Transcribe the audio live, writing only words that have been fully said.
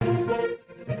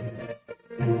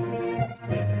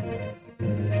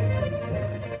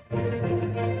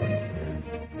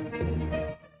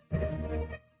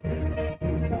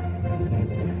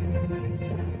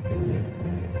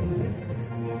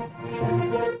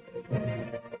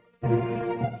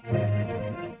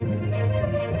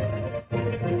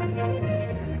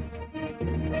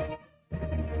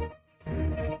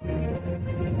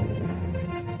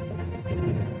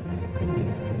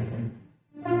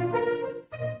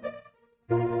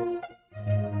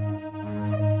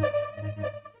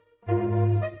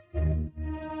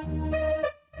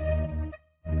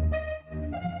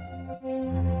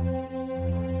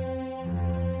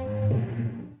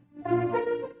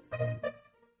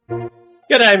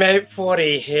G'day, mate.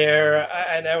 40 here.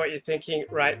 I know what you're thinking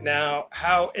right now.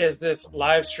 How is this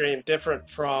live stream different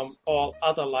from all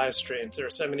other live streams? There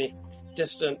are so many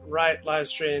dissident right live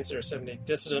streams. There are so many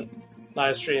dissident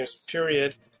live streams,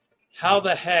 period. How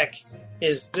the heck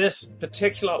is this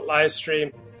particular live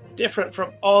stream different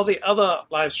from all the other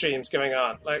live streams going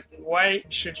on? Like, why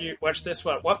should you watch this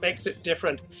one? What makes it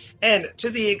different? And to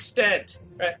the extent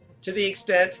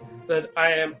that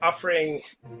I am offering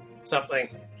something,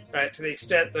 right, to the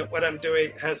extent that what I'm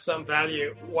doing has some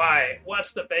value, why?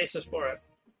 What's the basis for it?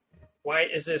 Why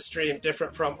is this stream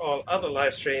different from all other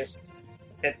live streams?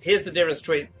 And here's the difference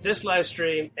between this live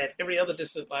stream and every other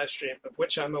distant live stream of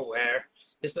which I'm aware,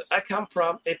 is that I come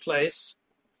from a place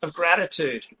of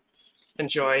gratitude and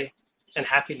joy and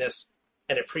happiness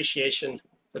and appreciation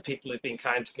for people who've been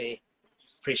kind to me,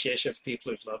 appreciation for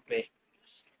people who've loved me,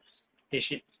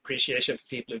 appreciation for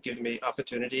people who've given me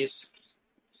opportunities,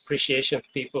 appreciation for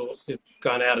people who've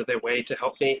gone out of their way to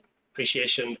help me,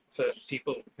 appreciation for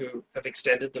people who have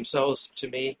extended themselves to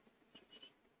me.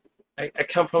 I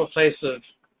come from a place of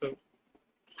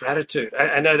gratitude.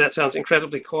 I know that sounds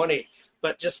incredibly corny,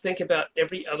 but just think about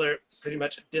every other pretty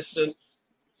much dissident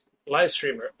live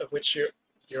streamer of which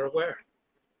you're aware.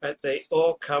 Right? They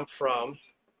all come from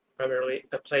primarily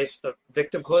a place of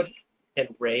victimhood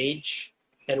and rage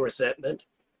and resentment,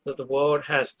 that the world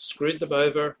has screwed them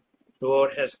over. The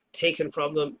world has taken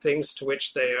from them things to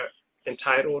which they are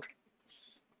entitled.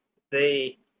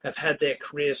 They have had their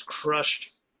careers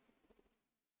crushed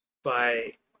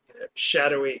by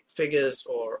shadowy figures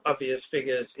or obvious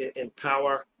figures in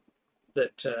power,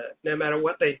 that no matter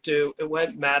what they do, it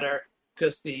won't matter,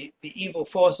 because the evil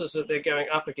forces that they're going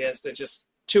up against, they're just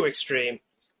too extreme,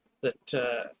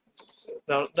 that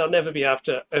they'll never be able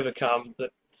to overcome. That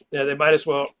they might as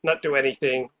well not do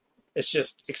anything. It's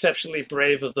just exceptionally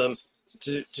brave of them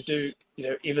to do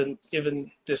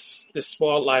even this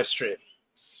small live stream,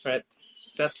 right?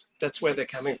 That's where they're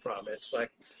coming from. It's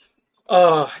like,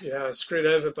 oh, I was screwed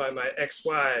over by my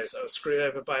ex-wives. I was screwed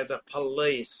over by the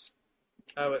police.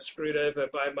 I was screwed over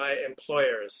by my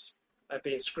employers. I've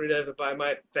been screwed over by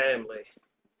my family.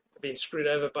 I've been screwed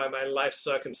over by my life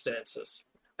circumstances.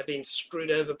 I've been screwed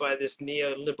over by this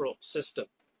neoliberal system.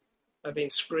 I've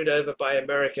been screwed over by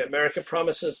America. America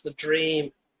promises the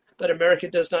dream, but America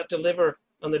does not deliver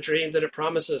on the dream that it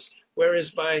promises. Where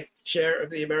is my share of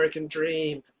the American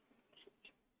dream?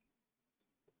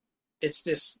 It's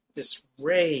this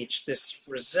rage, this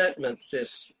resentment,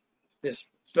 this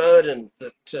burden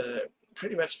that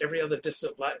pretty much every other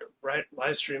distant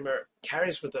live streamer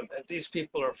carries with them. And these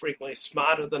people are frequently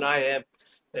smarter than I am.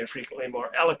 They're frequently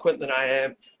more eloquent than I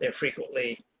am. They're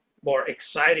frequently more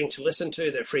exciting to listen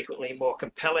to. They're frequently more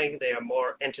compelling. They are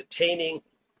more entertaining.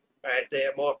 Right? They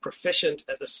are more proficient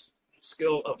at the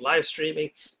skill of live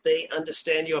streaming. They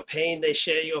understand your pain. They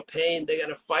share your pain. They're going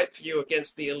to fight for you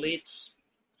against the elites.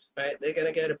 Right? They're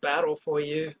going to go to battle for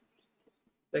you.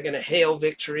 They're going to hail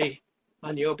victory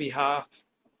on your behalf.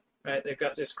 Right? They've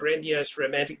got this grandiose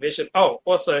romantic vision. Oh,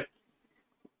 also,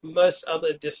 most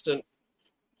other distant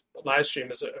live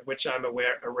streamers of which I'm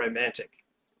aware are romantic.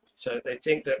 So they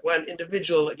think that one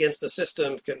individual against the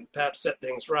system can perhaps set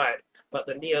things right. But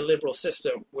the neoliberal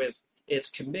system, with its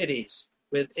committees,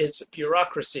 with its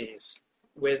bureaucracies,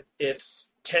 with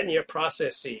its tenure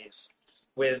processes,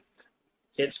 with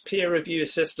its peer review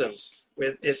systems,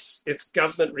 with its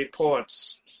government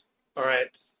reports, all right,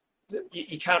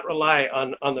 you can't rely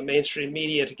on the mainstream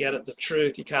media to get at the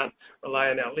truth. You can't rely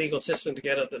on our legal system to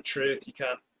get at the truth. You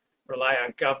can't rely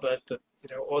on government that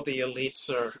all the elites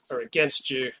are against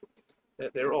you.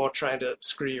 They're all trying to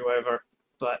screw you over.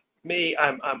 But me,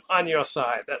 I'm on your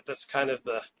side. That's kind of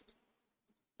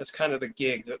the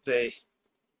gig that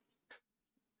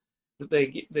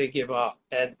they give off.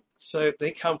 And so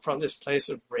they come from this place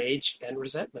of rage and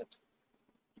resentment.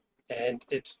 And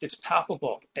it's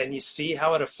palpable, and you see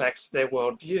how it affects their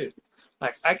worldview.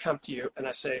 Like, I come to you and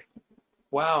I say,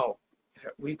 wow,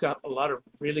 we've got a lot of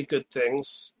really good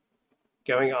things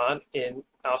going on in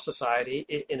our society,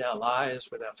 in our lives,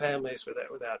 with our families, with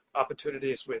our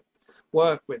opportunities, with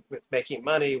work, with making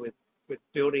money, with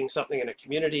building something in a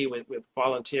community, with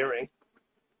volunteering.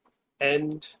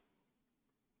 And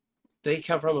they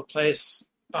come from a place,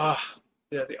 the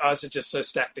odds are just so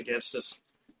stacked against us.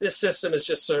 This system is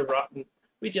just so rotten.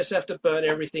 We just have to burn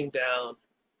everything down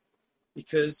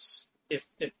because if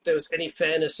there was any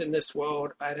fairness in this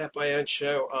world, I'd have my own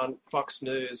show on Fox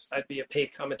News. I'd be a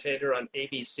paid commentator on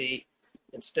ABC.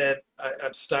 Instead,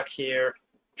 I'm stuck here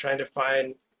trying to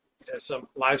find some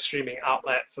live streaming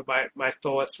outlet for my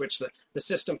thoughts, which the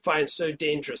system finds so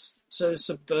dangerous, so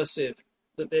subversive,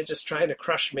 that they're just trying to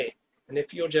crush me. And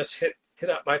if you'll just hit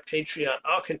up my Patreon,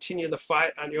 I'll continue the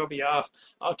fight on your behalf.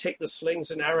 I'll take the slings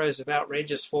and arrows of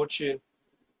outrageous fortune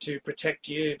to protect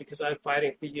you because I'm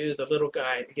fighting for you, the little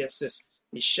guy, against these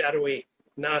shadowy,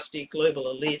 nasty global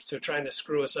elites who are trying to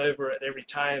screw us over at every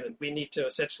time. And we need to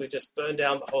essentially just burn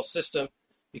down the whole system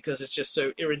because it's just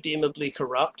so irredeemably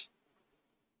corrupt.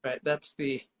 Right? That's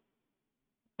the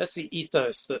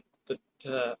ethos that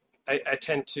I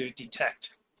tend to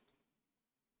detect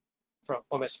from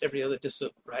almost every other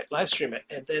distant right live streamer,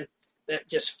 and then that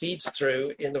just feeds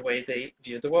through in the way they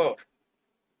view the world.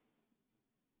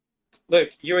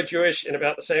 Look, you are Jewish in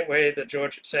about the same way that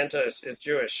George Santos is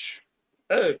Jewish.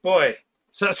 Oh boy.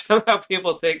 So somehow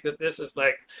people think that this is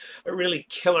like a really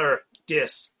killer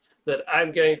diss, that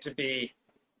I'm going to be,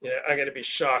 I'm going to be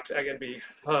shocked, I'm going to be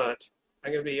hurt,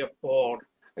 I'm going to be appalled,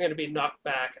 I'm going to be knocked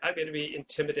back, I'm going to be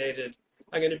intimidated,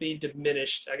 I'm going to be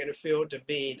diminished, I'm going to feel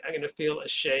demeaned, I'm going to feel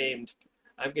ashamed,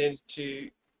 I'm going to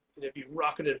be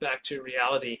rocketed back to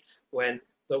reality when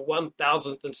the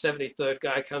 1073rd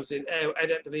guy comes in. Oh, I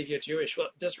don't believe you're Jewish. Well,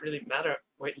 it doesn't really matter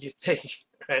what you think,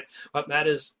 right? What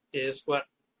matters is what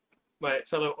my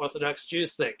fellow Orthodox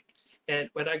Jews think. And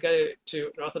when I go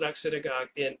to an Orthodox synagogue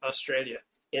in Australia,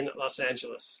 in Los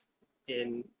Angeles,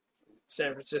 in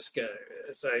San Francisco,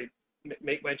 as I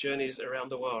make my journeys around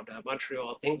the world,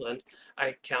 Montreal, England,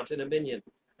 I count in a minion.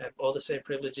 I have all the same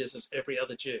privileges as every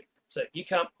other Jew. So you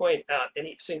can't point out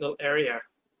any single area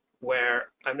where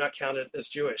I'm not counted as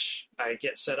Jewish. I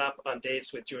get set up on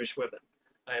dates with Jewish women.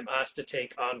 I am asked to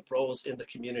take on roles in the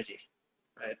community.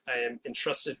 Right? I am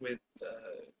entrusted with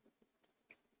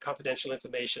confidential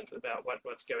information about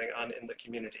what's going on in the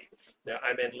community. Now,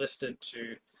 I'm enlisted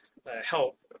to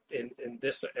help in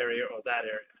this area or that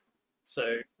area.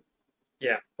 So,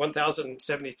 yeah,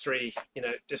 1073,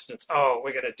 distance. Oh,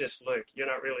 we're going to diss Luke. You're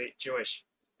not really Jewish.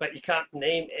 But you can't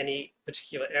name any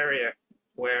particular area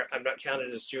where I'm not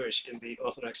counted as Jewish in the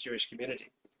Orthodox Jewish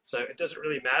community. So it doesn't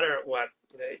really matter what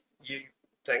you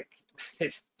think.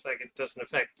 It's like it doesn't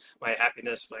affect my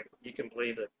happiness. Like you can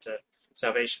believe that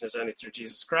salvation is only through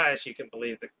Jesus Christ. You can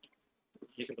believe in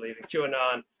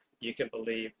QAnon. You can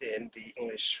believe in the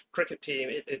English cricket team.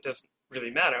 It doesn't really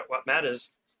matter. What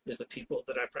matters is the people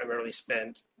that I primarily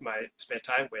spend my spare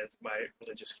time with, my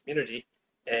religious community,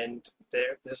 and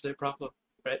there's no problem,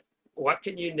 right? What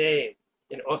can you name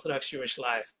in Orthodox Jewish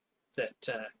life that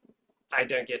I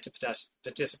don't get to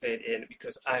participate in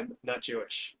because I'm not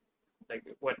Jewish? Like,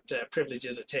 what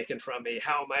privileges are taken from me?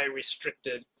 How am I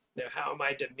restricted? How am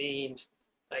I demeaned?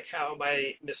 Like, how am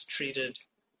I mistreated?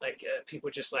 Like, people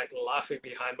just like laughing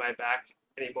behind my back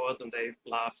any more than they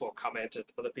laugh or comment at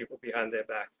other people behind their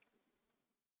back.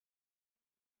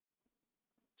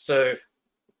 So,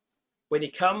 when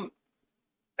you come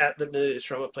at the news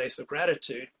from a place of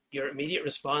gratitude, your immediate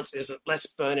response is that let's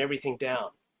burn everything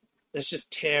down. Let's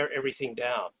just tear everything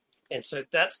down. And so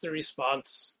that's the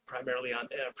response primarily on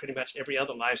pretty much every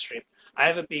other live stream. I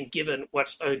haven't been given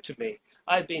what's owed to me.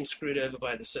 I've been screwed over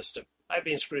by the system. I've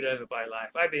been screwed over by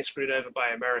life. I've been screwed over by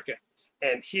America.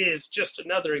 And here's just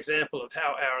another example of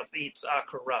how our elites are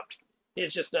corrupt.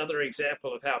 Here's just another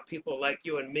example of how people like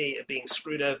you and me are being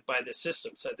screwed over by the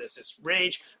system. So there's this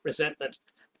rage, resentment,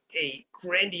 a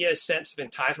grandiose sense of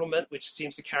entitlement, which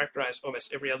seems to characterize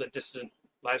almost every other dissident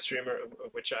live streamer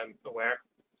of which I'm aware.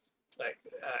 Like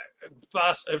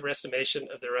vast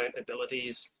overestimation of their own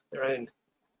abilities, their own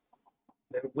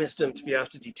wisdom to be able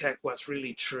to detect what's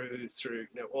really true through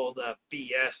all the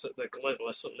BS that the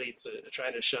globalist elites are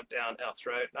trying to shove down our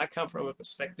throat. And I come from a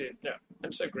perspective,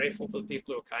 I'm so grateful for the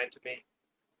people who are kind to me.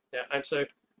 I'm so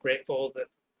grateful that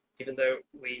even though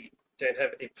we don't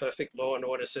have a perfect law and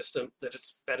order system, that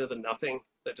it's better than nothing,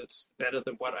 that it's better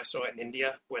than what I saw in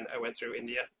India when I went through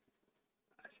India.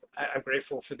 I'm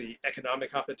grateful for the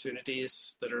economic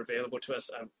opportunities that are available to us.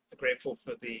 I'm grateful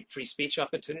for the free speech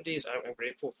opportunities. I'm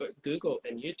grateful for Google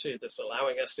and YouTube that's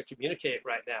allowing us to communicate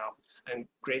right now. I'm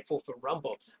grateful for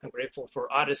Rumble. I'm grateful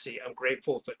for Odyssey. I'm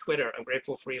grateful for Twitter. I'm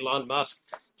grateful for Elon Musk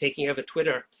taking over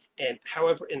Twitter. And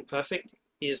however imperfect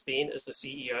he has been as the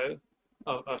CEO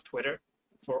of Twitter,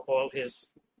 for all his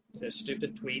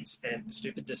stupid tweets and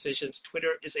stupid decisions,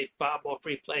 Twitter is a far more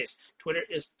free place. Twitter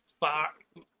is far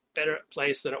better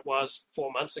place than it was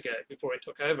 4 months ago before he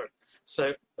took over.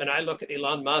 So when I look at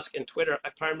Elon Musk and Twitter, I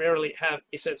primarily have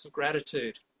a sense of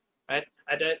gratitude, right?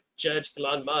 I don't judge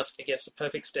Elon Musk against a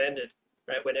perfect standard,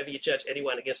 right? Whenever you judge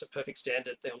anyone against a perfect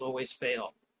standard, they'll always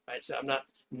fail, right? So I'm not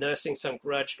nursing some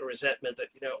grudge or resentment that,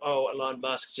 oh, Elon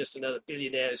Musk's just another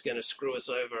billionaire who's going to screw us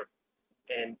over.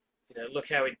 And, look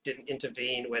how he didn't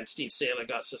intervene when Steve Saylor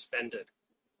got suspended,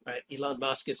 right? Elon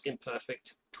Musk is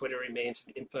imperfect. Twitter remains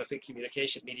an imperfect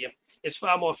communication medium. It's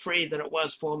far more free than it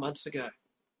was 4 months ago.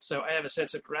 So I have a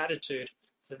sense of gratitude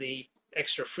for the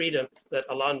extra freedom that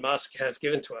Elon Musk has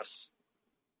given to us.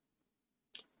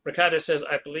 Ricardo says,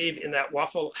 I believe in that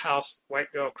Waffle House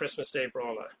white girl Christmas Day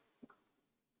brawler.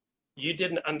 You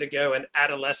didn't undergo an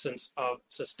adolescence of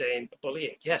sustained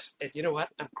bullying. Yes, and you know what?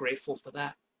 I'm grateful for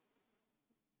that.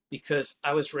 Because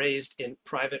I was raised in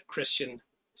private Christian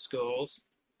schools,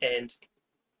 and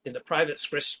in the private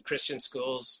Christian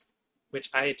schools which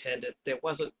I attended, there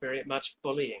wasn't very much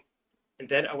bullying. And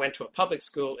then I went to a public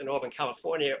school in Auburn,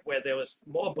 California, where there was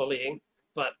more bullying,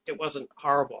 but it wasn't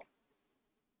horrible.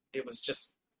 It was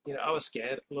just, I was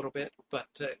scared a little bit, but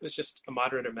it was just a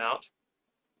moderate amount.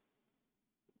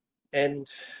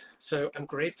 And so I'm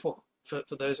grateful for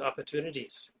those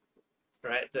opportunities,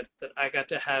 right? That I got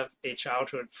to have a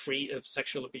childhood free of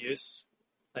sexual abuse,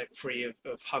 like free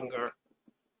of hunger,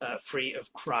 free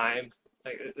of crime.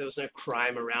 Like, there was no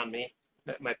crime around me.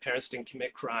 My parents didn't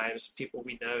commit crimes. People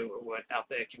we know weren't out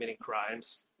there committing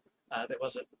crimes. There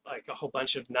wasn't like a whole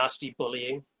bunch of nasty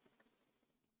bullying,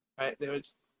 right?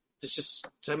 There's just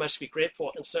so much to be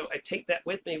grateful. And so I take that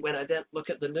with me when I don't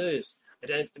look at the news. I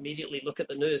don't immediately look at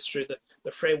the news through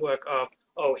the framework of,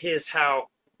 oh, here's how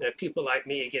people like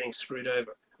me are getting screwed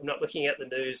over. I'm not looking at the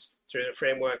news through the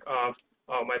framework of,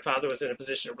 oh, my father was in a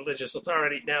position of religious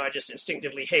authority. Now I just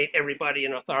instinctively hate everybody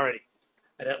in authority.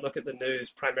 I don't look at the news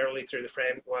primarily through the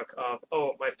framework of,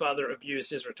 oh, my father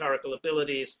abused his rhetorical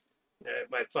abilities.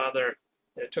 My father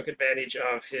took advantage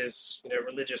of his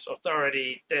religious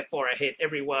authority. Therefore, I hate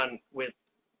everyone with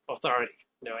authority.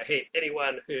 I hate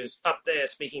anyone who's up there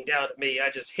speaking down at me. I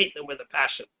just hate them with a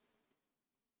passion.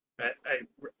 Right? I'm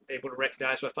able to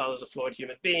recognize my father's a flawed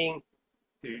human being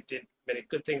who did many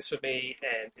good things for me,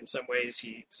 and in some ways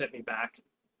he set me back.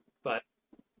 But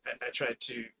I tried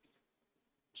to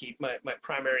keep my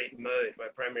primary mode, my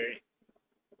primary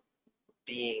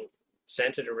being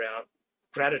centered around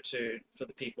gratitude for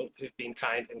the people who've been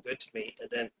kind and good to me, and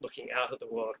then looking out at the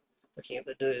world, looking at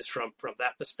the news from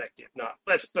that perspective, not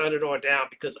let's burn it all down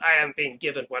because I am being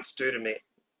given what's due to me.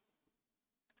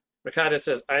 Ricardo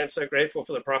says, I am so grateful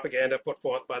for the propaganda put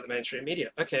forth by the mainstream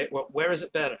media. Okay, well, where is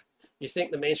it better? Do you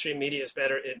think the mainstream media is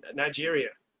better in Nigeria?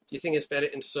 Do you think it's better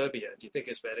in Serbia? Do you think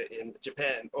it's better in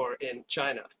Japan or in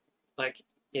China? Like,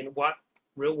 in what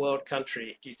real world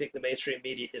country do you think the mainstream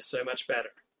media is so much better?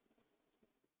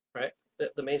 Right?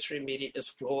 The mainstream media is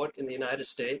flawed in the United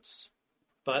States,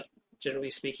 but generally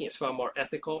speaking, it's far more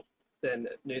ethical than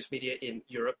news media in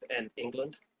Europe and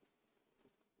England.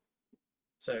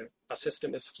 So our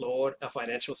system is flawed, our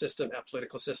financial system, our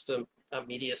political system, our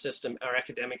media system, our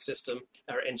academic system,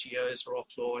 our NGOs are all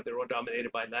flawed. They're all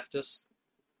dominated by leftists.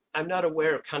 I'm not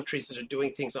aware of countries that are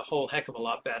doing things a whole heck of a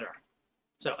lot better.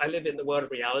 So I live in the world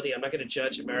of reality. I'm not going to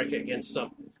judge America against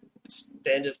some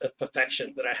standard of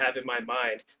perfection that I have in my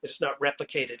mind that is not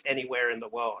replicated anywhere in the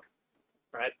world,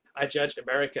 right? I judge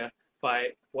America by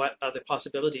what are the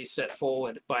possibilities set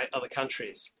forward by other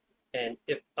countries. And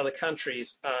if other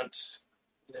countries aren't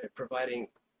providing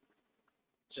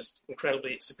just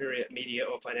incredibly superior media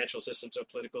or financial systems or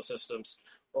political systems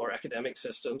or academic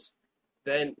systems,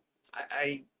 then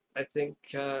I think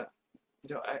I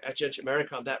judge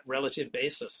America on that relative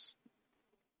basis.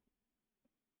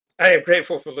 I am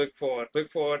grateful for Luke Ford.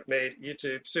 Luke Ford made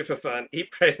YouTube super fun.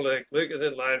 Eat, pray, Luke. Luke is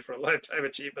in line for a Lifetime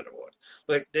Achievement Award.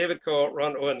 Look, David Cole,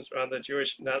 Ron Owens are on the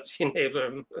Jewish Nazi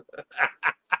neighbor.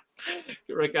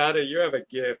 Ricardo, you have a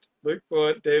gift. Luke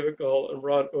Ford, David Cole, and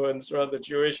Ron Owens are on the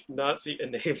Jewish Nazi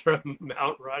enabler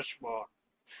Mount Rushmore.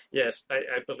 Yes,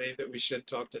 I believe that we should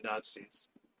talk to Nazis.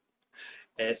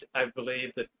 And I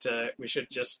believe that we should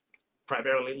just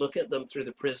primarily look at them through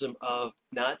the prism of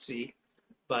Nazi,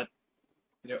 but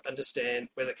understand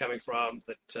where they're coming from,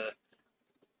 that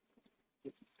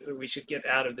we should get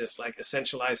out of this like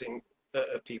essentializing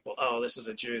people. Oh, this is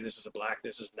a Jew, this is a black,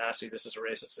 this is Nazi, this is a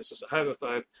racist, this is a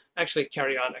homophobe. Actually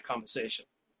carry on a conversation.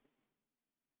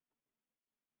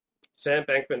 Sam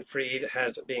Bankman-Fried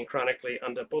has been chronically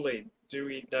underbullied. Do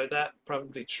we know that?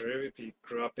 Probably true if he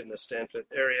grew up in the Stanford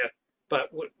area, but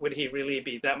would he really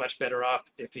be that much better off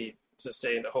if he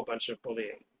sustained a whole bunch of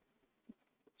bullying?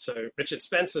 So Richard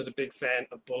Spencer is a big fan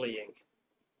of bullying.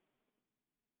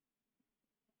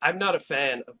 I'm not a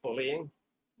fan of bullying.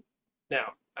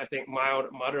 Now, I think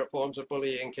mild, moderate forms of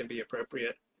bullying can be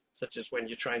appropriate, such as when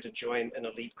you're trying to join an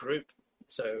elite group.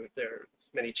 So there are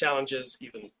many challenges,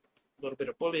 even a little bit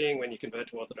of bullying when you convert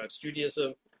to Orthodox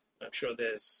Judaism. I'm sure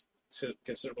there's a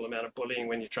considerable amount of bullying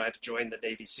when you try to join the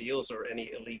Navy SEALs or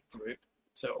any elite group.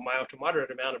 So a mild to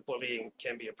moderate amount of bullying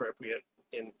can be appropriate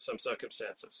in some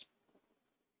circumstances.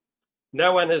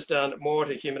 No one has done more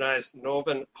to humanize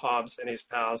Norman Hobbes and his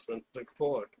pals than Luke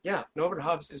Ford. Yeah, Norman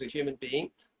Hobbes is a human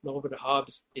being. Norman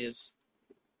Hobbes is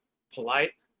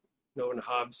polite. Norman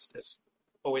Hobbes has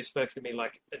always spoken to me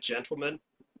like a gentleman.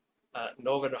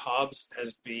 Norman Hobbes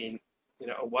has been,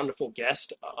 a wonderful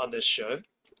guest on this show.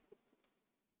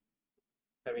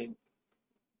 I mean,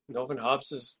 Norman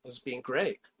Hobbes has been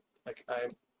great. Like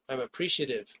I'm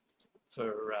appreciative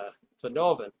for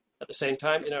Norman. At the same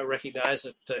time, recognize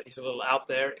that he's a little out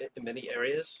there in many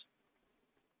areas.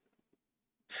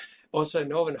 Also,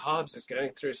 Norman Hobbes is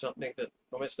going through something that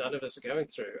almost none of us are going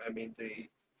through. I mean, the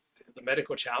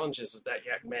medical challenges that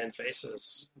young man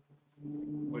faces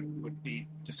would be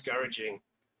discouraging,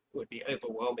 would be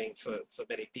overwhelming for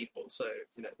many people. So,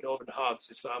 Norman Hobbes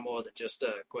is far more than just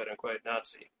a quote-unquote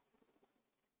Nazi.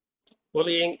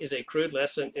 Bullying is a crude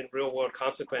lesson in real-world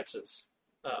consequences.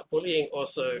 Bullying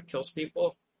also kills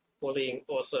people. Bullying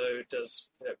also does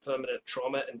permanent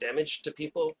trauma and damage to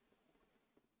people.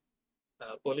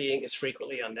 Bullying is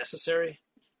frequently unnecessary.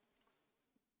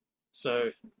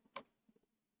 So,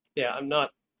 yeah, I'm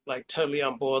not totally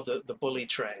on board the bully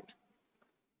train.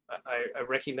 I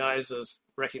recognize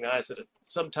that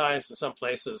sometimes in some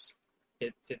places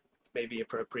it may be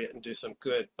appropriate and do some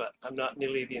good, but I'm not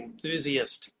nearly the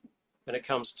enthusiast when it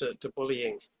comes to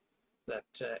bullying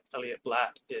that Elliot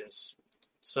Blatt is.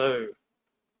 So,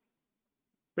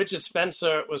 Richard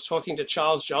Spencer was talking to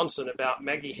Charles Johnson about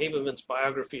Maggie Haberman's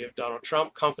biography of Donald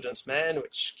Trump, Confidence Man,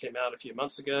 which came out a few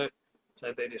months ago.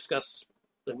 So they discuss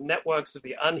the networks of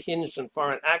the unhinged and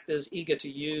foreign actors eager to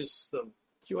use the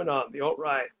QAnon, the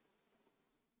alt-right,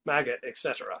 MAGA,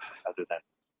 etc. Other than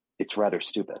it's rather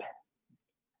stupid.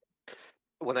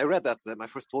 When I read that, my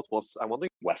first thought was, I'm wondering,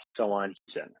 West, so on.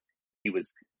 He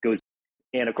goes,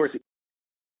 and of course,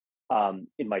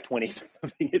 in my 20s or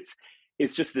something,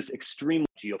 it's just this extreme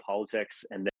geopolitics,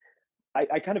 and then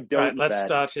I kind of don't. Right, let's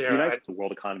start here. The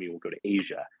world economy will go to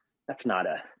Asia. That's not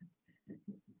a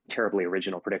terribly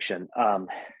original prediction.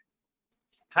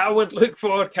 How would Luke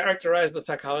Ford characterize the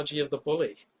psychology of the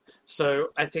bully? So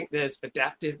I think there's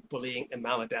adaptive bullying and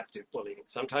maladaptive bullying.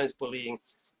 Sometimes bullying,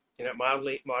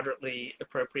 mildly, moderately,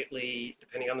 appropriately,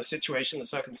 depending on the situation, the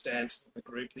circumstance, the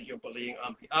group that you're bullying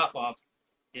on behalf of,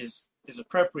 is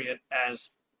appropriate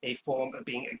as a form of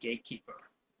being a gatekeeper.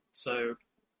 So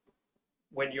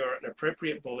when you're an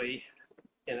appropriate bully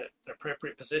in an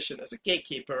appropriate position as a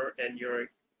gatekeeper and you're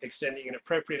extending an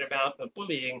appropriate amount of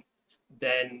bullying,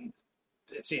 then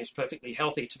it seems perfectly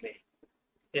healthy to me.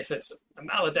 If it's a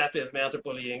maladaptive amount of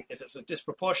bullying, if it's a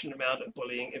disproportionate amount of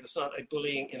bullying, if it's not a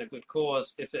bullying in a good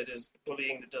cause, if it is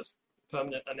bullying that does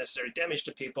permanent unnecessary damage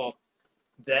to people,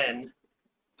 then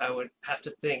I would have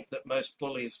to think that most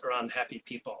bullies are unhappy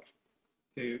people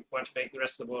who want to make the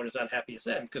rest of the world as unhappy as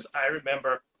them. Because I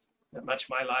remember that much of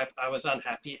my life I was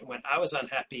unhappy, and when I was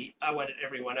unhappy, I wanted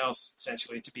everyone else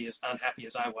essentially to be as unhappy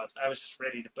as I was. I was just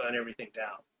ready to burn everything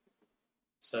down.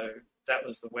 So that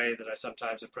was the way that I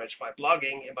sometimes approached my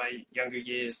blogging in my younger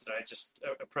years, that I just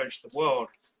approached the world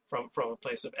from a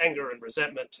place of anger and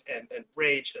resentment and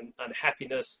rage and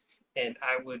unhappiness, and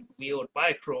I would wield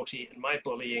my cruelty and my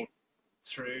bullying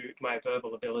through my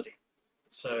verbal ability.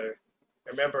 So I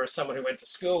remember someone who went to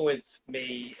school with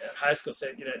me at high school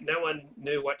said, no one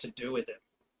knew what to do with him.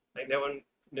 No one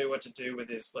knew what to do with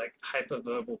his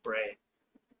hyperverbal brain.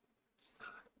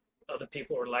 Other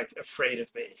people were afraid of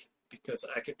me because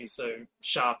I could be so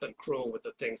sharp and cruel with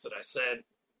the things that I said.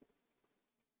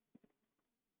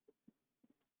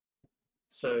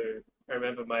 So I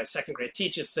remember my second grade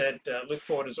teacher said, Luke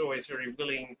Ford is always very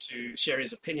willing to share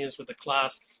his opinions with the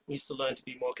class. He needs to learn to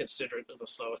be more considerate of the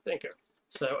slower thinker.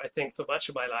 So I think for much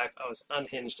of my life, I was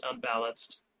unhinged,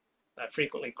 unbalanced,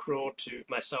 frequently cruel to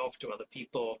myself, to other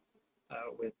people,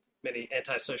 with many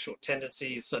antisocial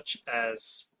tendencies, such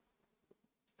as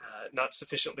not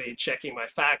sufficiently checking my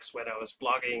facts when I was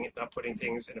blogging, not putting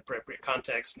things in appropriate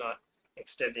context, not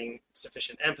extending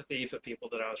sufficient empathy for people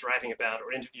that I was writing about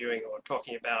or interviewing or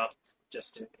talking about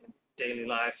just in daily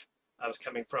life. I was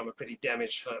coming from a pretty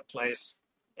damaged, hurt place.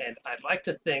 And I'd like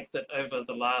to think that over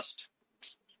the last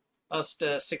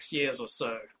 6 years or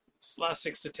so, last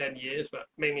 6 to 10 years, but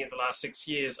mainly in the last 6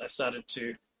 years, I started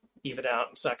to even out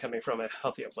and start coming from a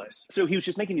healthier place. So he was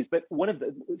just making these, but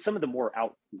some of the more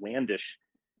outlandish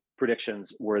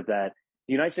predictions were that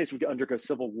the United States would undergo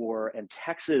civil war and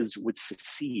Texas would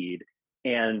secede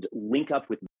and link up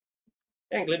with.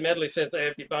 And Glyn Medley says they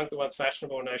have debunked the once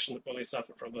fashionable notion that bullies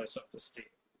suffer from low self-esteem.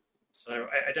 So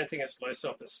I don't think it's low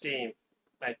self-esteem,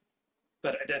 but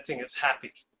I don't think it's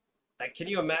happy. Like, can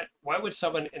you imagine, why would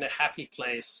someone in a happy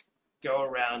place go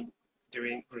around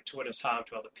doing gratuitous harm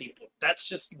to other people? That's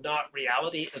just not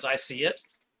reality as I see it.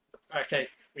 Okay,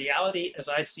 reality as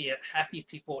I see it, happy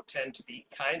people tend to be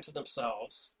kind to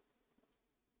themselves,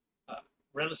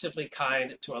 relatively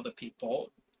kind to other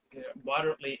people,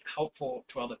 moderately helpful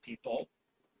to other people,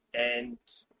 and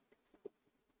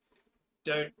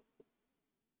don't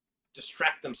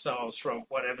distract themselves from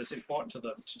whatever's important to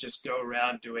them to just go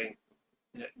around doing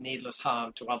needless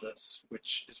harm to others,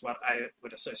 which is what I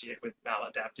would associate with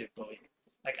maladaptive bullying.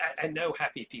 Like, I know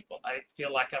happy people. I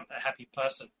feel like I'm a happy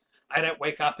person. I don't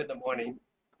wake up in the morning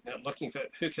looking for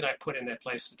who can I put in their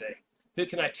place today? Who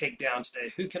can I take down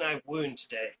today? Who can I wound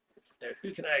today?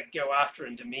 Who can I go after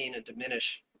and demean and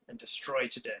diminish and destroy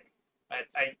today?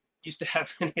 I used to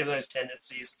have many of those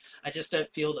tendencies. I just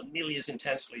don't feel them nearly as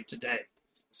intensely today.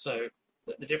 So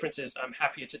the difference is I'm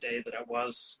happier today than I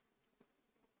was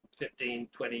 15,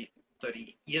 20,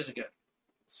 30 years ago.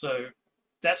 So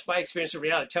that's my experience of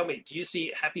reality. Tell me, do you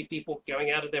see happy people going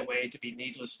out of their way to be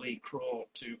needlessly cruel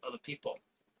to other people?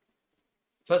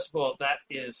 First of all, that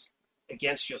is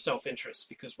against your self-interest,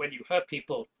 because when you hurt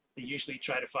people, they usually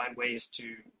try to find ways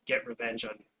to get revenge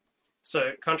on you.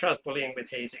 So contrast bullying with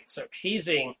hazing. So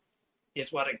hazing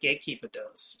is what a gatekeeper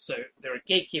does. So there are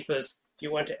gatekeepers. If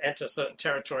you want to enter certain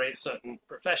territory, certain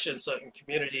professions, certain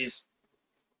communities,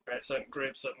 right, certain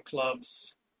groups, certain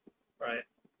clubs, right,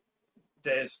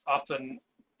 there's often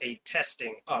a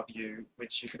testing of you,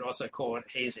 which you could also call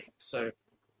hazing. So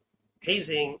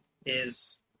hazing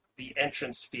is the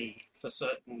entrance fee for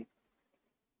certain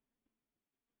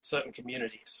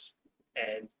communities.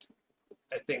 And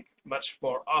I think much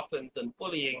more often than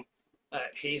bullying,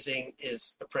 hazing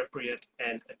is appropriate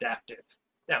and adaptive.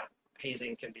 Now,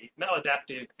 hazing can be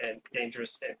maladaptive and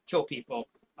dangerous and kill people.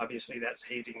 Obviously, that's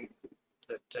hazing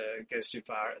that goes too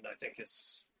far, and I think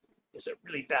is a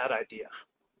really bad idea.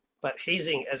 But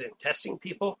hazing, as in testing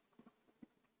people,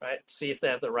 right, see if they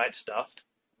have the right stuff.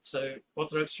 So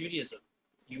Orthodox Judaism,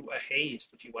 you are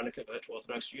hazed if you want to convert to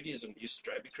Orthodox Judaism. It used to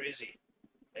drive me crazy.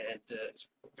 And it's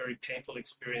a very painful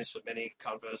experience for many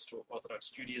converts to Orthodox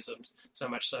Judaism, so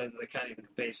much so that they can't even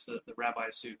face the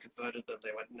rabbis who converted them.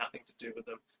 They want nothing to do with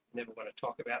them, never want to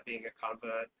talk about being a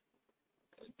convert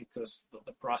because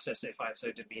the process they find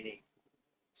so demeaning.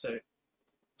 So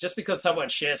just because someone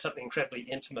shares something incredibly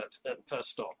intimate and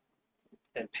personal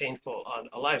and painful on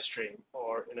a live stream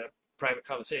or in a private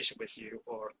conversation with you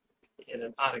or in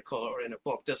an article or in a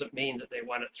book doesn't mean that they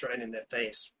want it thrown in their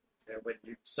face when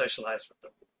you socialize with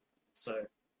them. So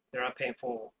there are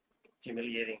painful,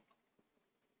 humiliating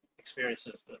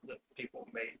experiences that people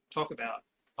may talk about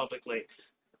publicly,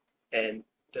 and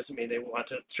doesn't mean they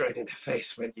want it thrown in their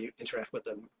face when you interact with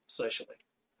them socially.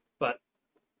 But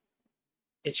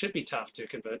it should be tough to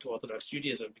convert to Orthodox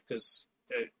Judaism because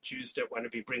Jews don't want to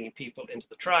be bringing people into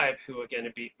the tribe who are going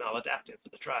to be maladaptive for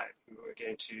the tribe, who are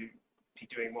going to be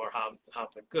doing more harm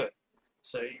than good.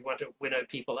 So you want to winnow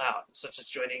people out, such as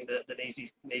joining the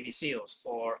Navy SEALs,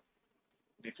 or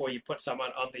before you put someone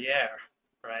on the air,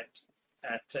 right?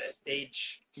 At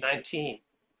age 19,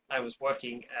 I was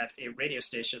working at a radio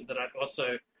station that I'd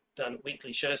also done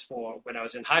weekly shows for when I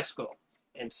was in high school.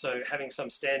 And so having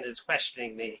some standards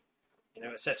questioning me,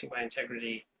 assessing my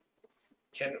integrity,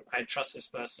 can I trust this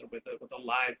person with a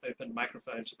live, open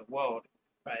microphone to the world,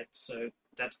 right? So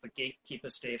that's the gatekeeper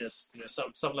status.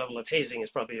 Some level of hazing is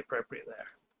probably appropriate there.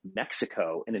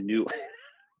 Mexico in a new,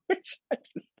 which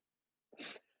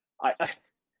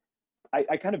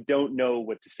I kind of don't know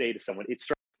what to say to someone.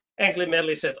 Anglin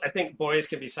Medley says, I think boys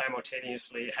can be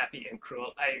simultaneously happy and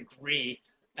cruel. I agree.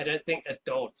 I don't think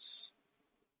adults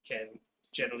can,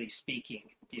 generally speaking,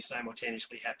 be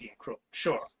simultaneously happy and cruel.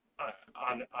 Sure,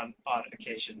 on odd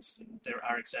occasions, there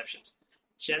are exceptions.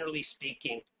 Generally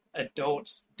speaking,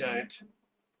 adults don't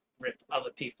rip other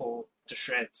people to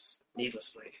shreds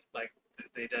needlessly. Like,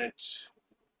 they don't,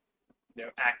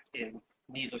 act in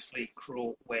needlessly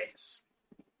cruel ways.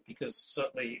 Because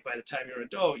certainly by the time you're an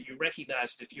adult, you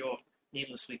recognize that if you're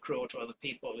needlessly cruel to other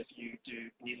people, if you do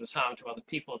needless harm to other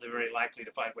people, they're very likely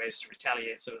to find ways to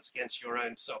retaliate. So it's against your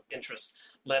own self-interest,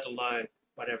 let alone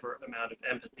whatever amount of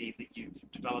empathy that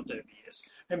you've developed over the years.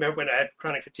 I remember when I had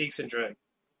chronic fatigue syndrome,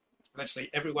 virtually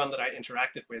everyone that I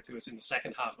interacted with who was in the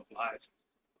second half of life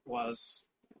was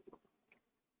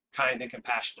kind and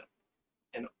compassionate.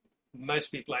 And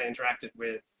most people I interacted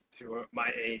with who were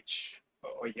my age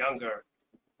or younger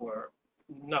were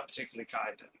not particularly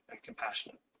kind and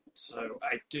compassionate. So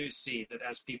I do see that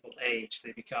as people age,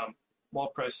 they become more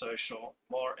pro-social,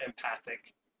 more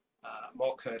empathic,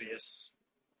 more courteous.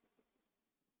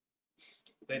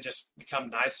 They just become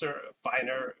nicer,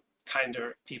 finer,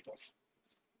 kinder people.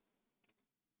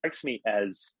 Strikes me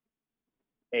as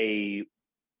a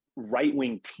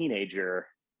right-wing teenager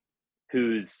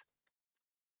who's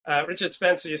Richard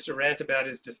Spencer used to rant about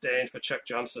his disdain for Chuck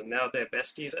Johnson. Now they're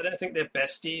besties. I don't think they're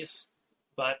besties,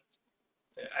 but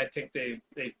I think they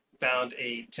found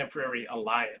a temporary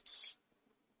alliance.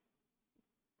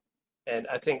 And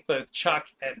I think both Chuck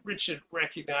and Richard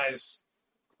recognize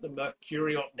the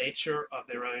mercurial nature of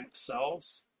their own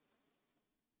selves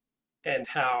and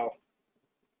how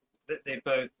they've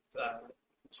both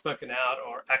spoken out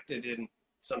or acted in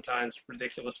sometimes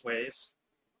ridiculous ways.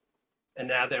 And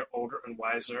now they're older and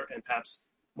wiser and perhaps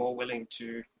more willing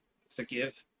to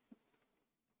forgive.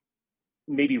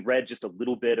 maybe read just a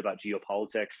little bit about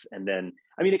geopolitics. And then,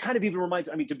 I mean, it kind of even reminds,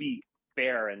 I mean, to be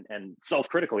fair and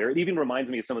self-critical here, it even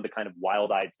reminds me of some of the kind of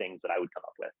wild-eyed things that I would come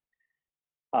up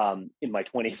with in my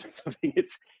 20s or something.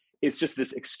 It's just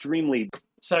this extremely...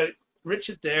 So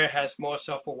Richard there has more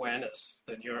self-awareness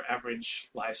than your average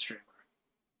live streamer,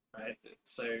 right?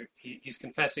 So he's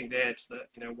confessing there to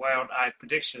the wild-eyed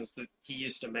predictions that he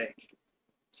used to make.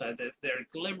 So there are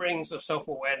glimmerings of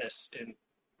self-awareness in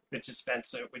Richard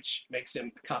Spencer, which makes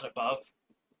him a cut above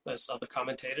most other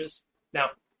commentators.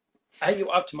 Now, are you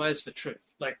optimized for truth?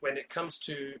 Like when it comes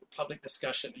to public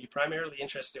discussion, are you primarily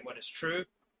interested in what is true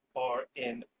or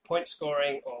in point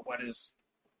scoring or what is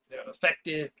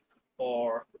effective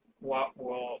or what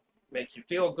will make you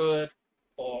feel good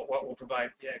or what will provide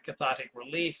cathartic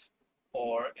relief?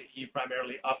 Or are you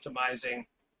primarily optimizing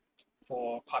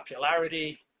for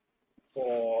popularity,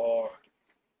 for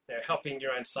helping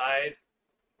your own side?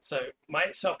 So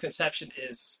my self-conception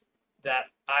is that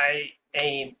I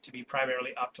aim to be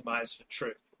primarily optimized for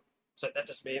truth. So that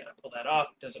doesn't mean I pull that off.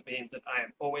 It doesn't mean that I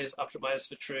am always optimized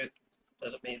for truth. It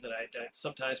doesn't mean that I don't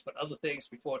sometimes put other things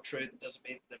before truth. It doesn't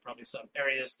mean that there are probably some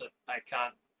areas that I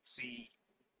can't see,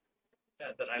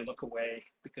 that I look away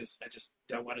because I just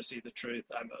don't want to see the truth.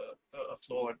 I'm a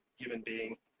flawed human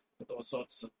being with all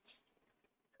sorts of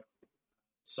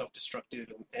self-destructive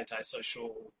and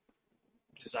antisocial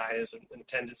desires and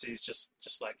tendencies, just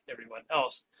like everyone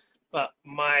else. But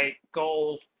my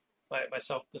goal, my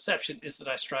self-perception is that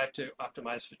I strive to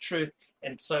optimize for truth.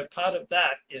 And so part of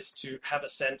that is to have a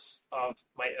sense of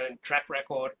my own track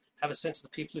record, have a sense of the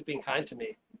people who've been kind to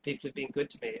me, people who've been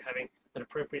good to me, having an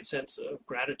appropriate sense of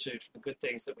gratitude for the good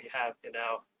things that we have in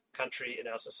our country, in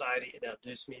our society, in our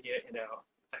news media, in our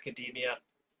academia,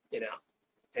 in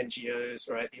our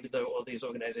NGOs, right? Even though all these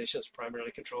organizations are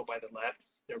primarily controlled by the left,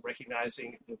 they're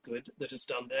recognizing the good that is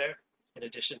done there in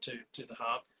addition to the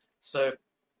harm. So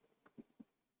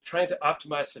trying to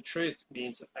optimize for truth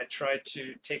means that I try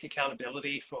to take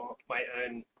accountability for my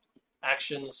own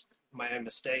actions, my own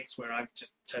mistakes, where I've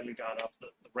just totally gone off the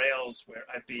rails, where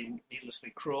I've been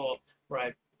needlessly cruel, where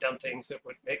I've done things that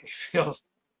would make me feel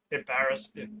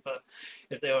embarrassed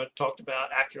if they were talked about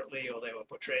accurately or they were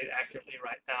portrayed accurately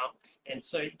right now. And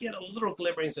so you get a little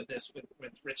glimmerings of this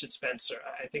with Richard Spencer.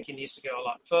 I think he needs to go a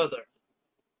lot further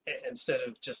instead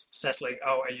of just settling,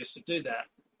 oh, I used to do that,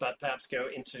 but perhaps go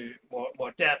into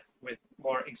more depth with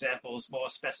more examples, more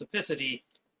specificity,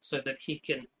 so that he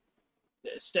can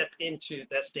step into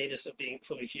that status of being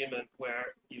fully human,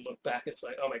 where you look back, it's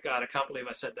like, oh my God, I can't believe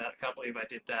I said that. I can't believe I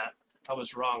did that. I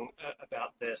was wrong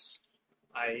about this.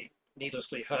 I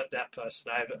needlessly hurt that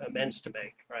person. I have amends to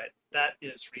make, right? That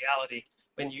is reality.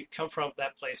 When you come from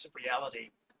that place of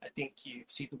reality, I think you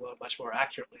see the world much more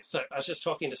accurately. So I was just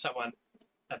talking to someone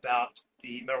about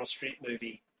the Meryl Streep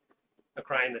movie, A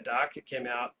Cry in the Dark. It came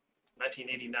out in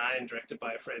 1989, directed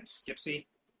by Fred Skipsey.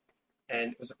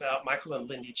 And it was about Michael and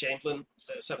Lindy Chamberlain,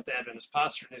 the Seventh Adventist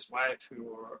pastor, and his wife, who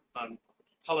were on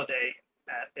holiday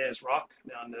at Ayers Rock,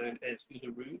 now known as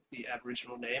Uluru, the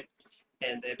Aboriginal name.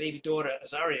 And their baby daughter,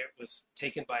 Azaria, was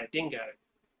taken by a dingo.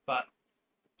 But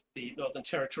the Northern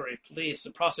Territory Police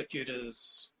and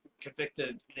prosecutors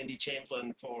convicted Lindy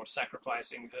Chamberlain for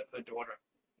sacrificing her daughter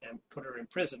and put her in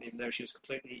prison, even though she was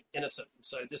completely innocent. And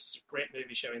so this is a great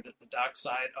movie showing the dark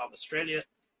side of Australia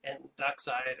and the dark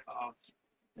side of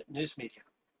news media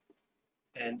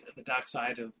and the dark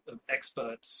side of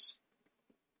experts.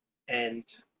 And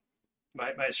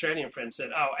my Australian friend said,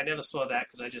 oh, I never saw that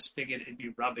because I just figured it'd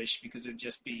be rubbish because it'd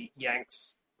just be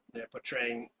Yanks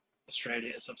portraying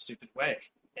Australia in some stupid way.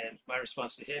 And my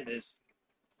response to him is,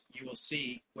 you will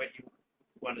see what you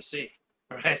want to see,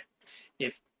 right?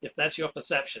 If that's your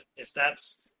perception, if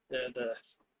that's the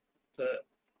the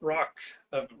rock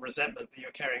of resentment that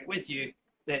you're carrying with you,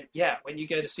 then yeah, when you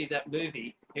go to see that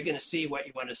movie, you're going to see what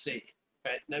you want to see,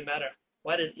 right? No matter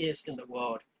what it is in the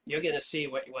world, you're going to see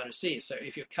what you want to see. So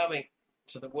if you're coming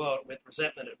to the world with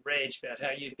resentment and rage about how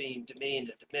you've been demeaned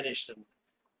and diminished, and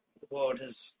the world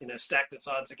has, stacked its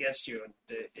odds against you, and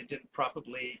it didn't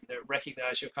properly,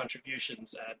 recognize your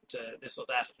contributions at this or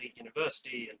that elite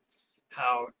university, and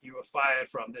how you were fired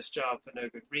from this job for no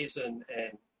good reason,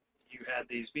 and you had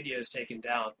these videos taken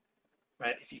down,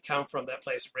 right? If you come from that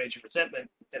place of rage and resentment,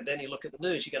 and then you look at the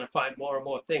news, you're going to find more and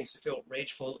more things to feel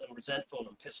rageful and resentful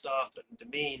and pissed off and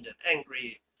demeaned and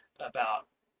angry about.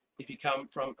 If you come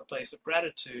from a place of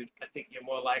gratitude, I think you're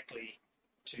more likely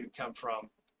to come from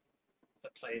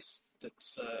a place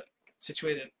that's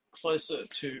situated closer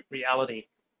to reality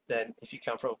than if you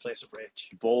come from a place of rage.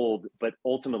 Bold, but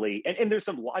ultimately, and there's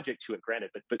some logic to it, granted,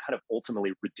 but kind of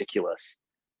ultimately ridiculous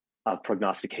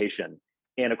prognostication.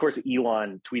 And of course,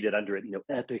 Elon tweeted under it,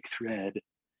 epic thread.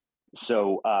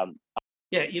 So,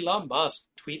 yeah, Elon Musk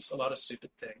tweets a lot of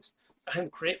stupid things. I'm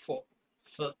grateful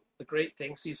for the great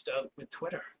things he's done with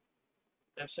Twitter.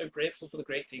 I'm so grateful for the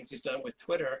great things he's done with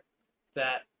Twitter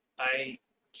that I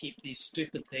keep these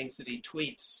stupid things that he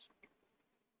tweets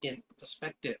in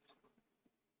perspective,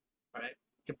 right?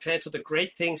 Compared to the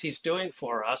great things he's doing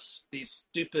for us, these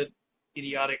stupid,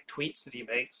 idiotic tweets that he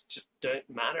makes just don't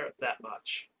matter that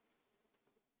much.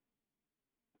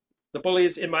 The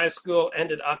bullies in my school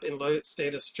ended up in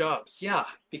low-status jobs. Yeah,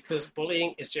 because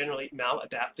bullying is generally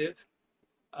maladaptive.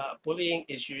 Bullying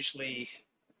is usually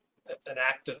an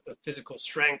act of physical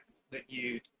strength that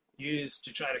you use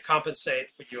to try to compensate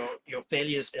for your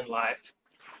failures in life.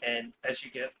 And as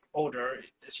you get older,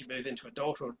 as you move into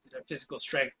adulthood, physical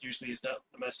strength usually is not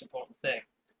the most important thing.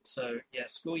 So yeah,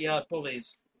 schoolyard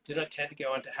bullies do not tend to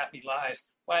go on to happy lives.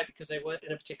 Why? Because they weren't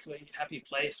in a particularly happy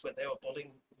place when they were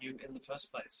bullying you in the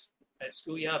first place. Right?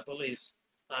 Schoolyard bullies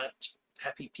aren't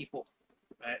happy people.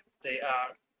 Right? They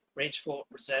are rageful,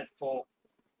 resentful,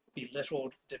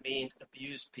 belittled, demeaned,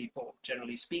 abused people,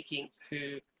 generally speaking,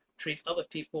 who treat other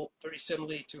people very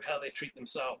similarly to how they treat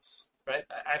themselves, right?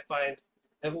 I find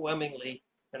overwhelmingly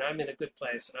when I'm in a good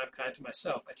place and I'm kind to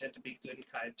myself, I tend to be good and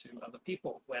kind to other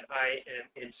people. When I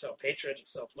am in self-hatred and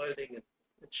self-loathing and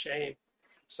shame,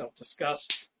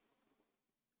 self-disgust,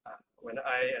 when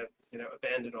I have,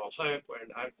 abandoned all hope, when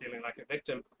I'm feeling like a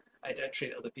victim, I don't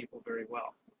treat other people very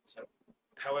well. So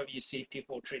however you see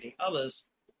people treating others,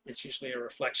 it's usually a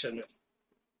reflection of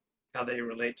how they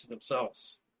relate to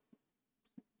themselves.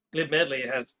 Glib Medley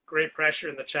has great pressure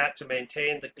in the chat to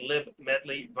maintain the Glib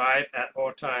Medley vibe at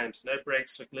all times. No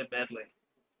breaks for Glib Medley.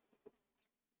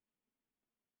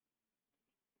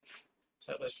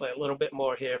 So let's play a little bit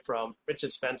more here from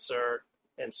Richard Spencer,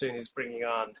 and soon he's bringing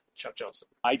on Chuck Johnson.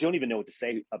 I don't even know what to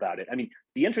say about it. I mean,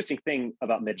 the interesting thing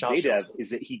about Medvedev is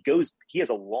that he has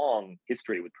a long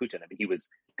history with Putin. I mean,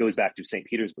 goes back to St.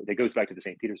 Petersburg. It goes back to the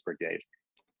St. Petersburg days.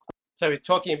 So he's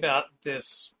talking about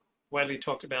this widely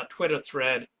talked about Twitter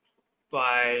thread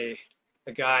by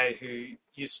a guy who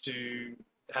used to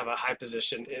have a high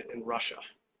position in Russia.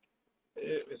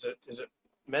 Is it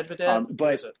Medvedev?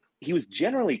 But he was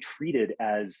generally treated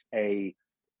as a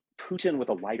Putin with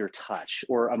a lighter touch,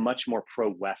 or a much more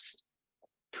pro-West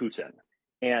Putin.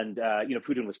 And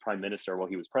Putin was prime minister while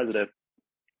he was president.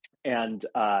 And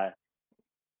I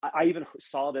even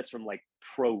saw this from like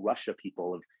pro-Russia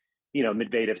people of,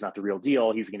 Medvedev's not the real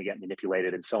deal. He's going to get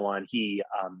manipulated and so on. He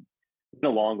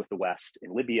went along with the West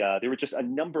in Libya. There were just a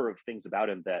number of things about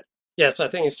him that. Yes, I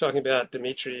think he's talking about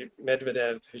Dmitry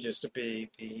Medvedev, who used to be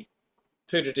the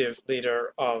putative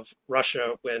leader of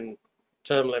Russia when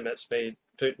term limits made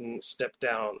Putin step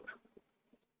down,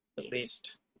 at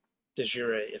least de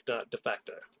jure, if not de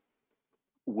facto.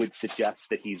 Would suggest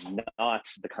that he's not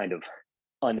the kind of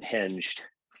unhinged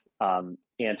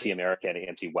anti-American,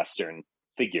 anti-Western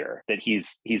figure, that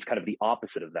he's kind of the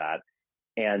opposite of that.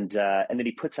 And then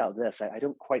he puts out this. I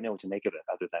don't quite know what to make of it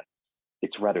other than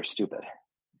it's rather stupid.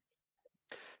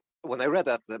 When I read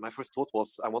that, my first thought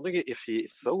was, I'm wondering if he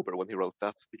is sober when he wrote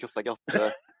that, because I got,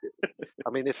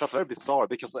 it felt very bizarre,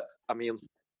 because,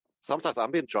 sometimes I'm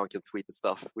being drunk and tweeting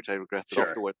stuff, which I regretted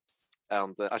afterwards.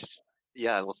 And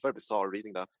it was very bizarre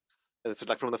reading that. And it's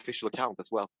like from an official account as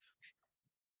well.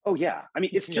 Oh, yeah.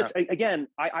 It's just, again,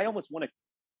 I almost want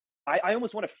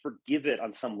to forgive it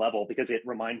on some level, because it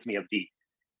reminds me of the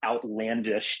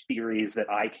outlandish theories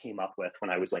that I came up with when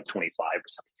I was like 25 or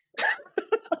something.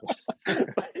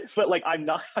 but like, I'm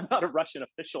not a Russian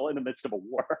official in the midst of a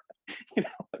war.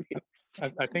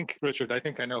 I think, Richard,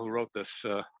 I know who wrote this.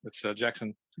 It's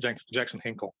Jackson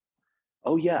Hinkle.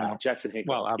 Oh yeah, Jackson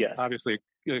Hinkle. Well, yes. Obviously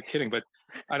kidding, but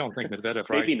I don't think Medvedev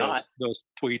Maybe writes not. those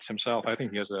tweets himself. I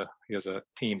think he has a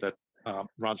team that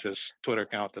runs his Twitter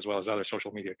account as well as other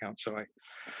social media accounts. So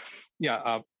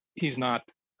he's not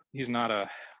an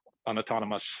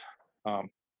autonomous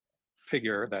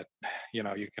figure that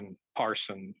you can parse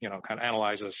and kind of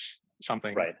analyzes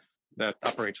something Right. that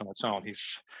operates on its own.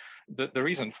 He's the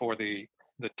reason for the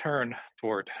turn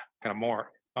toward kind of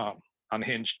more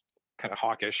unhinged, kind of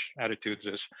hawkish attitudes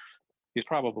is he's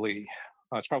probably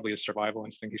it's probably his survival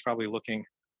instinct. He's probably looking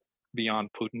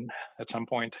beyond Putin at some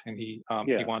point, and he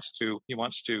wants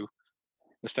to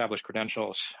establish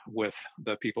credentials with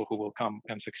the people who will come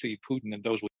and succeed Putin, and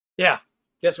those will. Yeah,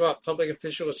 guess what? Public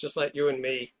officials, just like you and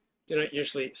me, do not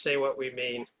usually say what we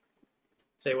mean,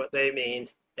 say what they mean,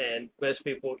 and most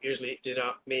people usually do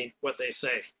not mean what they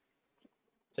say.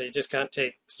 So you just can't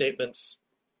take statements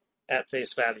at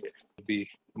face value. Be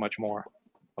much more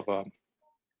of a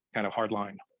kind of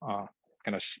hardline,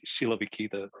 kind of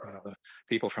Siloviki, the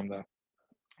people from the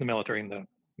military and the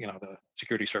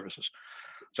security services.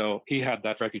 So he had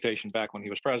that reputation back when he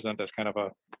was president as kind of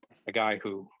a guy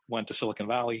who went to Silicon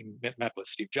Valley, met with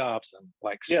Steve Jobs, and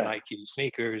likes Nike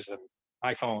sneakers and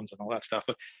iPhones and all that stuff.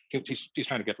 But he's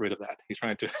trying to get rid of that. He's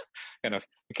trying to kind of,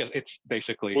 because it's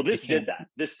basically. Well, this did.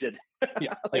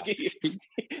 Yeah.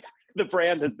 The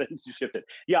brand has been shifted.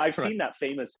 Yeah, I've seen that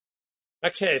famous.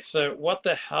 Okay, so what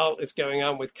the hell is going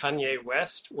on with Kanye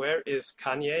West? Where is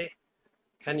Kanye?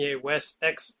 Kanye West's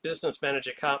ex-business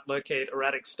manager can't locate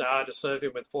erratic star to serve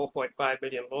him with $4.5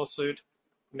 million lawsuit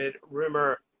amid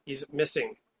rumor he's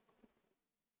missing.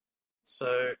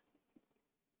 So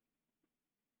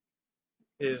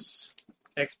his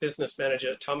ex-business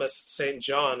manager, Thomas St.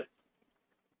 John,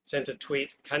 sent a tweet,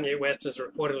 Kanye West has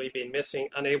reportedly been missing,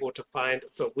 unable to find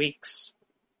for weeks.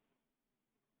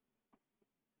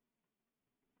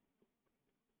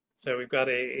 So we've got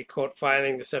a court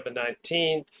filing December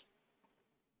 19th.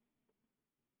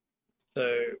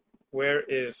 So where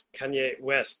is Kanye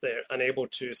West? They're unable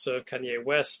to serve Kanye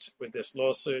West with this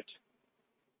lawsuit.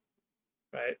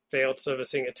 Right? Failed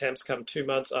servicing attempts come 2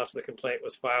 months after the complaint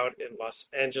was filed in Los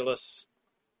Angeles.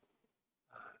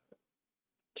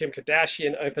 Kim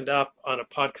Kardashian opened up on a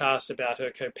podcast about her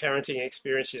co-parenting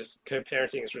experiences.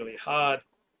 Co-parenting is really hard.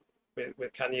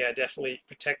 With Kanye, I definitely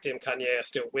protect him. Kanye, I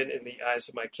still win in the eyes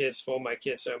of my kids, for my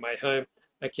kids, so my home.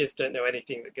 My kids don't know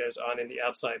anything that goes on in the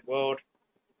outside world.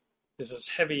 This is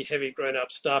heavy, heavy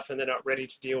grown-up stuff, and they're not ready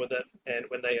to deal with it. And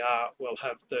when they are, we'll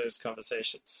have those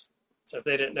conversations. So if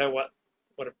they don't know what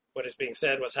is being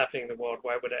said, what's happening in the world,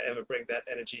 why would I ever bring that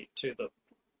energy to them?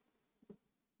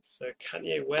 So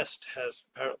Kanye West has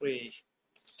apparently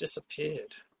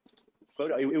disappeared.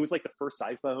 It was like the first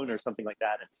iPhone or something like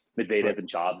that, and Medvedev and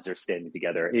Jobs are standing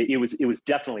together. It was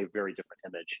definitely a very different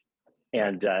image,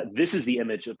 and this is the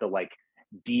image of the like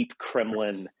deep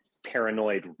Kremlin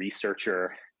paranoid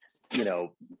researcher,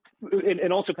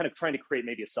 and also kind of trying to create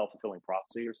maybe a self-fulfilling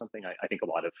prophecy or something. I think a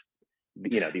lot of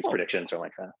these predictions are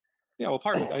like that. Yeah, well,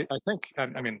 part of it, I think,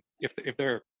 I mean, if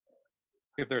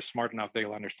they're smart enough,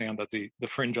 they'll understand that the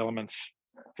fringe elements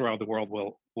throughout the world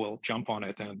will jump on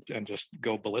it and just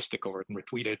go ballistic over it and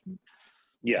retweet it. And,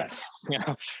 yes.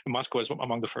 Moscow is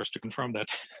among the first to confirm that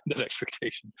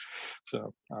expectation.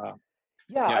 So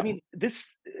I mean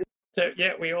this. So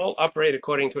we all operate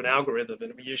according to an algorithm,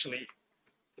 and we usually,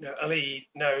 only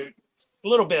know a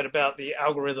little bit about the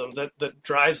algorithm that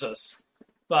drives us,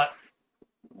 but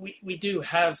we do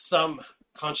have some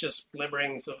conscious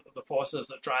glimmerings of the forces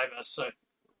that drive us. So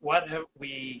what have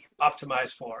we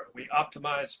optimized for? We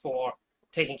optimize for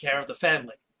taking care of the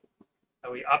family.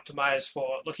 Are we optimize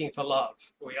for looking for love?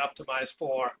 Are we optimize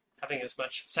for having as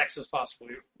much sex as possible?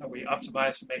 Are we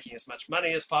optimize for making as much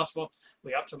money as possible?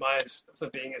 We optimize for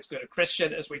being as good a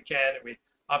Christian as we can. And we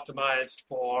optimized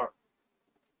for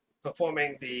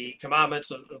performing the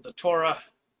commandments of the Torah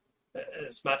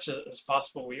as much as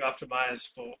possible. We optimize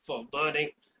for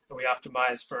learning. We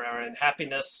optimize for our own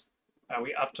happiness.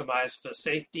 We optimize for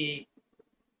safety.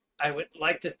 I would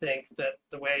like to think that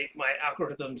the way my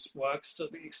algorithms works, to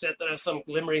the extent that I have some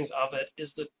glimmerings of it,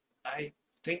 is that I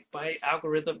think my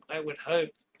algorithm, I would hope,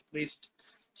 at least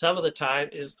some of the time,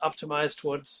 is optimized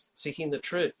towards seeking the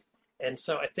truth. And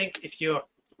so I think if you're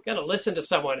going to listen to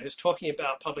someone who's talking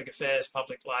about public affairs,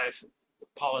 public life,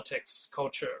 politics,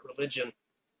 culture, religion,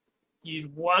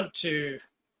 you'd want to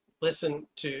listen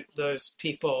to those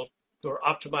people who are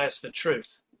optimized for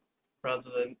truth,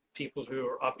 rather than people who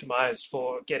are optimized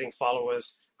for getting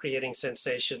followers, creating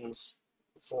sensations,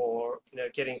 for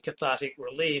getting cathartic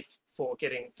relief, for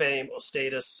getting fame or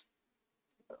status.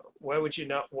 Why would you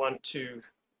not want to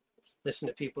listen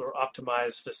to people who are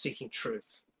optimized for seeking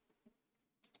truth?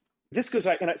 this goes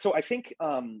back, and so I think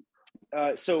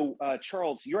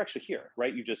Charles, you're actually here,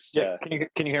 right? You just Can you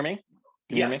hear me?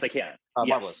 Can you hear me? I can.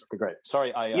 Marvelous. Okay, great.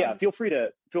 Sorry, feel free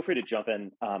to jump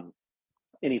in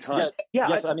anytime. Go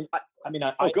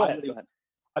ahead. Go ahead.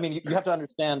 I mean, you have to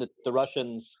understand that the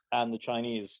Russians and the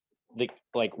Chinese, they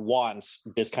want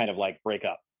this kind of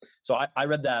breakup. So I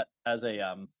read that as a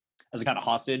kind of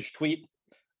hostage tweet,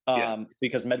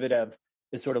 because Medvedev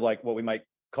is sort of like what we might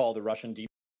call the Russian deep.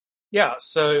 Yeah,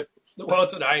 so the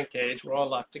world's an iron cage. We're all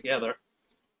locked together.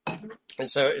 And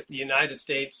so if the United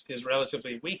States is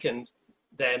relatively weakened,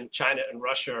 then China and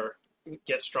Russia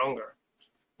get stronger.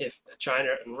 If China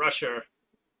and Russia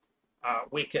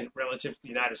weaken relative to the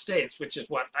United States, which is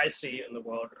what I see in the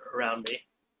world around me,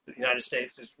 the United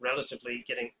States is relatively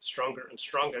getting stronger and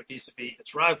stronger vis-a-vis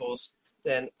its rivals,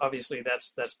 then obviously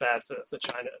that's bad for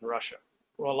China and Russia.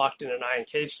 We're all locked in an iron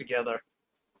cage together,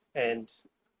 and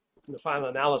in the final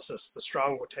analysis, the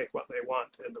strong will take what they want,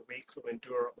 and the weak will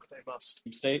endure what they must.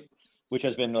 State, which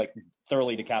has been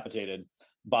thoroughly decapitated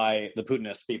by the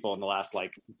Putinist people in the last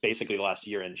basically the last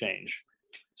year and change.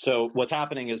 So what's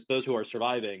happening is those who are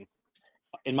surviving,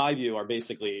 in my view, are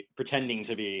basically pretending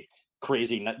to be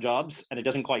crazy nut jobs, and it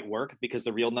doesn't quite work because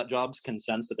the real nut jobs can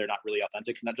sense that they're not really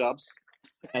authentic nut jobs.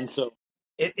 And so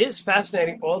it is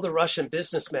fascinating, all the Russian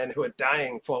businessmen who are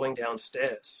dying falling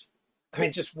downstairs. I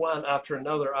mean, just one after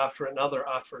another, after another,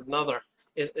 after another.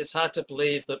 It's hard to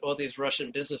believe that all these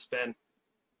Russian businessmen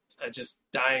are just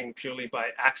dying purely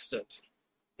by accident.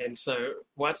 And so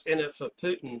what's in it for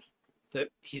Putin, that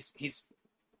he's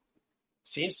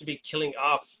seems to be killing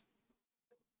off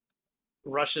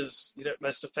Russia's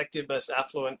most effective, most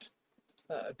affluent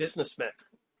businessmen.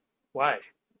 Why?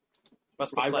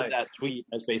 What's the play? I read that tweet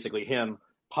as basically him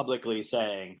publicly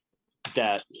saying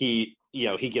that he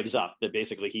gives up, that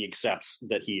basically he accepts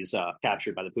that he's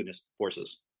captured by the Putinist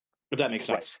forces. If that makes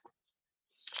sense.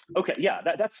 Right. Okay, yeah,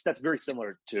 that's very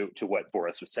similar to what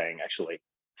Boris was saying, actually.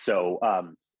 So,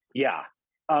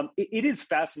 it is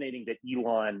fascinating that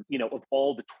Elon, of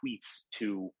all the tweets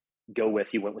to go with,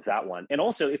 he went with that one. And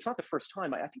also, it's not the first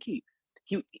time. I think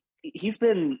he's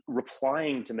been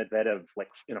replying to Medvedev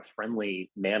in a friendly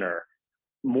manner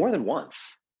more than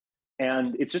once,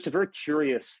 and it's just a very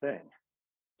curious thing.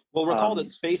 Well, recall that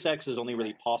SpaceX is only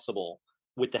really possible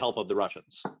with the help of the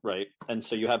Russians, right? And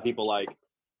so you have people like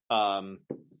I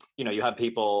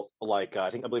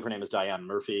believe her name is Diane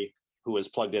Murphy, who was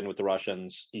plugged in with the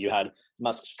Russians. You had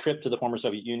Musk's trip to the former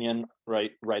Soviet Union,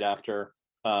 right after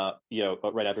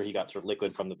right after he got sort of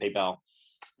liquid from the PayPal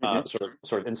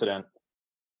sort of incident.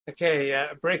 Okay,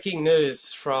 breaking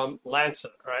news from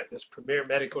Lancet, right? This premier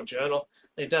medical journal.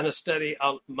 They've done a study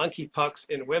on monkeypox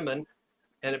in women,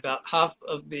 and about half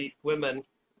of the women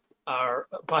are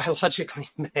biologically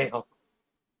male.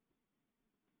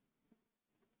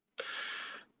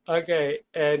 Okay,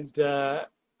 and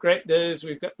great news.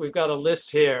 We've got a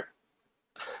list here.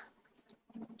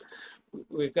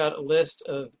 We've got a list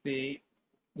of the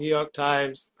New York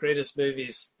Times greatest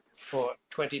movies for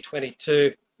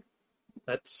 2022.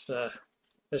 Let's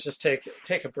just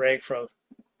take a break from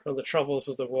the troubles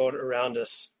of the world around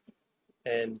us,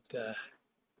 and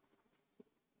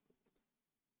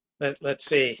let's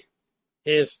see.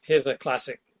 Here's a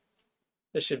classic.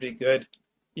 This should be good.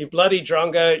 You bloody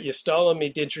drongo, you've stolen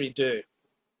me didgeridoo.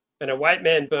 When a white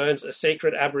man burns a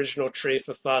sacred Aboriginal tree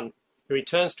for fun, he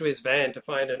returns to his van to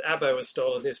find an Abo has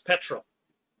stolen his petrol.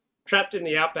 Trapped in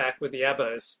the outback with the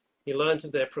Abos, he learns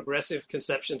of their progressive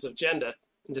conceptions of gender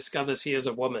and discovers he is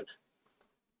a woman.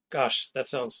 Gosh, that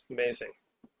sounds amazing.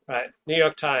 Right, New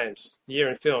York Times, the year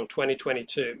in film,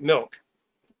 2022. Milk.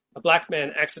 A black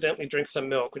man accidentally drinks some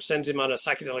milk, which sends him on a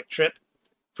psychedelic trip.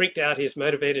 Freaked out, he is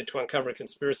motivated to uncover a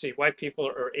conspiracy. White people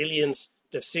are aliens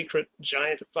that have secret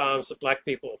giant farms of black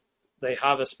people they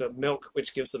harvest for milk,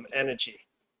 which gives them energy.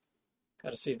 Got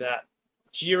to see that.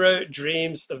 Jiro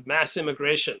dreams of mass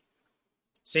immigration.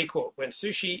 Sequel. When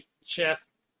sushi chef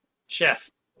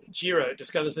Jiro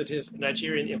discovers that his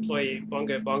Nigerian employee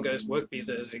Bongo Bongo's work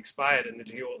visa has expired and that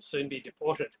he will soon be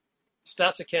deported, he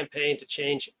starts a campaign to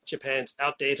change Japan's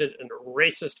outdated and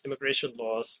racist immigration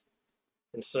laws,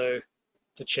 and so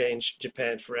to change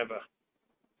Japan forever.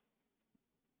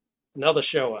 Another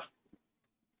shower.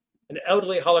 An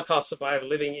elderly Holocaust survivor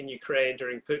living in Ukraine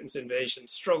during Putin's invasion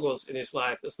struggles in his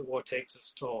life as the war takes its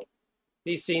toll.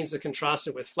 These scenes are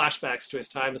contrasted with flashbacks to his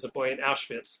time as a boy in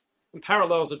Auschwitz, and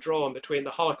parallels are drawn between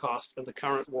the Holocaust and the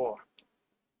current war.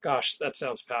 Gosh, that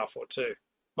sounds powerful too.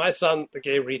 My Son, the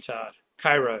Gay Retard,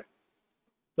 Cairo.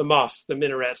 The mosque, the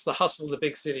minarets, the hustle of the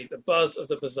big city, the buzz of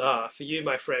the bazaar. For you,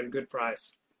 my friend, good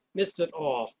price. Missed it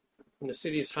all. In the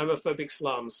city's homophobic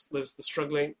slums lives the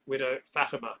struggling widow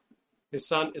Fatima, His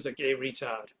son is a gay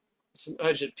retard. It's an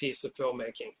urgent piece of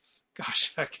filmmaking.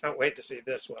 Gosh, I can't wait to see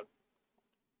this one.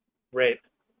 Rape.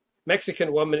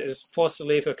 Mexican woman is forced to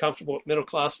leave her comfortable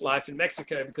middle-class life in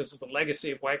Mexico because of the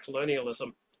legacy of white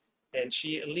colonialism, and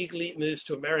she illegally moves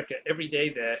to America. Every day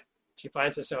there, she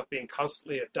finds herself being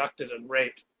constantly abducted and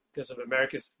raped because of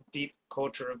America's deep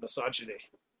culture of misogyny.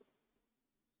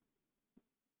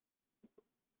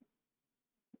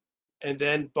 And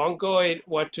then Bongoid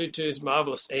Watutu's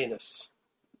Marvelous Anus.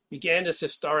 Uganda's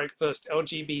historic first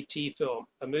LGBT film,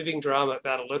 a moving drama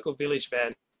about a local village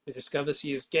man who discovers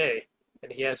he is gay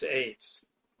and he has AIDS.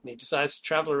 And he decides to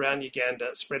travel around Uganda,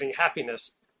 spreading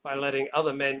happiness by letting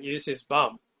other men use his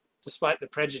bum, despite the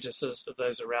prejudices of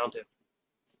those around him.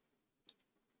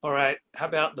 All right, how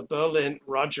about the Berlin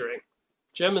Rogering?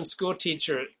 German school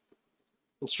teacher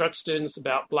instructs students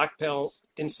about black pill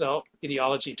incel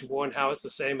ideology to warn how it's the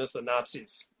same as the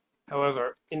Nazis.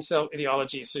 However, incel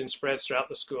ideology soon spreads throughout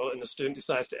the school and the student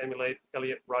decides to emulate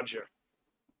Elliot Rodger.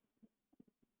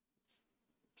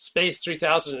 Space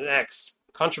 3000X,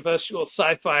 controversial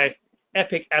sci-fi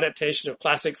epic adaptation of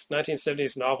classics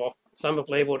 1970s novel, some have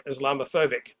labeled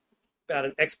Islamophobic, about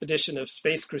an expedition of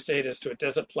space crusaders to a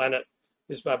desert planet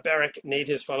whose barbaric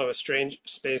natives follow a strange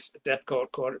space death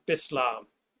cult called Bislam,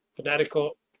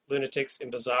 fanatical lunatics in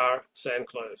bizarre sand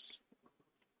clothes.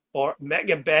 Or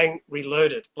Mega Bang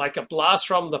Reloaded, like a blast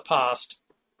from the past,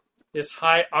 this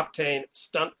high-octane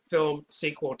stunt film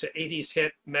sequel to 80s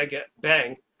hit Mega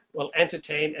Bang will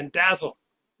entertain and dazzle,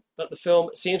 but the film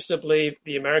seems to believe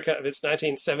the America of its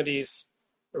 1970s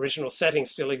original setting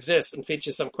still exists and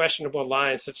features some questionable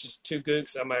lines such as "two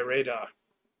gooks on my radar."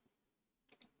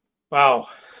 Wow.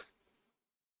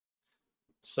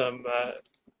 Some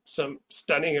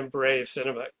stunning and brave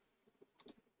cinema.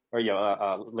 Or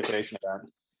liquidation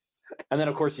event. And then,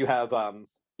 of course, you have, the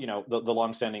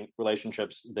longstanding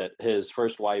relationships that his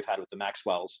first wife had with the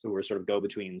Maxwells, who were sort of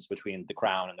go-betweens between the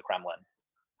Crown and the Kremlin.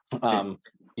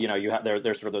 You have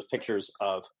there's sort of those pictures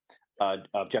of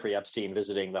Jeffrey Epstein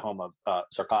visiting the home of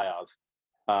Sakharov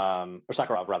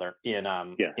rather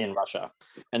in Russia.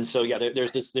 And so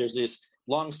there's this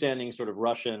longstanding sort of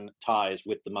Russian ties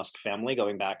with the Musk family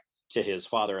going back to his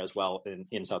father as well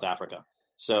in South Africa.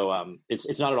 So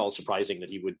it's not at all surprising that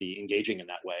he would be engaging in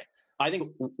that way. I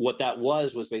think what that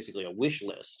was basically a wish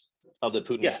list of the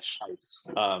Putinist types.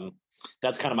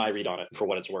 That's kind of my read on it for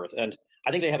what it's worth. And I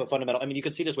think they have a fundamental, you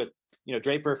could see this with,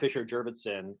 Draper Fisher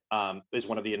Jurvetson is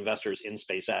one of the investors in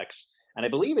SpaceX, and I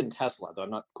believe in Tesla, though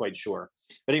I'm not quite sure.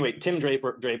 But anyway, Tim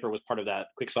Draper was part of that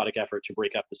quixotic effort to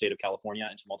break up the state of California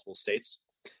into multiple states.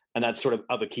 And that's sort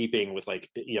of a keeping with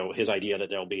his idea that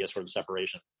there'll be a sort of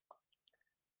separation.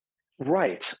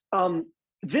 Right.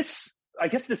 I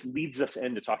guess this leads us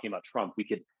into talking about Trump. We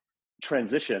could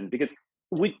transition because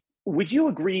would you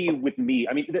agree with me?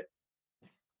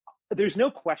 There's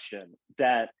no question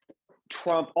that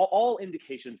Trump, all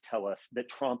indications tell us that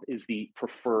Trump is the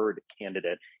preferred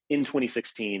candidate in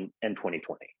 2016 and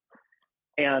 2020.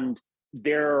 And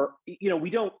we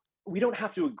don't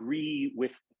have to agree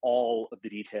with all of the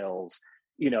details.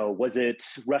 Was it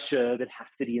Russia that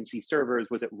hacked the DNC servers?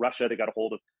 Was it Russia that got a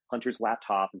hold of Hunter's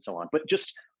laptop and so on? But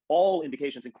just all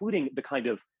indications, including the kind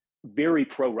of very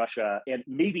pro-Russia and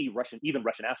maybe Russian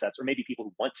assets, or maybe people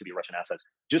who want to be Russian assets,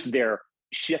 just their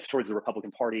shift towards the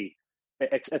Republican Party,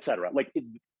 et cetera.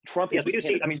 Trump. Yes, we do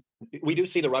see. We do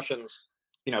see the Russians,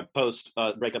 post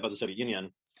breakup of the Soviet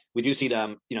Union. We do see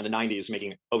them, the 90s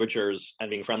making overtures and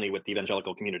being friendly with the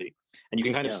evangelical community. And you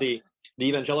can kind of see the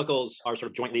evangelicals are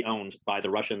sort of jointly owned by the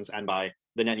Russians and by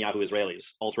the Netanyahu Israelis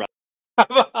all throughout.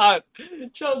 Come on,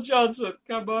 Charles Johnson,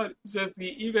 come on. He says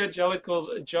the evangelicals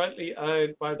are jointly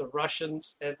owned by the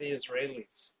Russians and the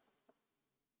Israelis.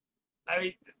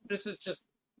 This is just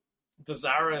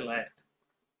bizarro land.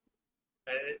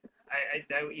 I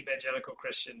know evangelical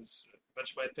Christians.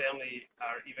 Much of my family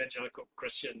are evangelical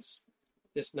Christians.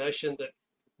 This notion that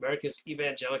America's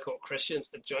evangelical Christians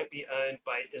are jointly owned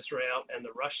by Israel and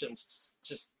the Russians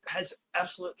just has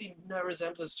absolutely no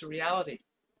resemblance to reality.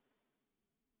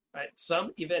 Right?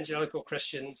 Some evangelical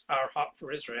Christians are hot for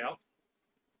Israel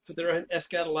for their own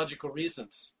eschatological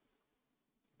reasons.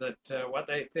 That what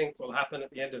they think will happen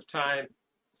at the end of time,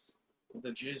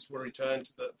 the Jews will return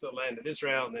to the land of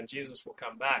Israel, and then Jesus will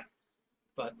come back.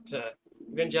 But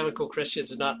evangelical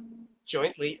Christians are not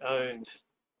jointly owned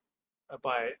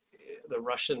by the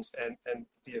Russians and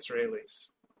the Israelis.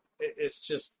 It's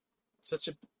just such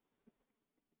a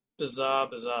bizarre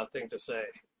thing to say.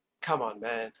 Come on,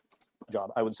 man.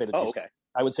 Job. I would say that.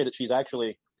 I would say that she's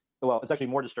actually. Well, it's actually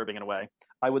more disturbing in a way.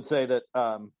 I would say that.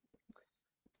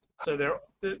 So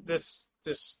this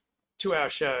 2-hour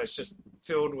show is just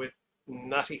filled with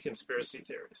nutty conspiracy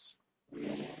theories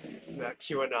about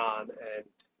QAnon and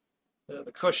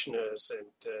the Kushners and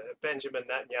Benjamin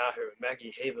Netanyahu and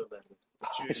Maggie Haberman.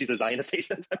 She's a Zionist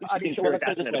agent. I She mean, seems well, very let's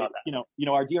put it this passionate way. about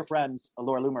that. Our dear friend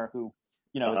Laura Loomer, who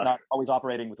is not always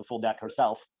operating with a full deck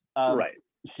herself. Right.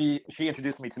 She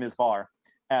introduced me to Ms. Barr,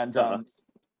 and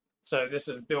so this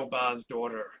is Bill Barr's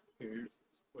daughter, who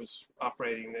was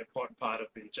operating an important part of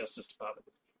the Justice Department.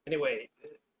 Anyway,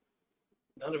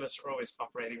 none of us are always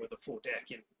operating with a full deck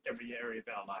in every area of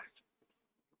our life.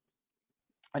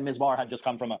 And Ms. Barr had just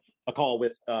come from a call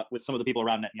with some of the people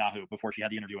around Netanyahu before she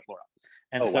had the interview with Laura,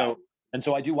 and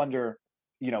so I do wonder,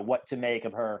 what to make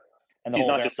of her. And she's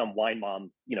not just some wine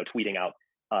mom, tweeting out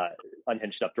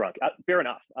unhinged stuff drunk. Fair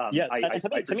enough. Yes, I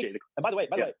appreciate it. And by the way,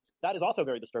 that is also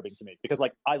very disturbing to me because,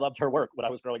 I loved her work when I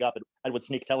was growing up, and I would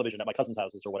sneak television at my cousins'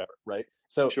 houses or whatever, right?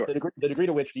 So sure. the degree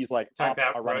to which these ops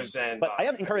are running. Roseanne but Barr, I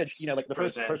am encouraged, the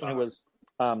first person who was,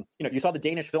 you saw the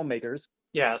Danish filmmakers.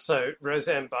 Yeah, so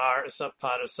Roseanne Barr is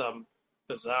part of some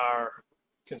bizarre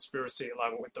conspiracy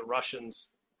along with the Russians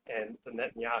and the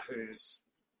Netanyahus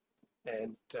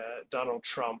and Donald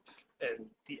Trump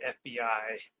and the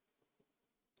FBI.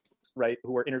 Right,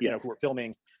 who were who were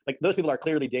filming, those people are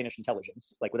clearly Danish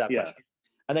intelligence, without question.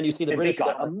 And then you see the British. They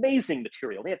got amazing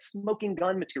material. They had smoking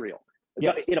gun material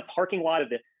in a parking lot of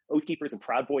the Oath Keepers and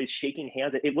Proud Boys shaking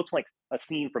hands. It looks like a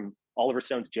scene from Oliver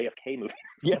Stone's JFK movie.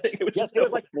 Yes, it was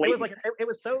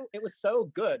so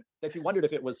good that you wondered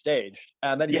if it was staged,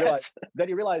 and then you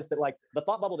realized that the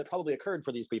thought bubble that probably occurred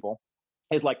for these people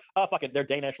is oh, fuck it, they're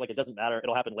Danish, it doesn't matter,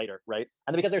 it'll happen later, right?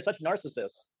 And then because they're such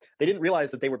narcissists, they didn't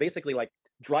realize that they were basically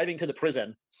driving to the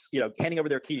prison, handing over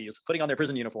their keys, putting on their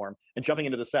prison uniform, and jumping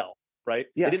into the cell, right?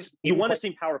 Yes. You want to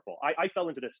seem powerful. I fell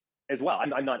into this as well.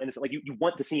 I'm not innocent. You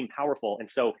want to seem powerful, and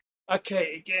so.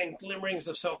 Okay, again, glimmerings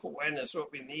of self-awareness.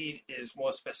 What we need is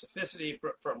more specificity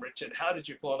from Richard. How did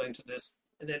you fall into this?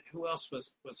 And then who else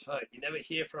was hurt? You never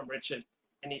hear from Richard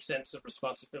any sense of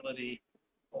responsibility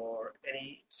or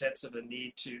any sense of a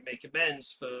need to make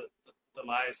amends for the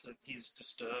lives that he's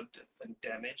disturbed and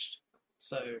damaged.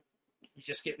 So you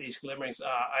just get these glimmerings.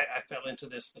 I fell into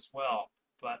this as well,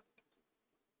 but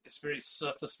it's very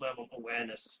surface level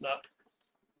awareness. It's not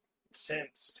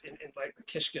sensed in the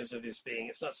kishkas of his being.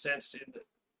 It's not sensed in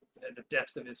the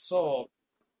depth of his soul.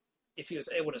 If he was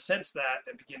able to sense that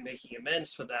and begin making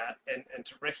amends for that, and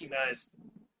to recognize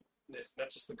not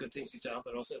just the good things he's done,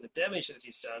 but also the damage that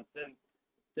he's done, then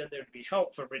there'd be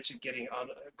help for Richard getting on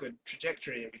a good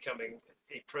trajectory and becoming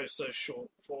a pro-social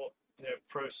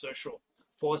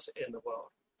force in the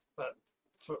world. But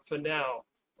for now,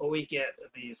 all we get are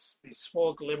these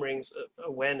small glimmerings of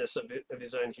awareness of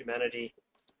his own humanity.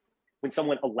 When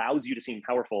someone allows you to seem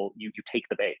powerful, you take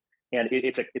the bait. And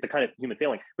it's a kind of human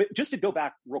failing. But just to go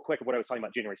back real quick of what I was talking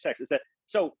about January 6th, is that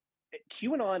so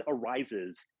QAnon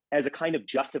arises as a kind of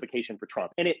justification for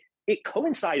Trump. And it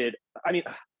coincided, okay,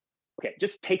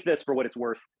 just take this for what it's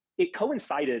worth. It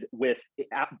coincided with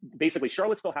basically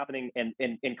Charlottesville happening and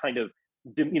kind of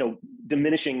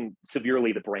diminishing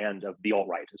severely the brand of the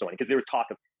alt-right and so on, because there was talk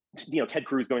of Ted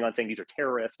Cruz going on saying these are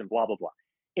terrorists and blah, blah, blah.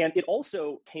 And it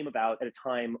also came about at a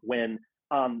time when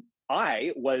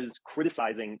I was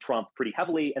criticizing Trump pretty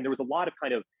heavily, and there was a lot of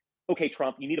kind of, okay,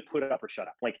 Trump, you need to put up or shut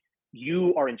up.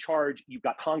 You are in charge, you've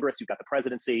got Congress, you've got the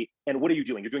presidency, and what are you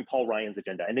doing? You're doing Paul Ryan's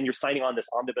agenda, and then you're signing on this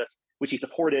omnibus, which he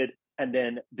supported, and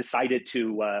then decided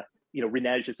to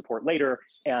renege his support later,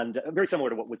 and very similar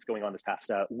to what was going on this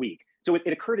past week. So it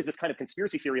occurred as this kind of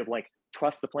conspiracy theory of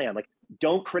trust the plan,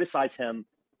 don't criticize him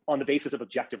on the basis of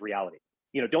objective reality.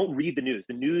 Don't read the news.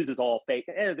 The news is all fake.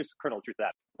 There's a kernel of truth to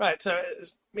that. Right. So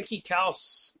as Mickey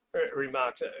Kaus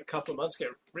remarked a couple of months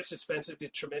ago, Richard Spencer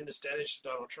did tremendous damage to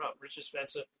Donald Trump. Richard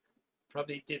Spencer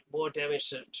probably did more damage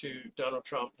to Donald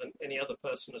Trump than any other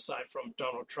person aside from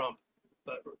Donald Trump.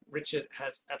 But Richard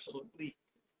has absolutely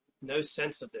no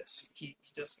sense of this. He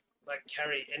doesn't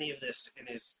carry any of this in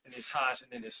his heart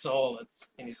and in his soul and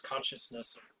in his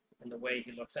consciousness and the way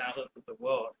he looks out at the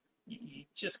world. You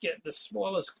just get the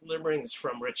smallest glimmerings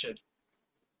from Richard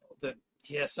that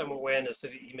he has some awareness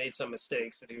that he made some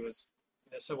mistakes, that he was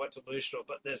somewhat delusional,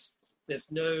 but there's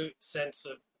no sense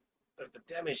of the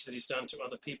damage that he's done to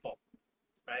other people,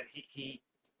 right? He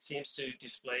seems to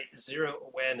display zero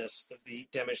awareness of the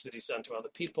damage that he's done to other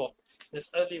people. And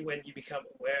it's only when you become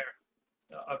aware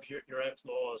of your own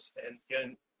flaws and your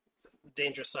own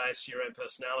dangerous sides to your own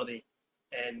personality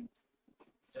and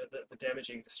the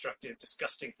damaging, destructive,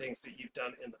 disgusting things that you've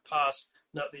done in the past.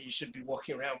 Not that you should be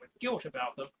walking around with guilt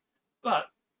about them,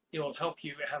 but it will help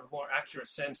you have a more accurate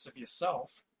sense of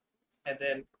yourself. And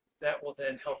then that will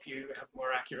then help you have a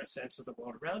more accurate sense of the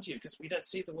world around you, because we don't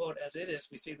see the world as it is,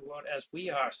 we see the world as we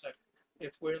are. So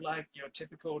if we're like your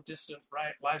typical distant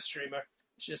right live streamer,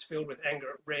 it's just filled with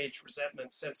anger, rage,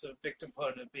 resentment, sense of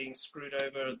victimhood, of being screwed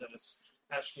over, that it's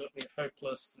absolutely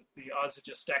hopeless, that the odds are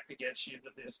just stacked against you,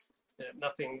 that there's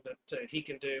nothing that he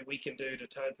can do, we can do to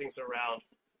turn things around,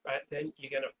 right? Then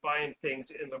you're going to find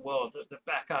things in the world that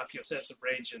back up your sense of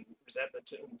rage and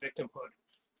resentment and victimhood.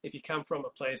 If you come from a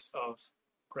place of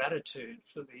gratitude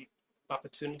for the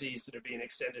opportunities that are being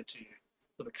extended to you,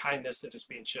 for the kindness that is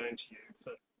being shown to you,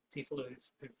 for people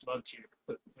who've loved you,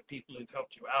 for people who've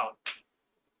helped you out,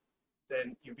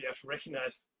 then you'll be able to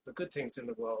recognize the good things in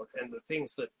the world and the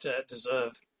things that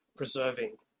deserve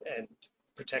preserving and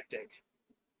protecting.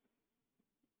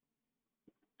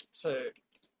 So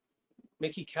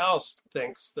Mickey Kaus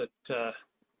thinks that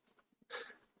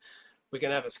we're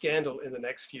going to have a scandal in the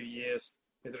next few years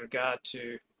with regard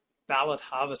to ballot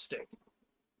harvesting.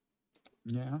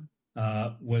 Yeah,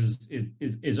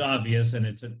 is obvious, and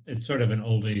it's sort of an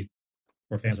oldie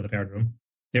for fans of the Parrot Room.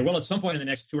 There will at some point in the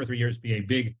next 2 or 3 years be a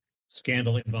big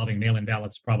scandal involving mail-in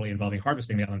ballots, probably involving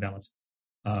harvesting mail-in ballots.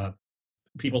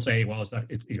 People say, well,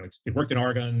 it worked in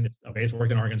Oregon. It's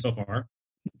worked in Oregon so far.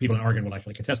 People in Oregon will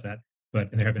actually contest that,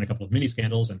 and there have been a couple of mini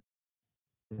scandals, and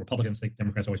Republicans think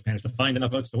Democrats always manage to find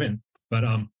enough votes to win. But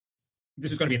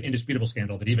this is going to be an indisputable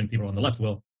scandal that even people on the left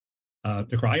will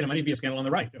decry, and it might even be a scandal on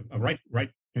the right of right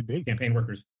campaign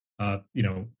workers,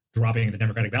 dropping the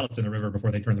Democratic ballots in the river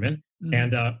before they turn them in. Mm-hmm.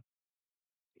 And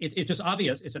it's just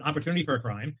obvious. It's an opportunity for a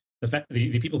crime. The fact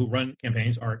the people who run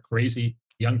campaigns are crazy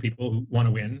young people who want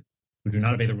to win, who do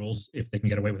not obey the rules if they can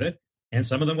get away with it. And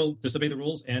some of them will disobey the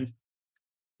rules and,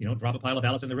 drop a pile of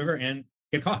ballots in the river and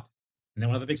get caught. And then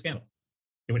we'll have a big scandal.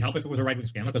 It would help if it was a right-wing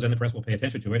scandal, because then the press will pay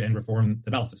attention to it and reform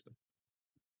the ballot system.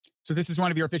 So this is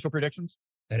one of your official predictions?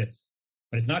 That is.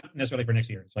 But it's not necessarily for next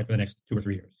year. It's like for the next 2 or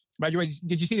 3 years. By the way,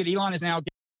 did you see that Elon is now...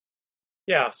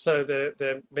 Yeah, so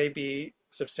there may be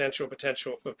substantial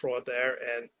potential for fraud there,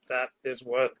 and that is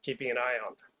worth keeping an eye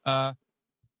on.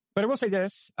 But I will say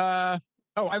this. I've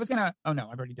already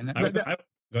done that.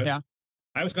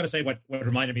 I was going to say what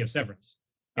reminded me of Severance.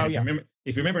 And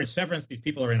if you remember in Severance, these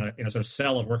people are in a sort of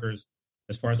cell of workers,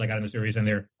 as far as I got in the series, and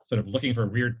they're sort of looking for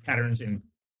weird patterns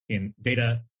in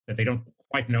data that they don't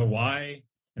quite know why,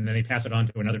 and then they pass it on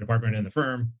to another department in the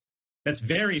firm. That's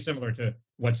very similar to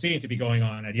what's seen to be going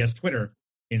on at Yes Twitter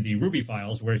in the Ruby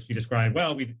files, where she described,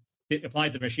 well, we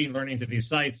applied the machine learning to these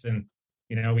sites, and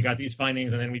we got these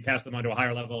findings, and then we passed them on to a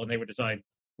higher level, and they would decide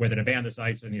whether to ban the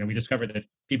sites. And we discovered that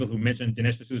people who mentioned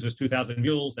Dinesh D'Souza's 2,000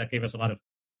 mules, that gave us a lot of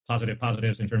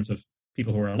positives in terms of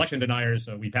people who are election deniers.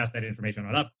 So we passed that information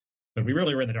on up, but we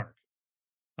really were in the dark.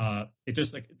 It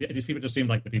just these people just seemed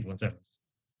like the people in Severance.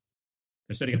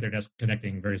 They're sitting at their desk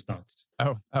connecting various dots.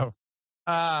 Of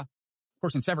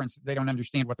course, in Severance, they don't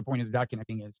understand what the point of the dot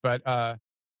connecting is, but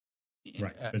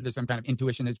there's some kind of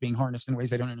intuition that's being harnessed in ways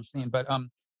they don't understand. But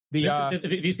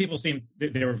these people seem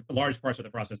there were large parts of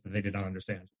the process that they did not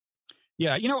understand.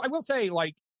 Yeah, I will say,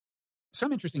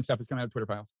 some interesting stuff is coming out of Twitter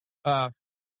files.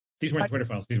 These weren't Twitter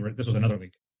files. This was another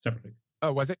leak separately.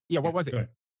 Oh, was it? Yeah, what was it?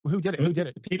 Who did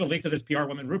it? People leaked to this PR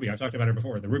woman, Ruby. I talked about her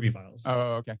before, the Ruby files.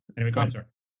 Oh, okay. Anyway, go ahead, sorry.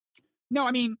 No,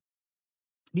 I mean,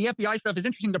 the FBI stuff is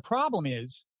interesting. The problem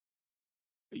is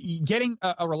getting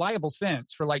a reliable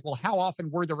sense for how often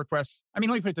were the requests. I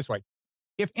mean, let me put it this way.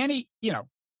 If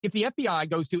if the FBI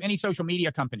goes to any social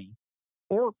media company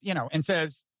or, and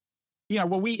says,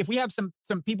 if we have some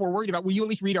people we're worried about, will you at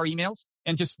least read our emails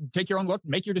and just take your own look,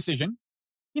 make your decision?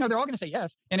 They're all going to say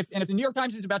yes. And if the New York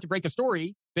Times is about to break a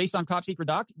story based on top secret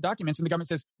documents, and the government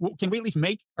says, well, can we at least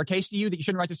make our case to you that you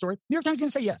shouldn't write the story? New York Times is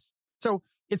going to say yes. So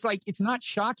it's not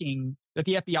shocking that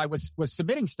the FBI was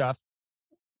submitting stuff.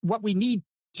 What we need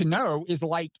to know is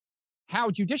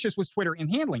how judicious was Twitter in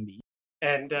handling these.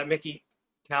 And Mickey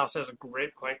Kaus has a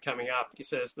great point coming up. He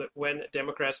says that when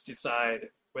Democrats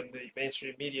when the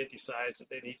mainstream media decides that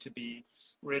they need to be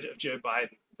rid of Joe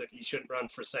Biden, that he shouldn't run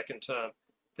for a second term,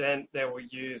 then they will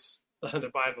use the Hunter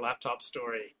Biden laptop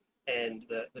story and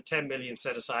the 10 million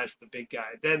set aside for the big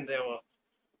guy. Then they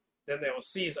will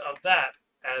seize on that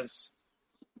as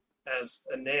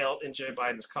a nail in Joe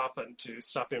Biden's coffin to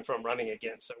stop him from running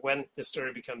again. So when this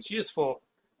story becomes useful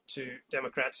to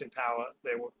Democrats in power,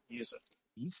 they will use it.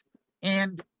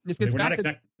 And this gets they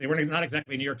were not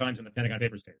exactly New York Times and the Pentagon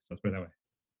Papers case. Let's put it that way.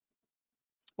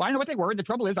 Well, I know what they were. The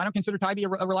trouble is I don't consider Taibbi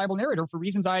a reliable narrator for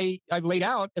reasons I've laid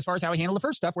out as far as how he handled the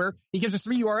first stuff, where he gives us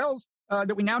 3 URLs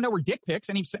that we now know were dick pics,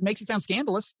 and he makes it sound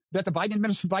scandalous that the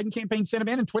Biden campaign sent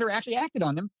them in and Twitter actually acted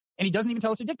on them, and he doesn't even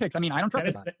tell us they're dick pics. I mean, I don't trust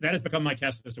that has become my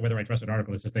test as to whether I trust an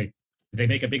article, is if they they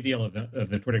make a big deal of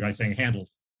the Twitter guy saying handled,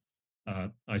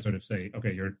 I sort of say,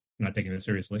 okay, you're not taking this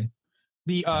seriously.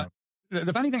 The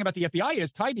funny thing about the FBI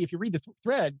is, Taibbi, if you read the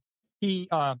thread, he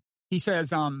says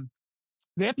the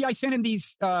FBI sent in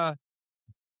these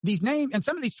names, and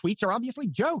some of these tweets are obviously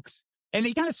jokes, and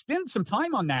he kind of spends some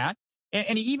time on that,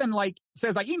 and he even like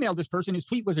says, I emailed this person whose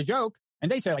tweet was a joke,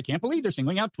 and they said, I can't believe they're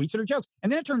singling out tweets that are jokes,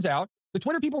 and then it turns out the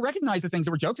Twitter people recognized the things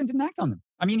that were jokes and didn't act on them.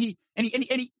 I mean, he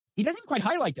doesn't quite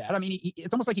highlight that. I mean,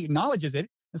 it's almost like he acknowledges it.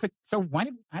 It's like, so why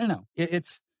did I don't know?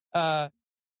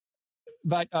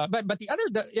 But the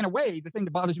other, in a way, the thing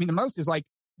that bothers me the most is like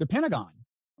the Pentagon,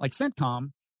 like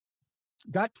CENTCOM,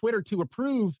 got Twitter to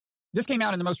approve. This came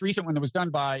out in the most recent one that was done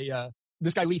by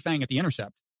this guy Lee Fang at The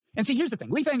Intercept. And see, here's the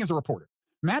thing: Lee Fang is a reporter.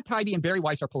 Matt Taibbi and Barry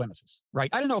Weiss are polemicists, right?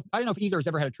 I don't know if either has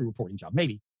ever had a true reporting job,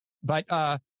 maybe, but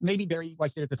maybe Barry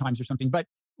Weiss did at the Times or something. But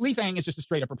Lee Fang is just a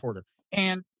straight up reporter,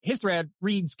 and his thread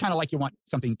reads kind of like you want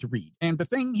something to read. And the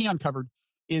thing he uncovered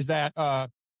is that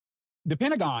the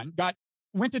Pentagon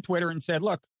went to Twitter and said,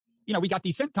 look, we got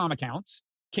these CENTCOM accounts.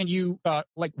 Can you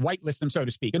like whitelist them, so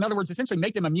to speak? In other words, essentially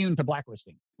make them immune to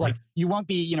blacklisting. Like you won't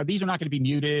be, these are not going to be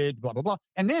muted, blah, blah, blah.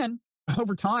 And then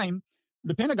over time,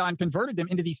 the Pentagon converted them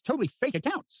into these totally fake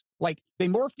accounts. Like they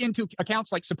morphed into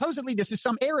accounts like supposedly this is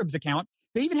some Arab's account.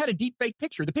 They even had a deep fake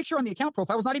picture. The picture on the account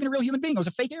profile was not even a real human being. It was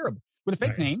a fake Arab with a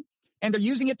fake name. And they're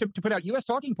using it to put out U.S.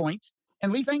 talking points.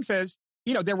 And Lee Fang says,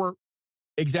 there were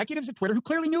executives at Twitter who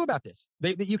clearly knew about this.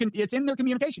 It's in their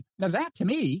communication. Now that to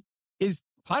me is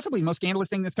possibly the most scandalous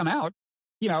thing that's come out.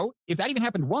 If that even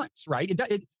happened once, right?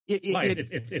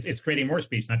 It's creating more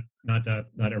speech, not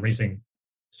erasing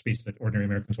speech that ordinary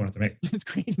Americans wanted to make. It's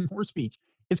creating more speech.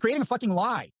 It's creating a fucking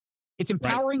lie. It's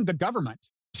empowering the government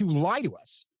to lie to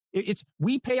us.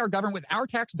 We pay our government with our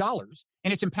tax dollars,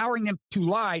 and it's empowering them to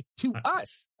lie to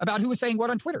us about who is saying what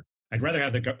on Twitter. I'd rather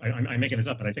have I'm making this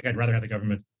up, but I think I'd rather have the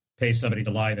government pay somebody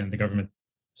to lie than the government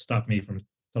stop me from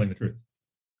telling the truth.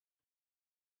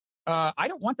 I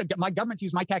don't want my government to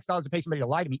use my tax dollars to pay somebody to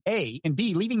lie to me, A. And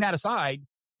B, leaving that aside,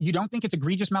 you don't think it's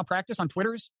egregious malpractice on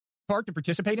Twitter's part to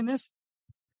participate in this?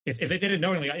 If they did it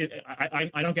knowingly, I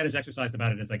don't get as exercised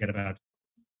about it as I get about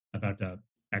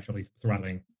actually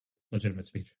throttling legitimate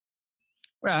speech.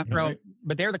 Well,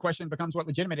 but there the question becomes what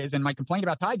legitimate is. And my complaint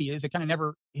about Taibbi is it kind of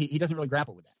never, he doesn't really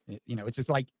grapple with that. It's just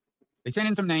like they sent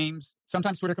in some names.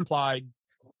 Sometimes Twitter complied.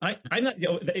 I'm not,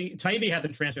 Taibbi had the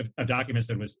transfer of documents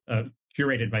that was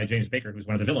curated by James Baker, who's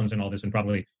one of the villains in all this and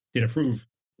probably did approve,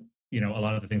 a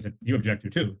lot of the things that you object to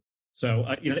too.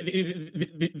 So,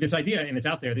 this idea, and it's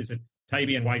out there, is that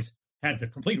Taibbi and Weiss had the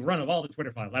complete run of all the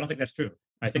Twitter files. I don't think that's true.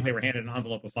 I think they were handed an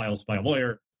envelope of files by a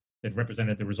lawyer that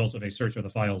represented the results of a search of the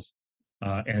files,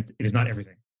 and it is not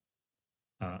everything.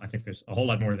 I think there's a whole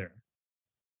lot more there.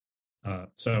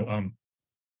 So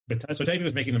Taibbi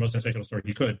was making the most sensational story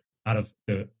he could out of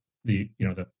the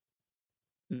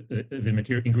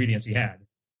material ingredients he had,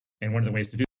 and one of the ways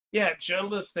to do. Yeah,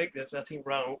 journalists think there's nothing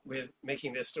wrong with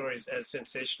making their stories as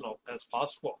sensational as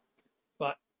possible,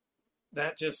 but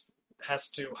that just has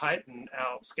to heighten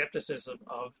our skepticism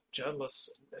of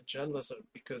journalism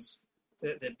because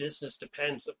their business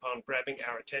depends upon grabbing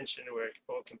our attention or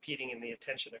competing in the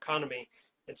attention economy,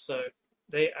 and so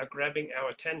they are grabbing our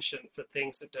attention for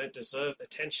things that don't deserve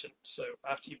attention. So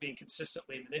after you've been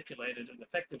consistently manipulated and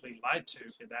effectively lied to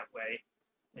in that way,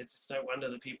 it's no wonder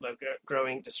that people are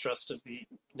growing distrust of the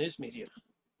news media.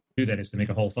 Do that is to make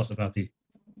a whole fuss about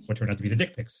what turned out to be the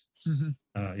dick pics. Mm-hmm.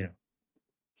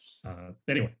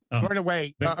 Anyway. By the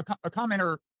way, a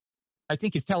commenter, I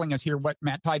think, is telling us here what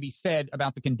Matt Taibbi said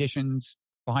about the conditions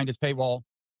behind his paywall.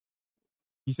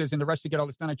 He says, in the rush to get all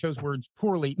this done, I chose words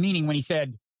poorly, meaning when he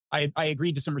said, I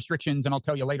agreed to some restrictions and I'll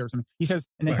tell you later. He says,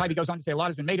 and then Taibbi goes on to say, a lot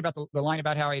has been made about the line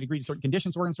about how I had agreed to certain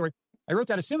conditions. Story. I wrote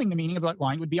that assuming the meaning of that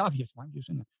line would be obvious. Why would you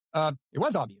assume that? It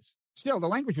was obvious. Still, the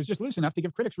language was just loose enough to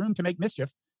give critics room to make mischief,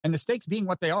 and the stakes being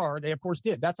what they are, they of course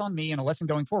did. That's on me and a lesson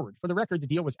going forward. For the record, the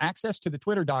deal was access to the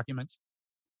Twitter documents,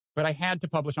 but I had to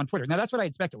publish on Twitter. Now, that's what I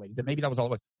had speculated, that maybe that was all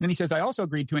it was. And then he says, I also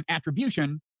agreed to an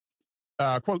attribution,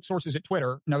 quote, sources at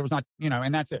Twitter. In other words, not,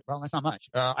 and that's it. Well, that's not much.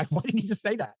 Why didn't he just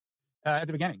say that at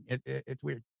the beginning? It's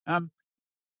weird.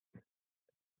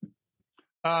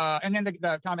 And then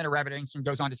the commenter Rabbit Engstrom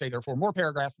goes on to say there are 4 more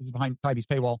paragraphs. This is behind Taibbi's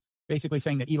paywall, basically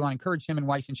saying that Elon encouraged him and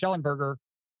Weiss and Schellenberger,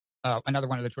 another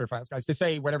one of the Twitter Files guys, to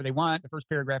say whatever they want. The first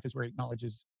paragraph is where he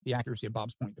acknowledges the accuracy of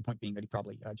Bob's point, the point being that he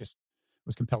probably just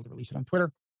was compelled to release it on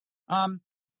Twitter.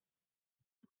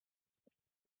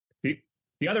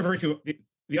 The other virtue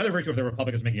of the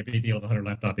Republicans making a big deal of the Hunter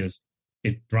laptop is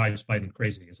it drives Biden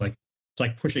crazy. It's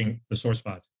like pushing the sore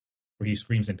spot where he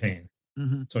screams in pain.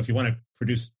 Mm-hmm. So if you want to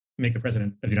produce make the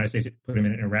president of the United States, put him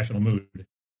in an irrational mood.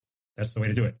 That's the way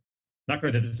to do it. Not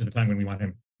clear that this is the time when we want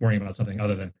him worrying about something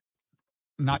other than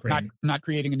not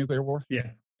creating a nuclear war.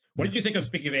 Yeah. What did you think of,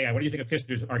 speaking of AI, what do you think of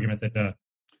Kissinger's argument that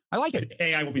I like it.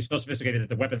 AI will be so sophisticated that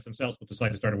the weapons themselves will decide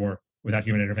to start a war without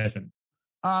human intervention?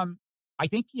 I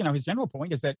think, his general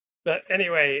point is that. But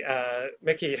anyway,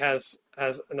 Mickey has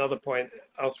another point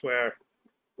elsewhere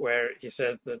where he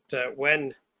says that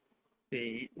when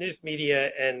the news media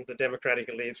and the Democratic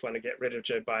elites want to get rid of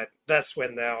Joe Biden, that's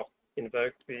when they'll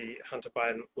invoke the Hunter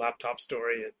Biden laptop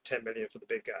story and 10 million for the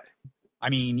big guy. I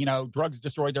mean, drugs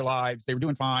destroyed their lives. They were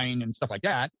doing fine and stuff like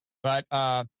that. But,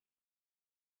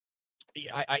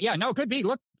 it could be.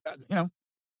 Look,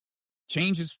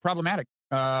 change is problematic.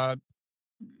 And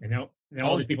now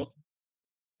all these people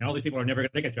are never going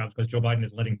to get jobs because Joe Biden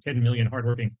is letting 10 million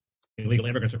hardworking illegal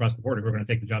immigrants across the border who are going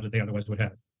to take the jobs that they otherwise would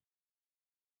have.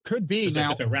 Could be.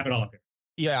 Just to wrap it all up here.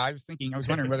 Yeah, I was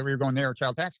wondering whether we were going there or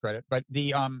child tax credit, but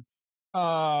the child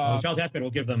tax credit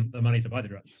will give them the money to buy the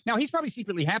drugs. Now, he's probably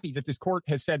secretly happy that this court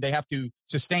has said they have to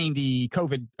sustain the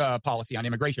COVID policy on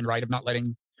immigration, right, of not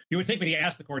letting. You would think that he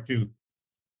asked the court to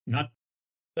not.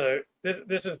 So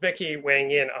this is Mickey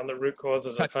weighing in on the root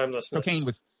causes of homelessness. Cocaine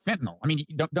with fentanyl. I mean,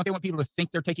 don't they want people to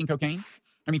think they're taking cocaine?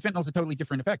 I mean, fentanyl's a totally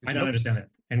different effect. I don't understand that.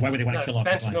 And why would they want to kill off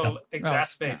the fentanyl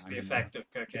exacerbates the effect of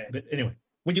cocaine. But anyway,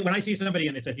 when I see somebody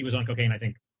and it said he was on cocaine, I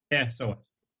think, so what?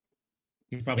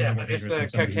 He's probably not more if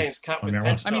dangerous the than cocaine's cut with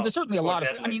fentanyl. I mean, there's certainly a lot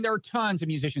of. I mean, there are tons of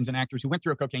musicians and actors who went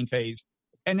through a cocaine phase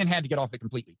and then had to get off it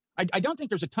completely. I don't think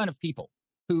there's a ton of people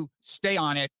who stay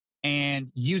on it and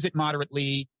use it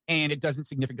moderately, and it doesn't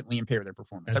significantly impair their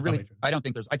performance. I don't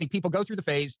think there's. I think people go through the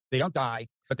phase, they don't die,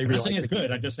 but they realize. I'm not saying it's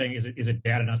good. I'm just saying, is it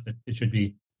bad enough that it should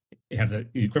be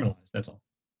criminalized? That's all.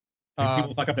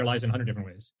 People fuck up their lives in 100 different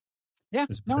ways. Yeah,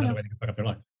 There's another way they can fuck up their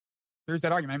life. There's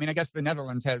that argument. I mean, I guess the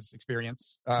Netherlands has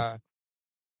experience.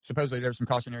 Supposedly, there's some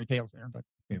cautionary tales there. But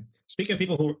speaking of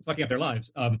people who are fucking up their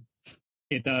lives, I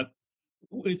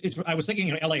was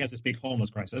thinking, LA has this big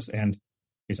homeless crisis, and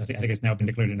I think it's now been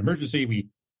declared an emergency. We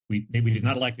did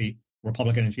not elect the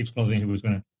Republican in sheep's clothing who was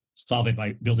going to solve it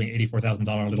by building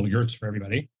 $84,000 little yurts for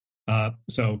everybody.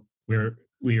 So we're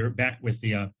back with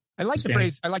the. I like the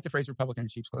phrase. I like the phrase "Republican in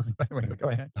sheep's clothing." By the way, but go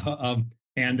ahead. I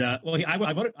would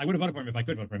have voted for him if I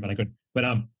could vote for him, but I couldn't.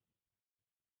 But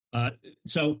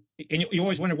so you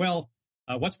always wonder,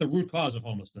 what's the root cause of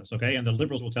homelessness? Okay, and the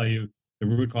liberals will tell you the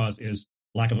root cause is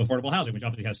lack of affordable housing, which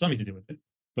obviously has something to do with it.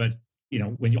 But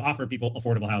when you offer people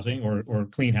affordable housing or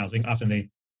clean housing, often they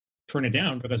turn it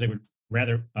down because they would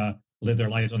rather live their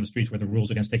lives on the streets where the rules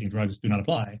against taking drugs do not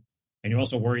apply. And you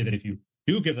also worry that if you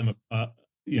do give them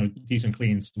decent,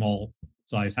 clean, small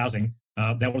size housing,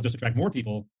 that will just attract more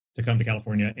people to come to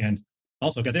California and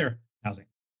also get their housing.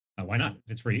 Why not?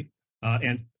 If it's free.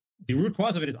 And the root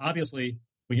cause of it is obviously,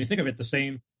 when you think of it, the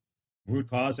same root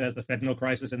cause as the fentanyl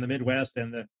crisis in the Midwest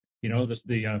and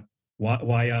why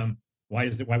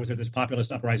was there this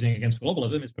populist uprising against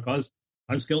globalism? It's because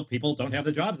unskilled people don't have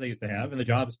the jobs they used to have, and the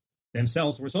jobs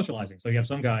themselves were socializing. So you have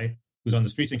some guy who's on the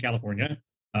streets in California.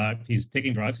 He's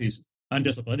taking drugs. He's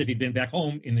undisciplined. If he'd been back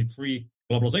home in the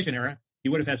pre-globalization era, he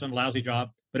would have had some lousy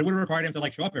job, but it would have required him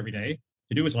to show up every day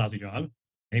to do his lousy job, and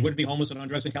he wouldn't be homeless and on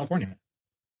drugs in California.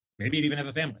 Maybe he'd even have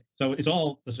a family. So it's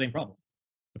all the same problem.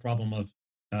 The problem of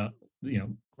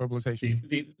globalization,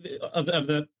 of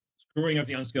the screwing of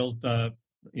the unskilled, the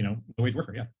wage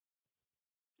worker. Yeah,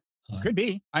 could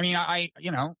be. I mean,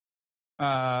 you'd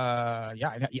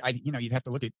have to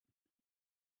look at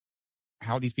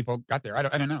how these people got there.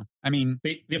 I don't know. I mean,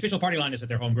 the official party line is that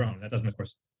they're homegrown. That doesn't, of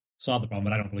course, solve the problem,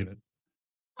 but I don't believe it.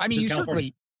 I mean,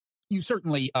 you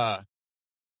certainly come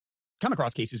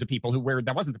across cases of people where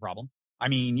that wasn't the problem. I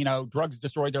mean, drugs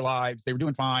destroyed their lives. They were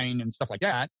doing fine and stuff like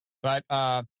that. But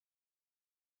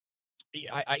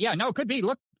it could be.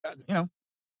 Look,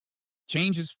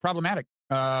 change is problematic.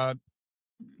 And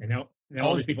now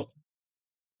all these people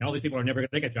are never going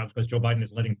to get jobs because Joe Biden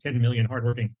is letting 10 million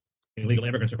hardworking illegal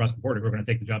immigrants across the border who are going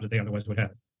to take the jobs that they otherwise would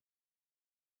have.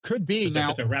 Could be.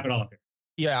 Just to wrap it all up here.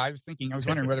 Yeah, I was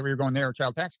wondering whether we were going there or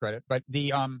child tax credit, but the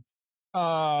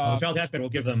child tax credit will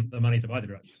give them the money to buy the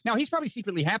drugs. Now, he's probably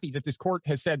secretly happy that this court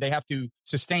has said they have to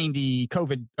sustain the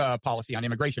COVID policy on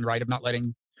immigration, right, of not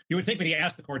letting. You would think that he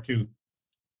asked the court to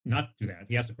not do that.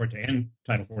 He asked the court to end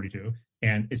Title 42,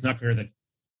 and it's not clear that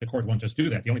the court won't just do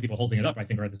that. The only people holding it up, I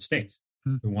think, are the states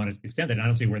who want to extend it. And I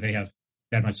don't see where they have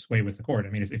that much sway with the court. I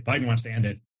mean, if Biden wants to end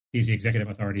it, he's the executive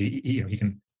authority. He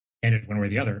can end it one way or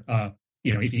the other.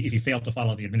 If he failed to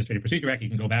follow the Administrative Procedure Act, he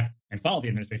can go back and follow the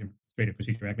Administrative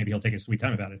Procedure Act. Maybe he'll take his sweet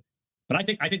time about it. But I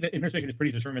think the administration is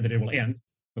pretty determined that it will end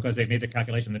because they've made the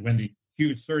calculation that when the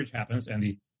huge surge happens and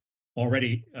the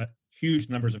already huge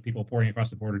numbers of people pouring across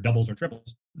the border doubles or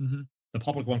triples, the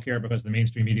public won't care because the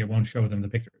mainstream media won't show them the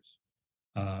pictures.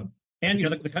 And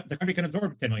the country can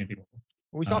absorb 10 million people.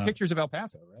 Well, we saw pictures of El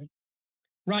Paso, right?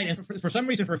 Right, and for some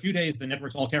reason, for a few days, the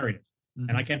networks all carried it,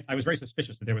 and I was very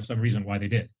suspicious that there was some reason why they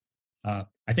did. I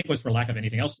think it was for lack of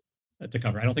anything else to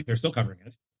cover. I don't think they're still covering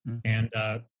it, and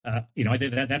I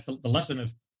think that's the lesson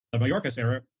of the Mayorkas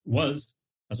era was,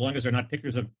 as long as they're not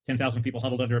pictures of 10,000 people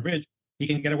huddled under a bridge, he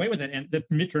can get away with it, and the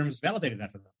midterms validated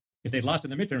that for them. If they'd lost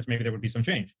in the midterms, maybe there would be some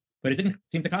change, but it didn't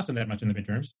seem to cost them that much in the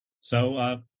midterms. So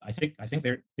I think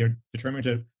they're determined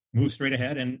to move straight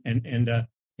ahead, and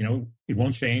it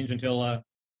won't change until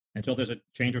there's a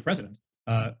change of president.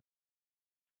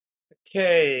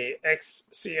 Okay,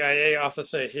 ex-CIA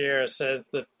officer here says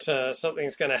that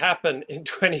something's going to happen in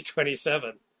 2027.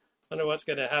 I wonder what's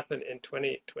going to happen in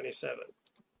 2027.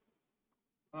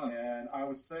 And I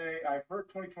would say I've heard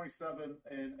 2027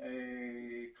 in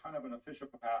a kind of an official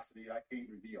capacity I can't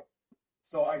reveal.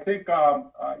 So I think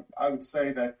I would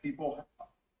say that people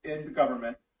in the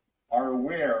government are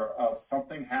aware of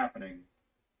something happening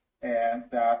and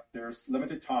that there's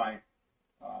limited time,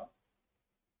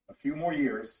 a few more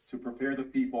years to prepare the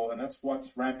people, and that's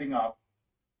what's ramping up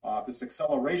this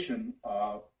acceleration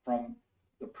from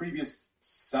the previous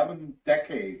 7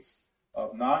 decades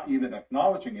of not even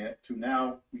acknowledging it to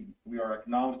now we are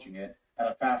acknowledging it at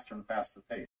a faster and faster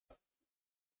pace.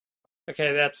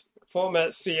 Okay, that's former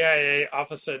CIA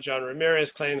officer John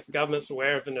Ramirez claims the government's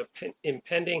aware of an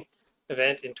impending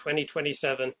event in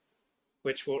 2027,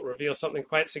 which will reveal something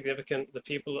quite significant the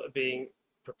people are being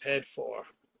prepared for.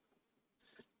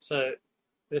 So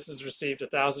this has received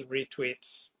 1,000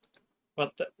 retweets.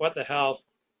 What the hell?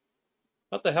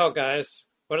 What the hell, guys?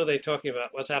 What are they talking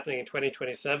about? What's happening in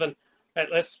 2027? All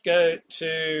right, let's go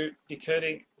to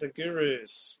decoding the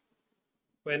gurus.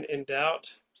 When in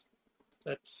doubt,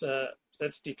 let's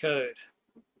decode.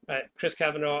 All right, Chris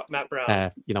Kavanaugh, Matt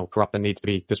Brown. Corrupt and needs to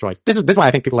be destroyed. This is why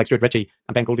I think people like Stuart Ritchie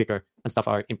and Ben Goldacre and stuff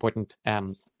are important,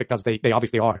 because they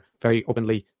obviously are very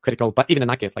openly critical. But even in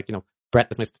that case, Brett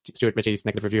dismissed Stuart Ritchie's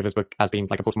negative review of his book as being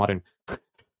like a postmodern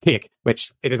take,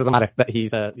 which it doesn't matter that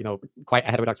he's quite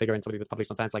a heterodox figure and somebody that's published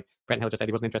on science. Like Brett Hill just said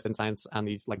he wasn't interested in science and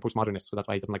he's like postmodernist, so that's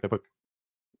why he doesn't like the book.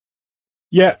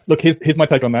 Yeah, look, here's my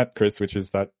take on that, Chris, which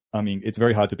is that, it's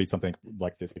very hard to beat something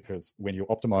like this because when you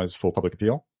optimize for public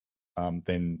appeal,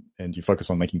 and you focus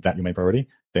on making that your main priority,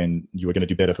 then you are going to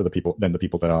do better for the people than the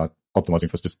people that are optimizing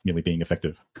for just merely being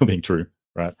effective or being true,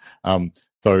 right?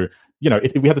 So,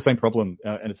 we have the same problem,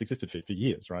 and it's existed for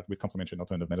years, right, with complementary and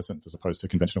alternative medicines as opposed to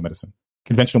conventional medicine.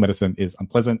 Conventional medicine is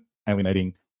unpleasant,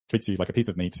 alienating, treats you like a piece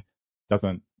of meat,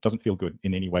 doesn't feel good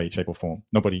in any way, shape, or form.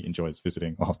 Nobody enjoys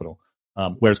visiting a hospital.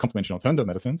 Whereas complementary and alternative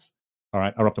medicines, all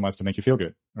right, are optimized to make you feel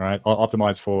good, all right, are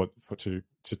optimized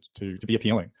to be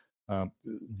appealing.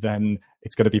 Then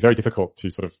it's going to be very difficult to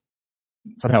sort of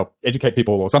somehow educate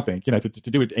people or something, to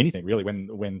do anything really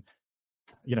when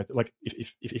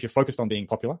if you're focused on being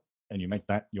popular and you make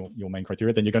that your main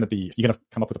criteria, then you're going to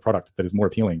come up with a product that is more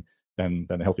appealing than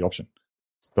a healthy option.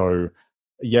 So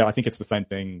yeah, I think it's the same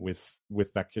thing with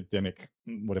academic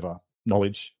whatever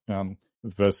knowledge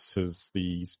versus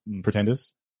these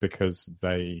pretenders, because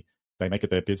they make it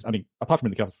their business. I mean, apart from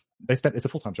because it's a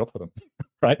full-time job for them,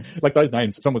 right? Like those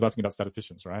names, someone was asking about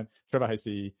statisticians, right? Trevor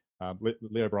Hasey,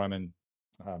 Leo Bryman,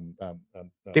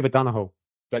 David Donahoe.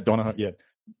 Donahoe, yeah.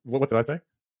 What did I say?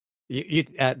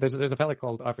 There's a fella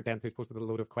called Arthur Dent who's posted a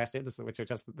load of questions, which are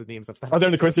just the names of statisticians. Oh, they're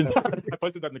in the questions. I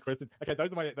posted that in the questions. Okay,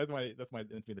 that's my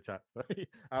entry in the chat. Sorry.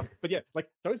 But yeah, like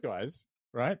those guys,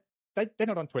 right? They're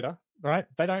not on Twitter, right?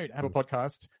 They don't have a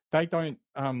podcast. They don't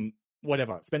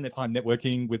spend their time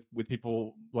networking with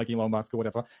people like Elon Musk or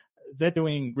whatever. They're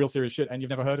doing real serious shit and you've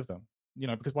never heard of them,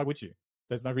 because why would you?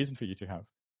 There's no reason for you to have.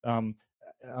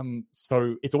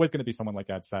 So it's always going to be someone like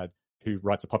Gad Saad who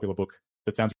writes a popular book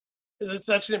that sounds. It's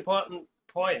such an important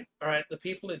point. All right, the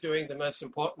people who are doing the most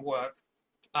important work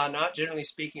are not generally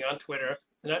speaking on Twitter.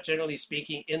 They're not generally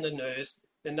speaking in the news.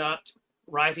 They're not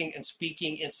writing and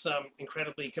speaking in some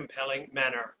incredibly compelling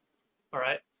manner. All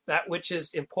right. That which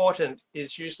is important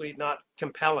is usually not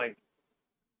compelling,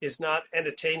 is not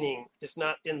entertaining, is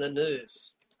not in the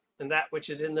news. And that which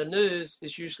is in the news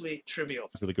is usually trivial.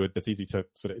 It's really good. That's easy to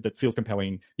that feels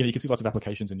compelling. You can see lots of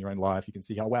applications in your own life. You can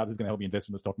see how, wow, this is going to help me invest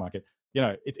in the stock market.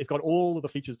 It's got all of the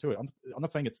features to it. I'm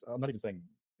not even saying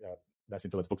Nassim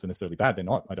Taleb's books are necessarily bad. They're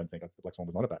not. I don't think Black Swan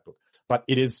was not a bad book. But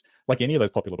it is like any of those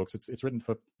popular books. It's written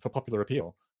for popular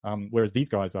appeal. Whereas these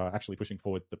guys are actually pushing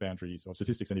forward the boundaries of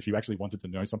statistics. And if you actually wanted to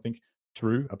know something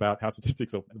true about how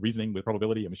statistics or reasoning with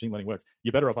probability and machine learning works,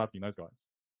 you're better off asking those guys.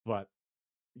 But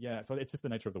yeah, so it's just the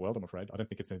nature of the world, I'm afraid. I don't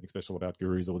think it's anything special about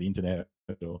gurus or the internet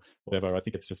or whatever. I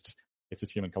think it's just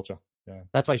human culture. Yeah.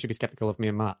 That's why you should be skeptical of me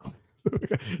and Matt.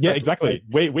 Yeah, exactly.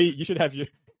 You should have you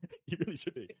really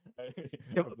should be.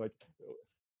 Like,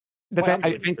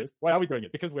 why are we doing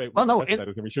it? Because we're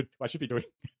fascinators, and I should be doing.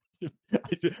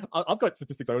 I've got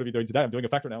statistics I ought to be doing today. I'm doing a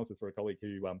factor analysis for a colleague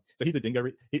who, so he's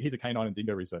a canine and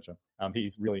dingo researcher.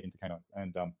 He's really into canines,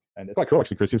 and it's quite cool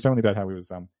actually. Chris, he was telling me about how he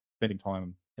was spending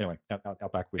time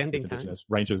out back with indigenous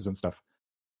rangers and stuff.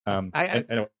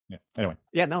 Anyway.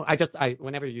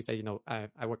 Whenever you say,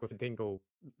 I work with a dingo,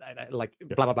 like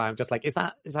blah blah blah, I'm just like, is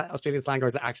that Australian slang, or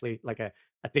is it actually like a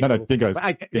dingo? No, dingoes.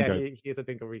 Yeah, he is a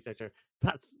dingo researcher.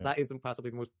 That is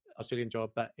possibly the most Australian job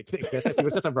that exists. If he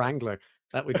was just a wrangler,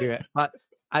 that would do it. But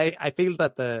I feel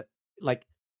that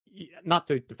not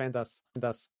to defend us.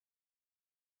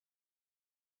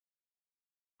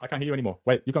 I can't hear you anymore.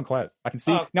 Wait, you've gone quiet. I can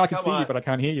see now. I can see you, but I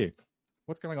can't hear you.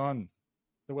 What's going on?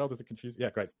 The world is confused. Yeah,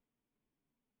 great.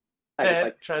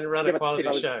 Trying to run a quality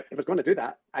show. If I was going to do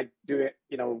that, I'd do it,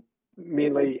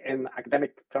 mainly in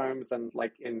academic terms and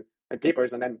like in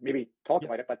papers, and then maybe talk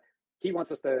about it. But he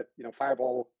wants us to,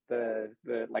 fireball the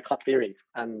like hot theories,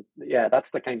 and yeah,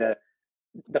 that's the kind of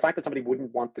the fact that somebody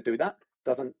wouldn't want to do that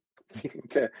doesn't seem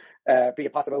to be a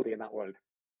possibility in that world.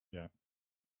 Yeah,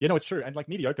 it's true, and like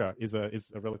mediocre is a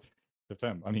relative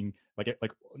term. I mean, like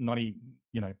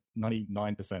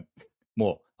 99%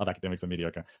 more of academics are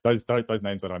mediocre. Those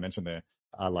names that I mentioned there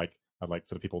are like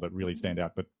sort of people that really stand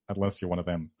out. But unless you're one of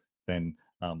them, then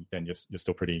you're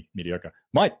still pretty mediocre.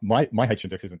 My H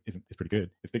index is pretty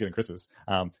good. It's bigger than Chris's.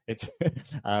 It's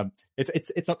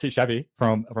not too shabby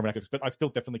from an academic, but I still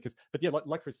definitely but yeah,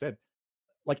 like Chris said,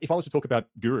 like if I was to talk about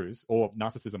gurus or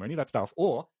narcissism or any of that stuff,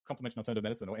 or complementary alternative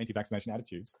medicine or anti-vaccination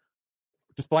attitudes,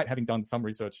 despite having done some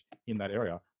research in that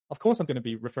area, of course I'm going to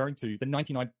be referring to the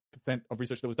 99% of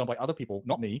research that was done by other people,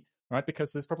 not me, right?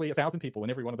 Because there's probably 1,000 people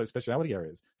in every one of those specialty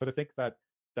areas. So to think that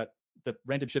the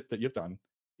random shit that you've done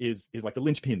is like the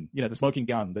linchpin, the smoking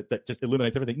gun that just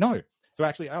eliminates everything. No. So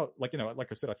actually, like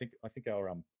I said, I think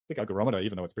our Garometer,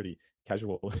 even though it's pretty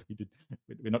casual,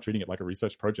 we're not treating it like a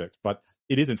research project, but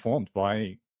it is informed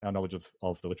by our knowledge of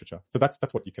the literature. So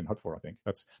that's what you can hope for, I think.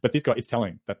 But this guy, it's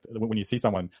telling that when you see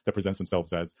someone that presents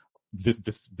themselves as this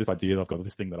idea that I've got,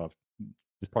 this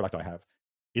product I have,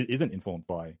 it isn't informed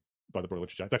by the broader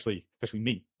literature. It's actually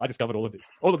me. I discovered all of this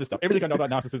stuff. Everything I know about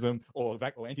narcissism or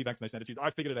anti-vaccination attitudes,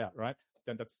 I figured it out, right?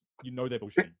 Then that's, they're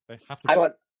bullshitting. They have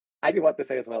to. I do want to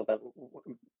say as well that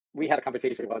we had a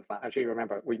conversation once, Matt, I'm sure you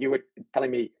remember, where you were telling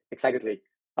me excitedly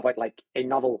about like a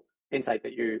novel insight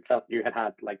that you felt you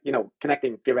had, like,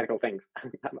 connecting theoretical things.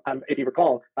 And if you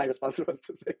recall, my response was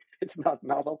to say, it's not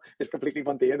novel, it's completely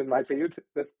mundane in my field,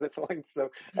 this point. So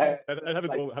it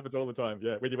happens all the time,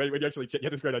 yeah. When you actually check, you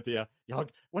have this great idea, you're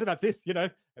like, what about this,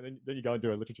 and then you go and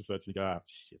do a literature search and you go,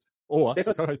 shit. Or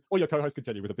your co-host could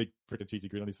tell you with a big freaking cheesy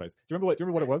grin on his face. Do you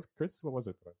remember what it was, Chris? What was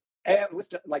it? It was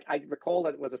just, like, I recall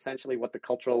that it was essentially what the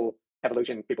cultural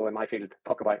evolution people in my field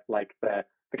talk about, like the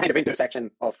kind of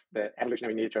intersection of the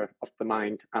evolutionary nature of the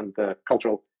mind and the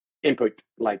cultural input.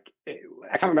 Like,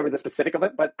 I can't remember the specific of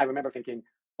it, but I remember thinking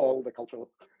all the cultural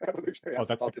evolutionary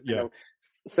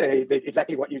say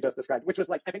exactly what you just described, which was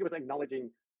like, I think it was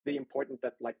acknowledging the importance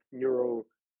that like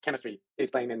neurochemistry is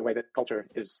playing in the way that culture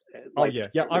is. I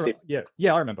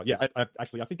remember. Yeah, I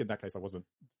think in that case I wasn't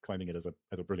claiming it as a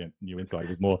brilliant new insight. It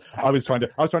was more I was trying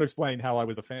to explain how I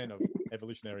was a fan of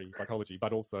evolutionary psychology,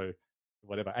 but also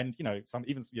whatever. And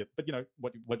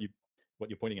what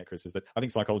you're pointing at, Chris, is that I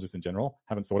think psychologists in general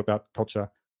haven't thought about culture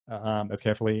as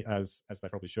carefully as they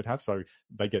probably should have. So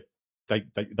they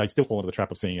still fall into the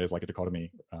trap of seeing it as like a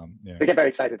dichotomy. They get very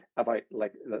excited about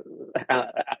like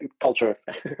culture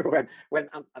when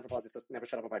anthropologists just never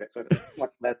shut up about it. So it's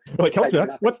much less. Like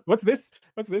culture? What's this?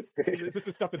 This is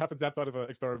the stuff that happens outside of an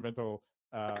experimental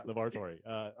laboratory.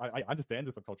 I understand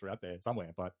there's some culture out there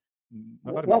somewhere, but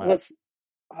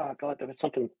oh God, there was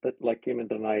something that like came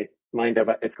into my mind there,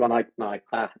 but it's gone out now.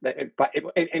 But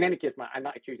in any case, I'm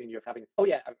not accusing you of having. Oh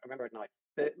yeah, I remember it now.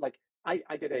 I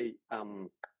did a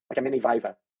mini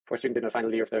Viva for a student in the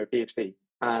final year of their PhD,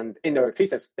 and in their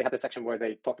thesis they had a section where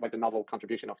they talked about the novel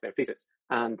contribution of their thesis,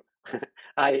 and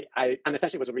and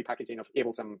essentially it was a repackaging of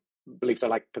ableism beliefs or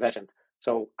like possessions.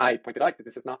 So I pointed out that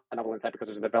this is not a novel insight because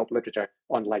there's a developed literature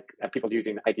on like people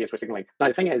using ideas for signaling. Now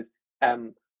the thing is,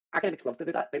 academics love to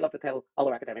do that. They love to tell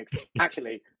other academics,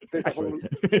 actually, there's a whole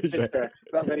literature that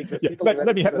already exists.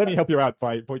 Let me help you out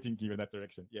by pointing you in that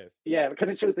direction. Yes. Yeah, because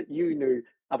it shows that you knew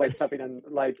about something and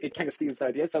like it kind of steals the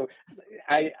idea. So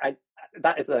I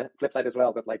that is a flip side as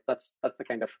well. But like that's the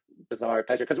kind of bizarre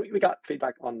pleasure, because we got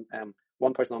feedback on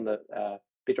one person on the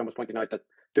Adrian was pointing out, that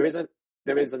there is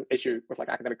an issue with like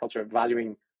academic culture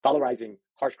valorizing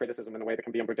harsh criticism in a way that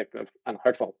can be unpredictable and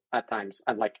hurtful at times,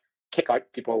 and like kick out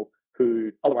people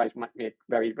who otherwise might make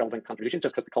very relevant contributions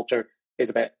just because the culture is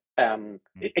a bit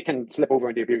it can slip over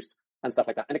into abuse and stuff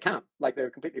like that, and it can. Like, they're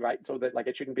completely right. So that, like,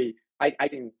 it shouldn't be. I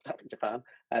seen stuff in Japan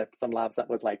at some labs that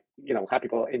was like, had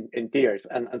people in tears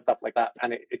and stuff like that,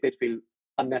 and it did feel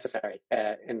unnecessary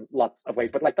in lots of ways.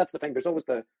 But like, that's the thing. There's always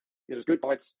there's good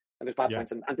points and there's bad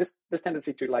points, and this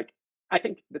tendency to, like, I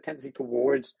think the tendency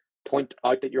towards point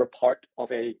out that you're part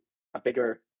of a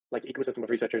bigger, like, ecosystem of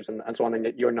researchers and so on, and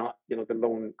that you're not, the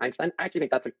lone Einstein. I actually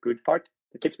think that's a good part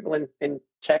that keeps people in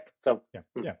check. So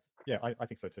yeah, I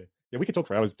think so too. Yeah, we could talk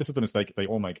for hours. This is the mistake they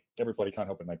all make. Everybody can't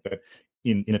help but make that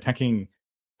in attacking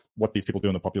what these people do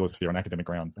in the popular sphere on academic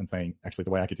grounds and saying, actually, the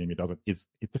way academia does it is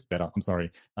it's just better. I'm sorry,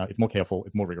 it's more careful,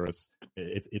 it's more rigorous,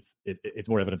 it's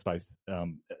more evidence based.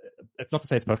 It's not to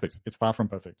say it's perfect. It's far from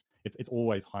perfect. It's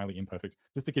always highly imperfect.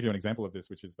 Just to give you an example of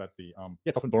this, which is that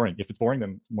it's often boring. If it's boring,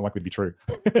 then it's more likely to be true.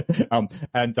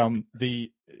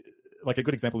 Like a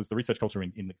good example is the research culture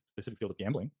in the specific field of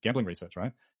gambling research,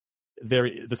 right?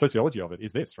 The sociology of it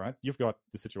is this, right? You've got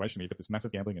this situation where you've got this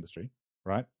massive gambling industry,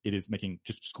 right? It is making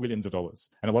just squillions of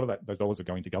dollars, and a lot of those dollars are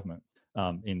going to government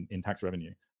in tax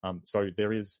revenue. So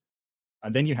there is,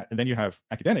 and then you have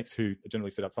academics who generally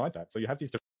sit outside that. So you have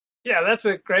these different. Yeah, that's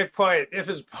a great point. If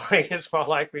it's boring, it's more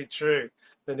likely true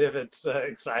than if it's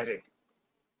exciting.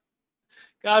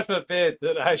 God forbid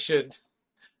that I should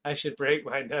break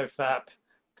my NoFap.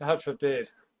 God forbid.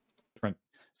 Different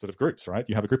sort of groups, right?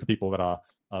 You have a group of people that are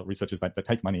researchers that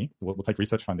take money, will take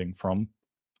research funding from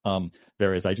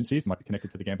various agencies, might be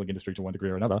connected to the gambling industry to one degree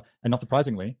or another, and not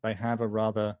surprisingly, they have a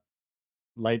rather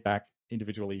laid-back,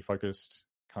 individually focused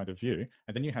kind of view.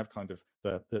 And then you have kind of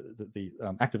the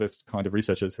activist kind of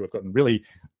researchers who have gotten really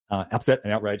upset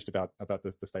and outraged about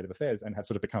the state of affairs and have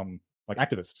sort of become like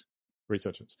activist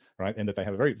researchers, right? And that they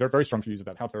have very, very, very strong views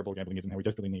about how terrible gambling is and how we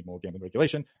desperately need more gambling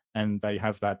regulation. And they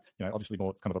have that, obviously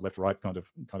more kind of a left-right kind of.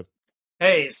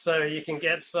 Hey, so you can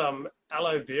get some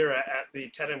aloe vera at the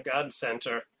Tatum Garden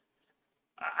Center.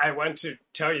 I want to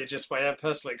tell you just my own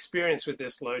personal experience with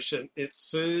this lotion. It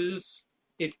soothes,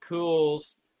 it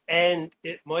cools, and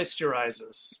it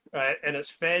moisturizes, right? And it's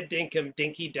fair dinkum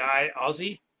dinky dye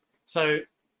Aussie. So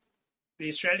the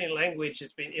Australian language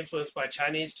has been influenced by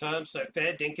Chinese terms. So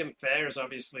fair dinkum, fair is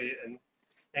obviously an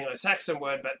Anglo-Saxon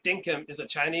word, but dinkum is a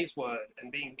Chinese word.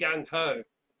 And being gung-ho,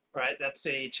 right, that's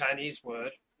a Chinese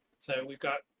word. So we've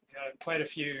got quite a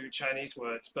few Chinese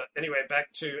words. But anyway,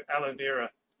 back to aloe vera.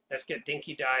 Let's get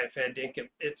dinky dye and fair dinkum.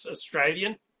 It's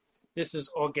Australian. This is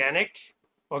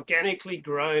organically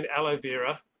grown aloe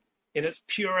vera in its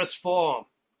purest form,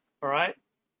 all right?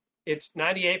 It's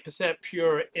 98%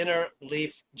 pure inner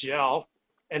leaf gel,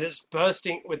 and it's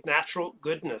bursting with natural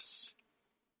goodness.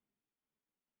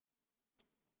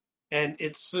 And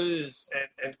it soothes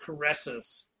and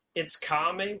caresses. It's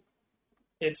calming,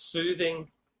 it's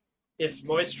soothing, it's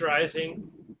moisturizing,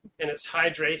 and it's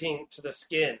hydrating to the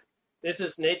skin. This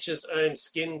is nature's own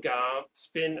skin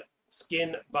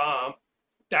balm,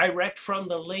 direct from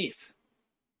the leaf.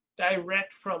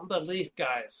 Direct from the leaf,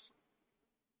 guys.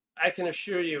 I can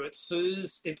assure you it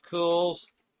soothes, it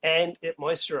cools, and it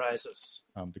moisturizes.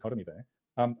 Dichotomy there.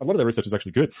 A lot of their research is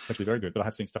actually good, actually very good, but I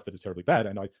have seen stuff that is terribly bad,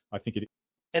 and I think it.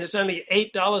 And it's only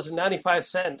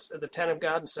 $8.95 at the Tatum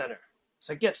Garden Center.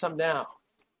 So get some now.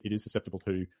 It is susceptible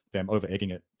to them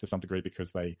over-egging it to some degree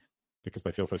because they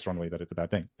feel so strongly that it's a bad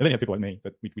thing. And then you have people like me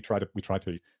that we try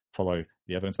to follow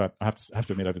the evidence, but I have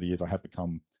to admit over the years I have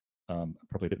become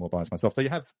probably a bit more biased myself. So you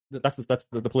have that's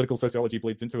the political sociology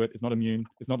bleeds into it. It's not immune.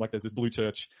 It's not like there's this blue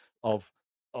church of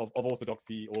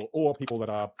orthodoxy or people that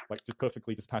are like just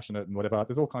perfectly dispassionate and whatever.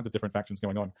 There's all kinds of different factions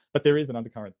going on, but there is an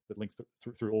undercurrent that links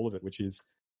through all of it, which is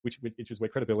where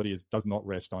credibility does not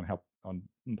rest on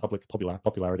public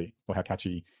popularity or how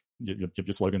catchy your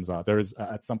slogans are. There's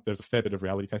a fair bit of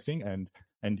reality testing,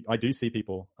 and I do see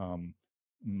people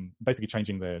basically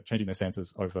changing their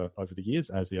stances over the years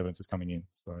as the evidence is coming in.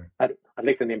 So at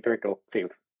least in the empirical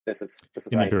field, this is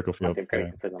in the empirical field.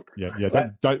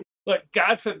 Don't. Look,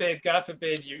 God forbid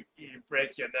you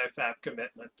break your NoFap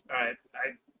commitment. All right,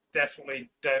 I definitely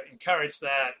don't encourage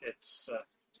that. It's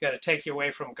going to take you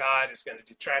away from God. It's going to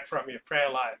detract from your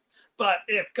prayer life. But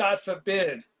if, God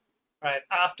forbid, right,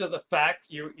 after the fact,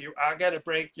 you are going to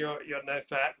break your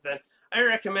NoFap, then I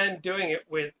recommend doing it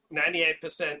with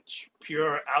 98%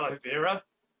 pure aloe vera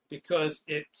because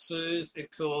it soothes,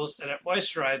 it cools, and it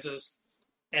moisturizes,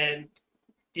 and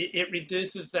it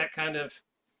reduces that kind of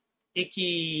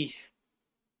icky,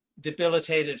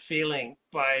 debilitated feeling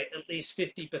by at least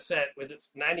 50% with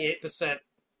its 98%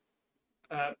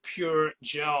 pure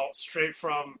gel straight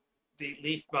from the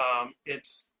leaf balm.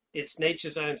 It's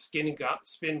nature's own spin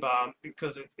balm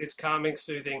because it's calming,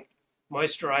 soothing,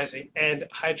 moisturizing, and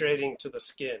hydrating to the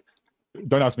skin.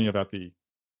 Don't ask me about that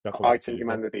Arts and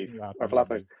humanities or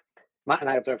philosophers. Matt and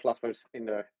I observe philosophers in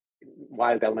the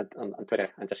wild element on Twitter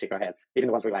and just shake our heads, even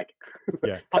the ones we like.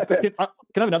 Yeah. Can I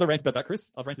have another rant about that,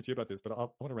 Chris? I've ranted to you about this, but I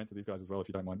want to rant to these guys as well, if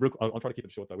you don't mind. I'll try to keep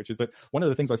it short, though, which is that one of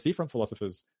the things I see from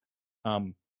philosophers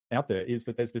out there is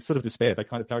that there's this sort of despair. They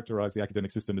kind of characterize the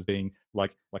academic system as being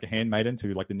like a handmaiden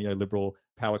to like the neoliberal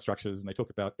power structures, and they talk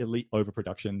about elite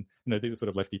overproduction. These are sort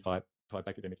of lefty type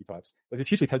academic types. But this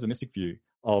hugely pessimistic view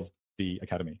of the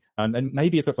academy, and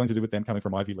maybe it's got something to do with them coming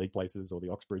from Ivy League places or the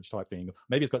Oxbridge type thing.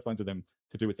 Maybe it's got something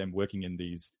to do with them working in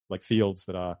these like fields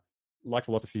that are like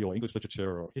philosophy or English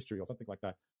literature or history or something like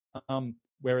that.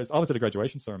 Whereas I was at a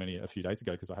graduation ceremony a few days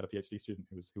ago because I had a PhD student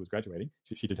who was graduating.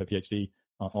 She did her PhD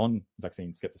on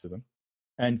vaccine skepticism,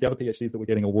 and the other PhDs that were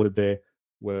getting awarded there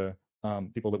were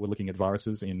people that were looking at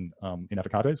viruses in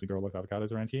avocados. We grow a lot of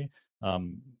avocados around here.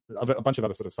 A bunch of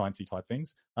other sort of sciencey type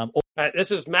things. Right,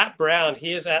 this is Matt Brown.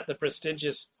 He is at the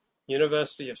prestigious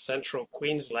University of Central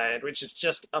Queensland, which is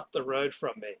just up the road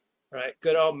from me. Right,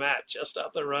 good old Matt, just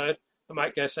up the road. I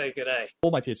might go say good day.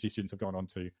 All my PhD students have gone on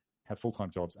to have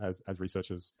full-time jobs as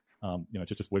researchers,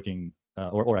 just working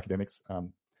or academics.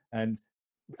 And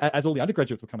as all the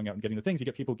undergraduates were coming out and getting the things, you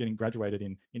get people getting graduated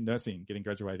in nursing, getting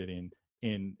graduated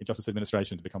in justice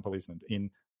administration to become policemen, in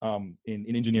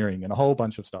engineering, and a whole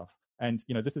bunch of stuff. And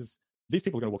these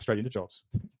people are going to walk straight into jobs.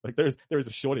 Like there is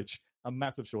a shortage, a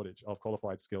massive shortage of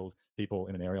qualified, skilled people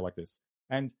in an area like this.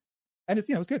 And it's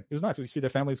it was good. It was nice. You see their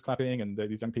families clapping, and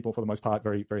these young people, for the most part,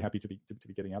 very very happy to be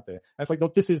getting out there. And it's like,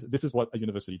 look, this is what a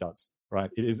university does, right?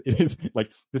 It is like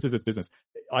this is its business.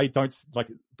 I don't like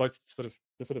both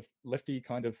the sort of lefty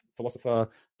kind of philosopher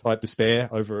type despair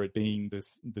over it being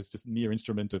this just mere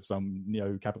instrument of some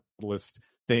neo-capitalist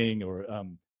thing, or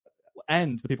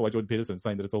and the people like Jordan Peterson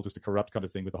saying that it's all just a corrupt kind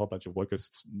of thing with a whole bunch of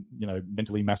wokeists,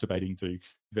 mentally masturbating to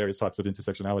various types of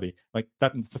intersectionality. Like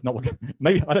that's not what.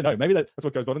 Maybe I don't know. Maybe that's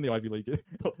what goes on in the Ivy League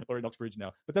or in Oxbridge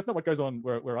now. But that's not what goes on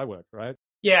where I work, right?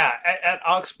 Yeah, at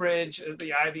Oxbridge,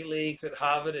 the Ivy Leagues, at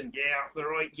Harvard and Yale,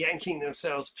 they're all yanking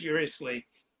themselves furiously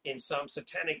in some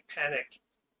satanic panic.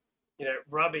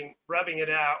 Rubbing it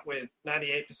out with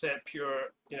 98% pure,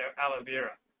 aloe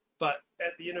vera. But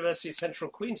at the University of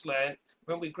Central Queensland,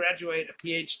 when we graduate a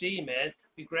PhD, man,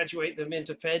 we graduate them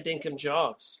into fair dinkum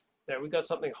jobs. We've got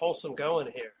something wholesome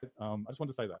going here. I just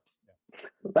wanted to say that.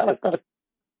 Yeah.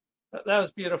 That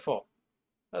was beautiful.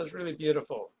 That was really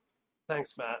beautiful.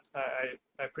 Thanks, Matt.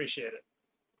 I appreciate it.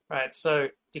 Right, so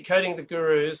Decoding the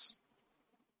Gurus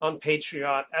on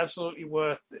Patreon, absolutely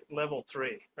worth level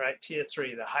 3, right? Tier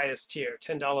 3, the highest tier,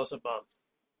 $10 a month.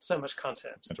 So much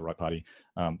content. Centre right party,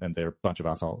 and they're a bunch of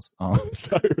assholes.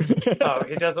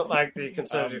 He doesn't like the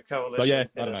Conservative Coalition. So yeah,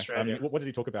 in Australia. what did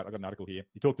he talk about? I got an article here.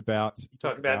 He talked about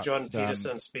Jordan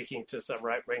Peterson speaking to some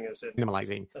right wingers in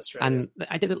minimalizing Australia. And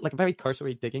I did it like very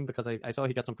cursory digging because I saw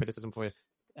he got some criticism for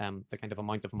the kind of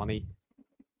amount of money.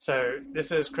 So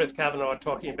this is Chris Kavanagh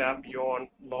talking about Bjorn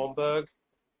Lomborg,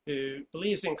 who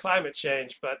believes in climate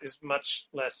change but is much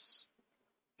less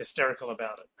hysterical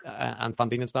about it. And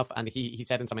funding and stuff. And he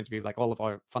said in some interview, like, all of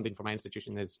our funding from my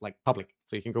institution is like public,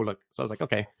 so you can go look. So I was like,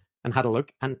 okay, and had a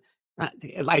look. And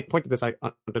I pointed this out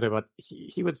on Twitter, but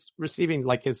he was receiving,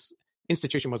 like, his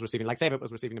institution was receiving, like, say if it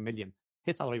was receiving $1 million,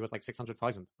 his salary was like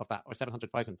 600,000 of that, or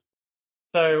 700,000.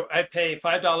 So I pay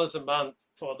 $5 a month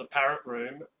for the Parrot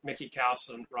Room, Mickey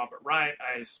Carlson, Robert Wright.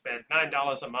 I spend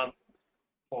 $9 a month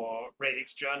for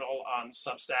Radix Journal on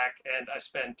Substack, and I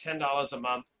spend $10 a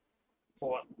month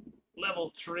for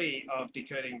level 3 of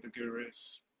Decoding the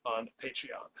Gurus on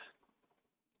Patreon.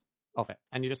 Of it.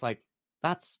 And you're just like,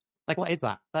 that's like, what is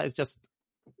that? That is just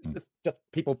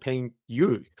people paying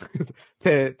you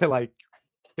to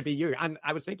be you. And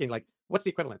I was thinking, like, what's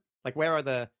the equivalent? Like, where are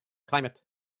the climate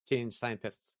change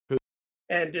scientists who?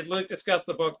 And did Luke discuss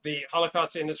the book, The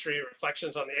Holocaust Industry,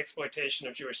 Reflections on the Exploitation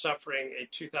of Jewish Suffering, a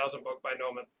 2000 book by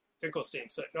Norman Finkelstein?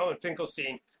 So Norman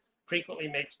Finkelstein frequently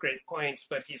makes great points,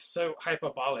 but he's so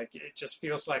hyperbolic, it just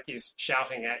feels like he's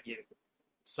shouting at you.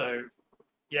 So,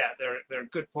 yeah, there are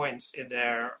good points in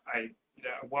there. I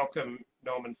welcome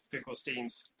Norman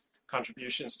Finkelstein's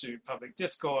contributions to public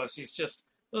discourse. He's just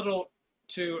a little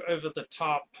too over the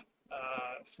top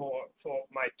for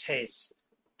my taste.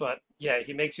 But yeah,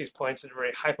 he makes his points in a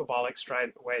very hyperbolic,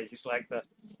 strident way. He's like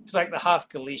the half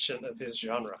Galician of his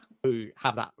genre. Who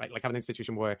have that, right? Like, have an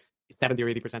institution where 70 or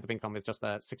 80% of income is just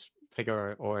a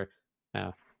six-figure or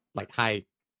like high,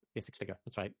 six-figure.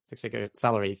 That's right, six-figure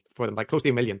salary for them, like close to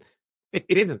 $1 million. it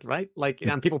isn't, right? Like,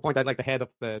 and people point out like the head of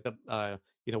the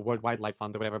World Wildlife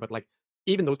Fund or whatever, but like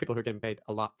even those people who are getting paid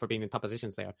a lot for being in top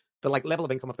positions there, the like level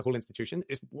of income of the whole institution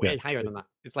is way higher than that.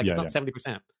 It's like it's not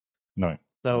 70%. No.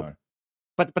 So, no.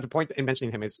 But the point in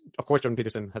mentioning him is, of course, Jordan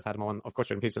Peterson has had him on. Of course,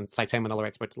 Jordan Peterson cites him and other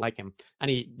experts like him, and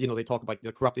they talk about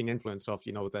the corrupting influence of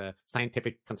the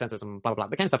scientific consensus and blah blah blah.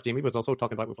 The kind of stuff Jamie was also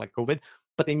talking about with like COVID,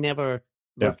 but they never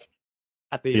look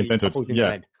at the incentives.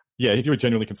 Side. Yeah, if you were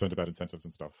genuinely concerned about incentives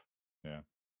and stuff. Yeah.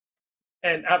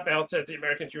 And Abel says the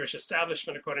American Jewish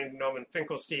establishment, according to Norman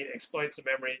Finkelstein, exploits the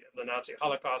memory of the Nazi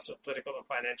Holocaust for political and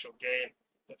financial gain.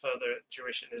 To further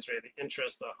Jewish and Israeli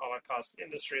interests, the Holocaust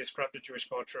industry has corrupted Jewish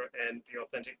culture and the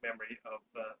authentic memory of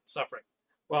suffering.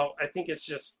 Well, I think it's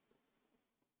just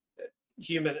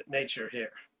human nature here.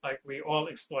 Like, we all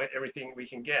exploit everything we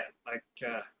can get. Like,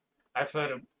 I've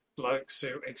heard of blokes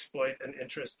who exploit an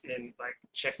interest in like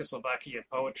Czechoslovakian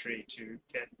poetry to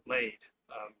get laid.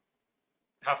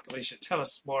 Alicia, tell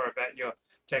us more about your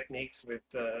techniques with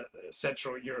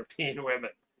Central European women.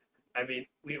 I mean,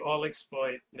 we all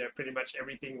exploit pretty much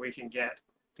everything we can get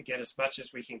to get as much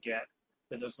as we can get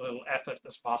with as little effort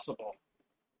as possible.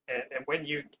 And when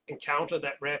you encounter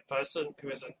that rare person who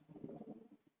isn't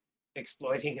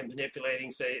exploiting and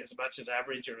manipulating, say, as much as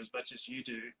average or as much as you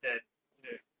do, that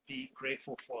be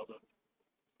grateful for them.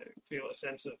 Feel a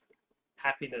sense of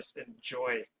happiness and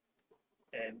joy,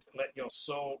 and let your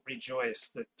soul rejoice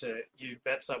that you've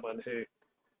met someone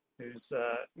who's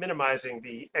minimizing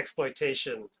the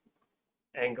exploitation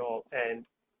angle and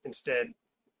instead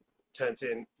turns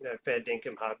in fair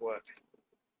dinkum hard work.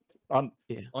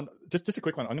 Just a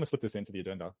quick one. I'm going to slip this into the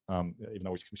agenda, even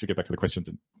though we should get back to the questions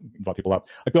and invite people up.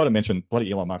 I've got to mention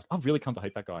bloody Elon Musk. I've really come to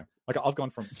hate that guy. Like, I've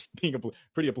gone from being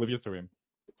pretty oblivious to him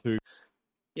to...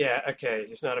 Yeah, okay.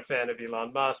 He's not a fan of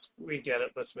Elon Musk. We get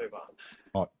it. Let's move on.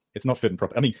 Oh, it's not fit and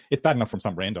proper. I mean, it's bad enough from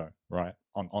some rando, right,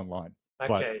 online. Okay,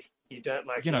 but, you don't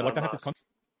like Elon like I have Musk. this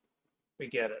We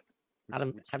get it.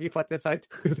 Adam, have you put this out?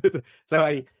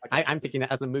 So I'm thinking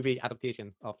it as a movie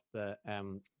adaptation of the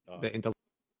Intel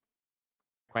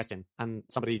question, and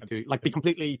somebody to like be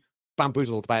completely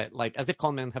bamboozled by it, like as if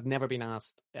conmen have never been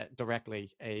asked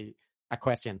directly a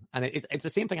question. And it's the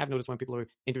same thing I've noticed when people are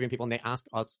interviewing people and they ask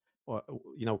us, or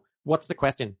what's the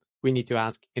question we need to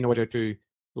ask in order to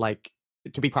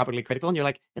be properly critical, and you're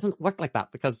like, it doesn't work like that,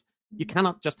 because you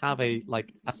cannot just have a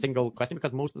single question,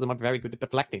 because most of them are very good at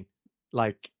deflecting.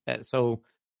 But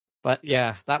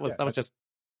yeah, that was just.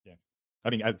 Yeah, I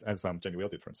mean, as Jamie Whale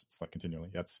did, for instance, like continually,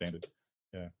 that's standard.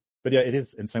 Yeah, but yeah, it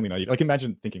is insanely naive. Like,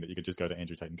 imagine thinking that you could just go to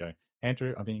Andrew Tate and go,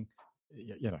 Andrew, I mean,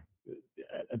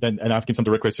 and ask him some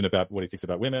direct question about what he thinks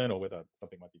about women, or whether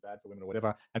something might be bad for women or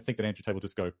whatever, and think that Andrew Tate will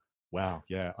just go, wow,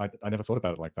 yeah, I never thought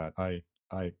about it like that.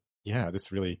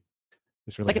 This really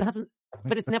like, it hasn't,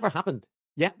 but it's never happened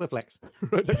yet with Lex.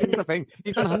 That's the thing.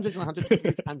 He's done hundreds and hundreds of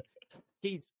interviews, and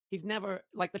he's never,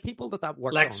 like, the people that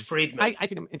works Lex on. Friedman. I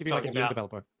seen him interview like a game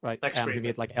developer, right? Lex who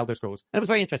made like Elder Scrolls, and it was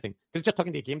very interesting because he's just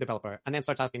talking to a game developer, and then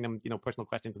starts asking them, personal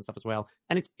questions and stuff as well.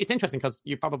 And it's interesting because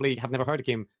you probably have never heard a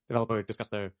game developer discuss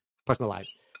their personal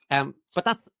lives. But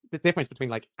that's the difference between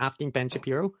like asking Ben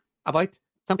Shapiro about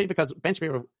something, because Ben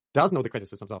Shapiro does know the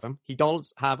criticisms of him. He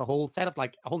does have a whole set of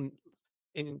a whole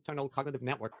internal cognitive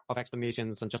network of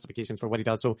explanations and justifications for what he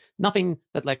does. So nothing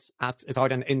that Lex asks is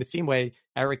hard. And in the same way,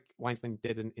 Eric Weinstein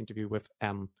did an interview with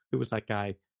who was that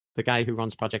guy? The guy who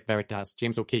runs Project Veritas,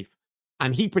 James O'Keefe,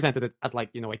 and he presented it as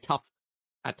a tough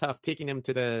taking him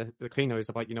to the cleaners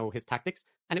about his tactics,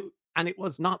 and it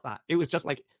was not that. It was just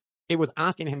like, it was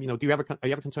asking him, are you ever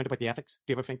concerned about the ethics?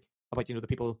 Do you ever think about the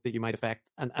people that you might affect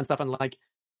and stuff, and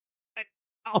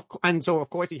so of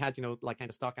course he had kind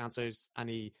of stock answers, and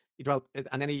he developed,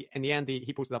 and then in the end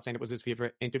he posted up saying it was his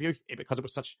favorite interview because it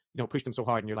was such pushed him so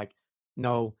hard, and you're like,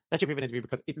 no, that's your favorite interview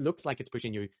because it looks like it's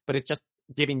pushing you, but it's just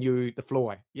giving you the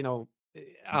floor,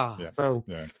 So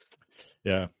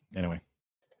yeah. Anyway,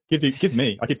 gives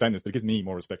me, I keep saying this, but it gives me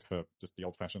more respect for just the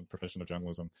old-fashioned profession of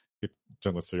journalism.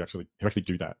 Journalists who actually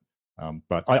do that.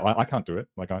 But I can't do it.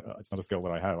 Like, it's not a skill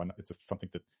that I have, and it's just something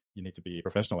that you need to be a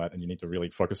professional at, and you need to really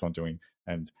focus on doing.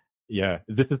 And yeah,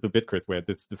 this is the bit, Chris, where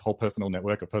this whole personal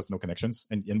network of personal connections,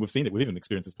 and we've seen it. We've even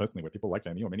experienced this personally, where people like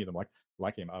Jamie, or many of them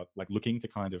like him, are like looking to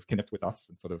kind of connect with us,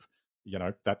 and sort of,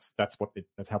 that's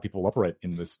how people operate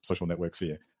in this social network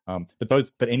sphere.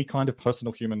 But any kind of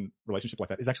personal human relationship like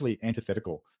that is actually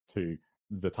antithetical to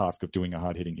the task of doing a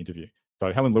hard-hitting interview.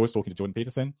 So Helen Lewis talking to Jordan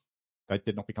Peterson, they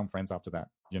did not become friends after that.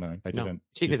 They didn't.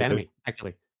 She's his enemy,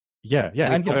 actually. Yeah.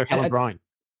 And Helen Brown.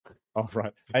 Oh,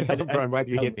 right. Helen Brown, why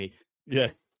do you hate me?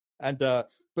 Yeah. And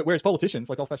but whereas politicians,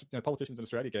 like old-fashioned politicians in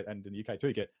Australia and in the UK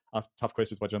too, get asked tough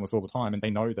questions by journalists all the time, and they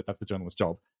know that that's the journalist's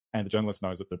job, and the journalist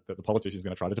knows that the politician is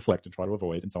going to try to deflect and try to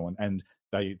avoid and so on, and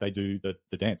they do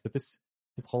the dance. But this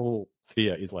whole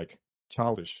sphere is like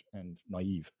childish and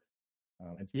naive,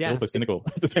 and also cynical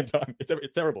at the same time.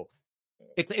 It's terrible.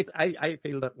 I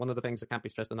feel that one of the things that can't be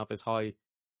stressed enough is how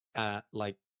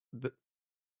like the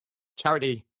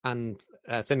charity and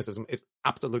cynicism is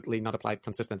absolutely not applied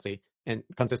consistently in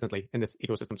this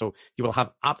ecosystem. So you will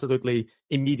have absolutely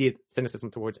immediate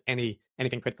cynicism towards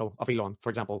anything critical of Elon, for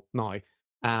example, now.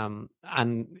 And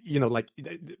like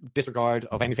disregard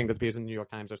of anything that appears in the New York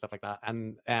Times or stuff like that.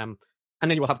 And then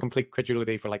you will have complete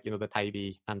credulity for like, the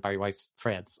Taibbi and Barry Weiss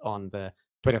threads on the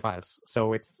Twitter files.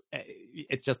 So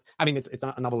it's just, I mean, it's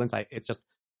not a novel insight. It's just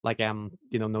like,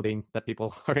 noting that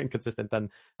people are inconsistent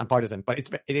and partisan, but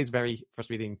it is very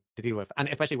frustrating to deal with. And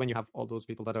especially when you have all those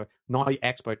people that are now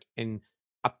expert in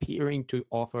appearing to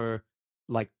offer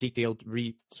like detailed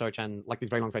research and like these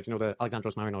very long threads, the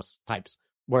Alexandros Marinos types,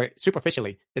 where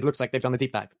superficially it looks like they've done a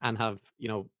deep dive and have,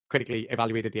 critically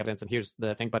evaluated the evidence. And here's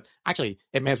the thing, but actually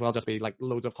it may as well just be like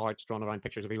loads of hearts drawn around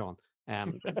pictures of Elon.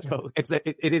 So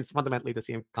it is fundamentally the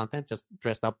same content, just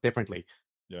dressed up differently.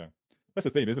 Yeah. That's the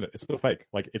thing, isn't it? It's still fake.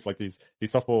 Like it's like these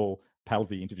softball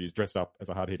palsy interviews dressed up as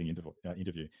a hard-hitting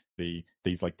interview.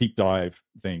 These like deep dive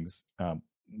things,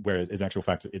 whereas in actual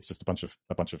fact it's just a bunch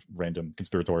of random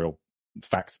conspiratorial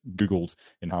facts googled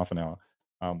in half an hour.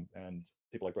 And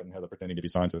people like Brett and Heather pretending to be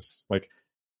scientists. Like,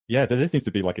 yeah, there seems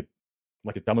to be like a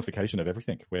dumbification of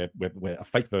everything, where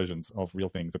fake versions of real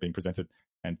things are being presented,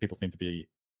 and people seem to be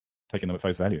taking them at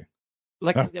face value.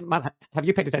 Like, Matt, have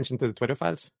you paid attention to the Twitter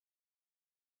files?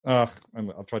 I've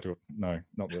tried to. No,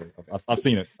 not really. I've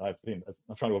seen it.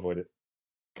 I'm trying to avoid it.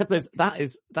 Because that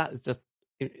is just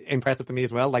impressive to me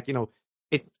as well. Like,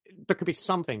 there could be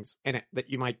some things in it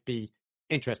that you might be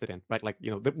interested in, right? Like,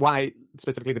 why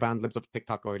specifically the band Libs of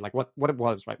TikTok, or like what it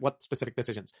was, right? What specific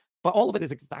decisions. But all of it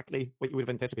is exactly what you would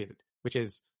have anticipated, which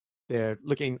is they're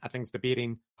looking at things,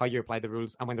 debating how you apply the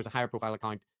rules, and when there's a higher profile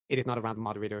account, it is not a random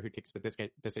moderator who takes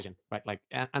the decision, right? Like,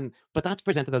 but that's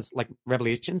presented as like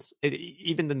revelations.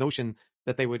 Even the notion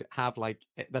that they would have like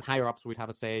that higher ups would have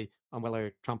a say on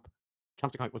whether Trump's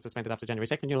account was suspended after January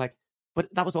 2nd. You're like, but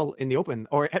that was all in the open,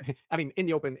 or I mean, in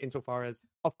the open insofar as,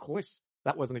 of course,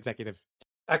 that was an executive.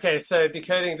 Okay, so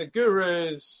Decoding the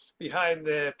Gurus, behind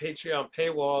the Patreon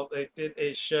paywall, they did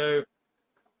a show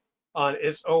on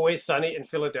It's Always Sunny in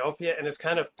Philadelphia, and it's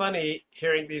kind of funny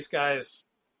hearing these guys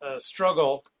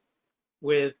struggle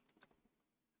with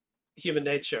human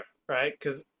nature, right?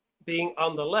 Because being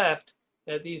on the left,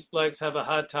 these blokes have a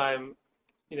hard time,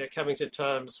 coming to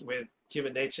terms with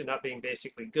human nature not being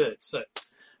basically good. So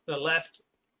the left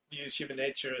views human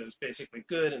nature as basically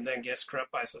good and then gets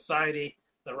corrupt by society.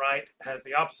 The right has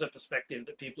the opposite perspective,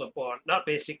 that people are born not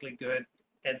basically good,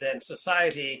 and then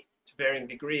society, to varying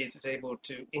degrees, is able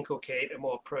to inculcate a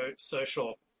more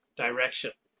pro-social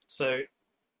direction. So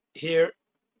here,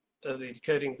 the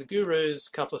Decoding the Gurus,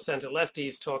 a couple of center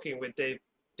lefties talking with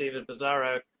David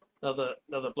Bizzaro,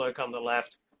 another bloke on the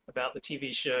left, about the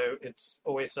TV show It's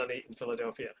Always Sunny in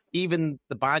Philadelphia. Even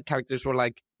the bad characters were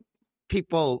like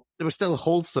people, they were still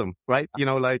wholesome, right?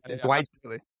 Dwight.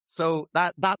 So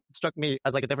that struck me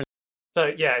as like a different. So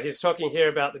yeah, he's talking here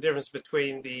about the difference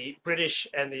between the British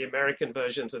and the American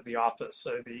versions of The Office.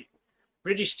 So the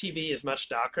British TV is much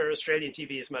darker. Australian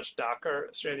TV is much darker.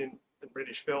 Australian and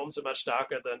British films are much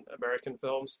darker than American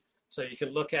films. So you can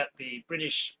look at the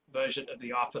British version of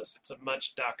The Office. It's a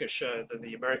much darker show than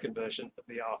the American version of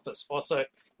The Office. Also,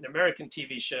 in American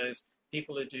TV shows,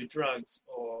 people who do drugs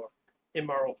or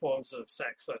immoral forms of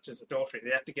sex, such as adultery,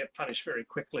 they have to get punished very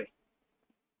quickly.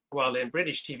 While in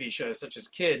British TV shows, such as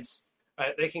Kids,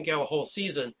 they can go a whole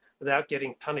season without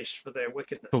getting punished for their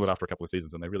wickedness. Pulled it after a couple of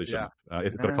seasons, and they really shouldn't.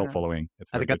 It's got a cult following.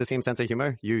 Has it got the same sense of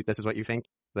humor? This is what you think?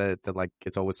 That like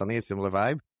It's Always Sunny, a similar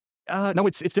vibe? No,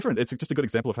 it's different. It's just a good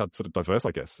example of how sort of diverse,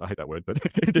 I guess. I hate that word, but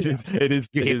it is.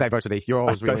 You hate diversity. You're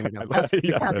always really against that.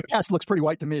 The cast looks pretty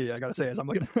white to me, I gotta say, as I'm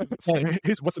looking at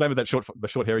what's the name of that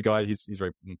short hairy guy? He's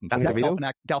very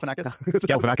Galifianakis. Galifianakis. It's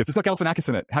got Galifianakis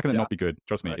in it. How can it not be good?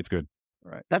 Trust me, it's good.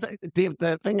 Right. That's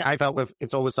the thing I felt with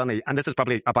It's Always Sunny, and this is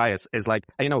probably a bias, is like,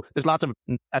 there's lots of,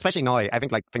 especially now, I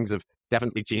think like things have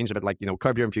definitely changed a bit, like,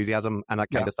 Curb Your Enthusiasm and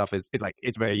that kind of stuff is like,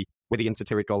 it's very witty and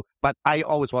satirical. But I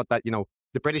always thought that,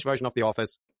 the British version of The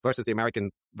Office versus the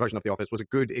American version of The Office was a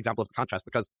good example of the contrast,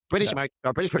 because British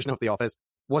version of The Office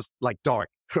was like dark,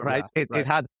 right? It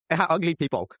had ugly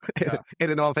people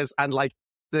in an office, and like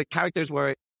the characters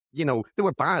were, they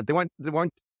were bad. They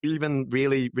weren't even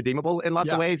really redeemable in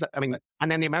lots of ways. I mean,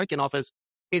 and then the American Office,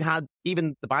 it had,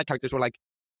 even the bad characters were like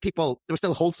people, they were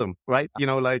still wholesome, right? You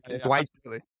know, like Yeah, Dwight.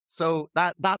 absolutely. So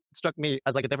that struck me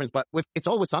as like a difference. But with It's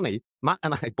Always Sunny, Matt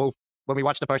and I both, when we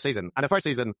watched the first season, and the first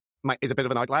season is a bit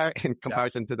of an outlier in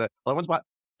comparison to the other ones, but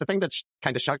the thing that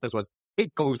kind of shocked us was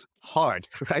it goes hard,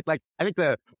 right? Like, I think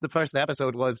the first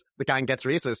episode was the gang gets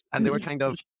racist, and they were kind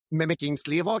of mimicking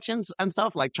slave auctions and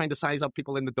stuff, like trying to size up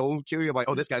people in the dole queue about,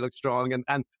 oh, this guy looks strong.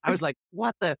 And I was like,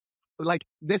 what the, like,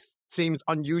 this seems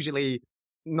unusually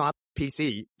not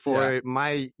PC for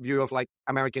my view of like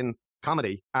American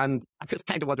comedy. And I was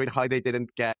kind of wondering how they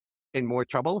didn't get in more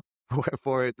trouble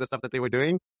for the stuff that they were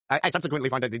doing. I subsequently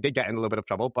found out they did get in a little bit of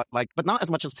trouble, but not as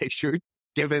much as they should,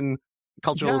 given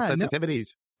cultural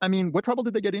sensitivities. I mean, what trouble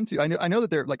did they get into? I know that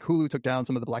they're like Hulu took down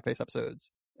some of the blackface episodes.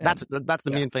 That's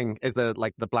the main thing, is the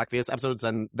blackface episodes,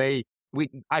 and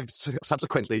I've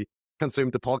subsequently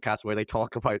consumed the podcast where they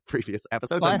talk about previous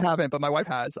episodes. Well, I haven't, but my wife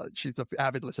has. She's an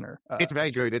avid listener. It's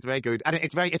very good. It's very good, and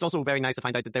it's also very nice to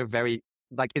find out that they're very,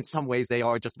 like, in some ways they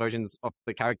are just versions of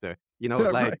the character. You know,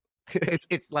 like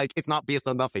it's like it's not based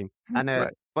on nothing.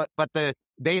 And but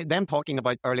them talking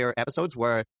about earlier episodes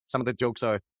where some of the jokes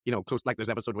are, you know, close. Like there's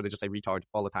an episode where they just say retard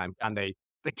all the time, and they're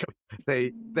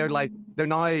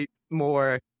now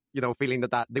more, you know, feeling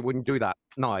that they wouldn't do that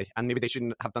now, and maybe they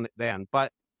shouldn't have done it then.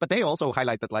 But they also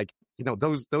highlight that, like, you know,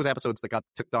 those episodes that got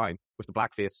took down with the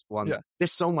blackface ones,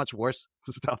 there's so much worse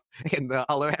stuff in the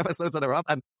other episodes that are up,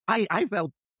 and I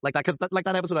felt like that, because like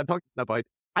that episode I'm talking about,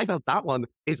 I felt that one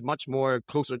is much more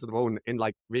closer to the bone in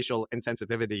like racial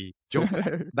insensitivity jokes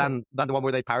than the one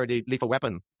where they parody Lethal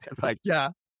Weapon. Like,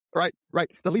 right.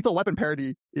 The Lethal Weapon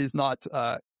parody is not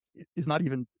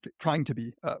even trying to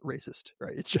be racist,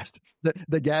 right? It's just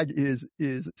the gag is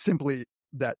simply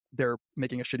that they're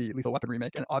making a shitty Lethal Weapon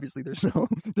remake, and obviously there's no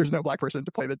black person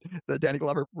to play the Danny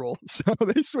Glover role, so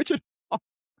they switch it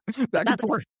back and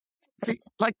forth. See,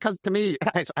 like, because to me,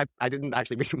 I didn't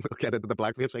actually really look at it, the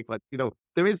blackface thing, but, you know,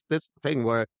 there is this thing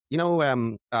where, you know,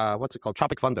 what's it called,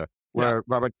 Tropic Thunder, where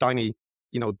Robert Downey,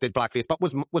 you know, did blackface, but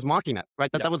was mocking it,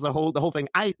 right? That was the whole thing.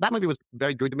 That movie was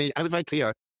very good to me, and it was very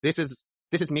clear. This is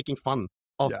making fun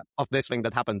of this thing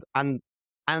that happened, and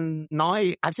now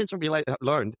I've since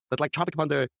learned that, like, Tropic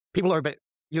Thunder, people are a bit,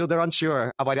 you know, they're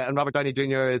unsure about it, and Robert Downey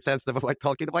Jr. is sensitive about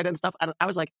talking about it and stuff. And I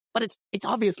was like, but it's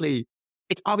obviously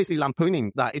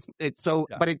lampooning that. It's so,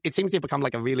 but it seems to have become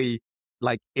like a really,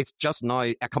 like, it's just now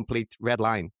a complete red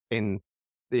line in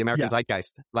the American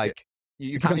zeitgeist. Like,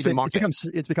 you can't even mock it.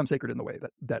 It's become sacred in the way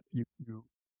that you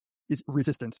is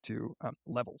resistance to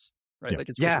levels, right? Like,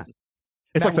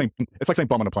 it's like saying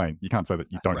bomb on a plane. You can't say that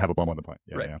you don't have a bomb on the plane.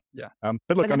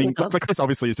 But look, I mean, Chris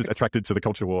obviously is just attracted to the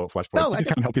culture war flashpoints. You just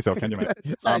can't help yourself, can you, mate?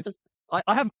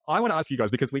 I want to ask you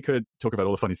guys, because we could talk about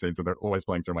all the funny scenes and they're always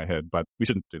playing through my head, but we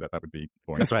shouldn't do that. That would be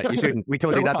boring. That's right. You shouldn't. We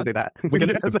told you not to do that. We're going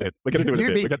to do it a bit.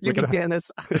 We're going to get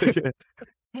this.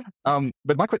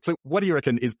 But my question, so what do you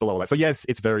reckon is below that? So yes,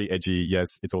 it's very edgy.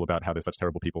 Yes, it's all about how they're such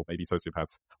terrible people, maybe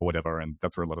sociopaths or whatever, and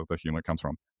that's where a lot of the humor comes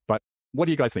from. But what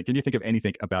do you guys think? Can you think of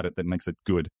anything about it that makes it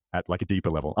good at like a deeper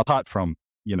level, apart from,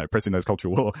 you know, pressing those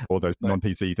cultural war or those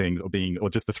non-PC things, or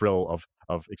just the thrill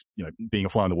of you know, being a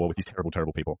fly on the wall with these terrible,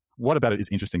 terrible people? What about it is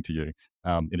interesting to you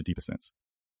in a deeper sense?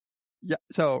 Yeah.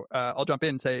 So I'll jump in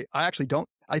and say, I actually don't.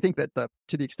 I think that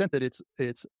to the extent that it's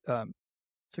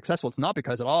successful, it's not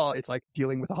because at all it's like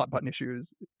dealing with the hot button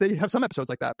issues. They have some episodes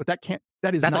like that, but that's not.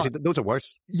 Actually, those are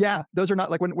worse. Yeah, those are not,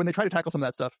 like, when they try to tackle some of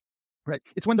that stuff. Right.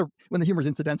 It's when the humor is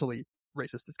incidentally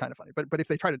racist. It's kind of funny, but if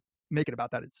they try to make it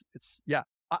about that, it's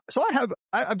so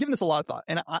I've given this a lot of thought,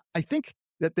 and I think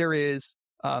that there is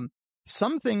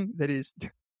something that is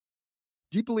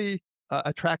deeply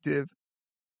attractive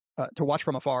to watch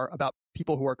from afar about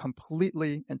people who are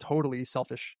completely and totally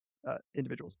selfish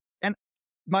individuals. And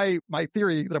my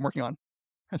theory that I'm working on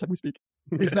as we speak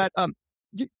is that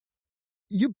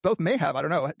you both may have, I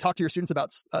don't know, talked to your students about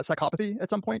psychopathy at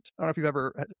some point. I don't know if you've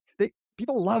ever.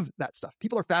 People love that stuff.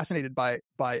 People are fascinated by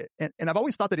it, and I've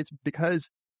always thought that it's because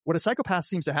what a psychopath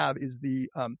seems to have is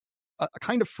a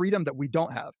kind of freedom that we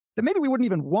don't have, that maybe we wouldn't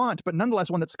even want, but nonetheless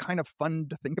one that's kind of fun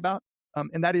to think about.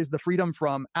 And that is the freedom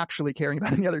from actually caring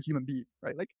about any other human being,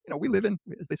 right? Like, you know,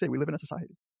 as they say, we live in a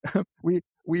society.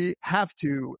 we have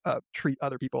to treat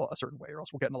other people a certain way, or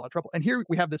else we'll get in a lot of trouble. And here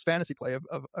we have this fantasy play of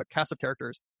a cast of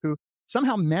characters who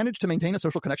somehow manage to maintain a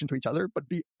social connection to each other, but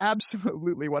be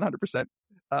absolutely 100%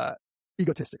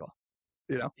 egotistical,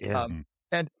 you know?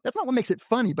 And that's not what makes it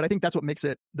funny, but I think that's what makes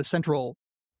it the central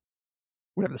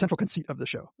conceit of the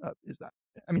show is that.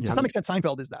 I mean, to some extent,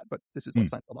 Seinfeld is that, but this is like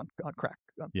Seinfeld on crack.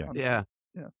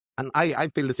 And I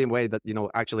feel the same way, that, you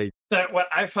know, actually. So what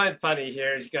I find funny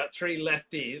here is you got three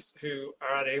lefties who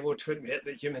are unable to admit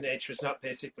that human nature is not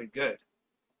basically good.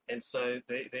 And so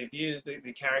they view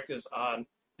the characters on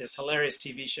this hilarious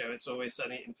TV show, It's Always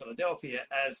Sunny in Philadelphia,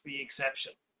 as the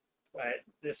exception, right?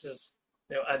 This is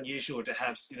unusual to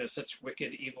have such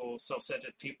wicked, evil,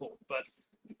 self-centered people, but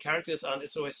the characters on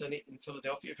It's Always Sunny in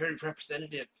Philadelphia are very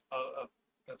representative of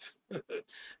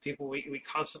people we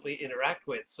constantly interact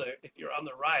with. So if you're on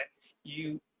the right,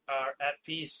 you are at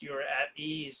peace, you're at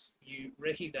ease, you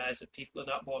recognize that people are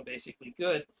not born basically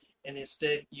good, and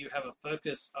instead you have a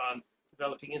focus on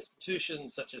developing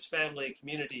institutions such as family,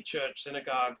 community, church,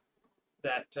 synagogue,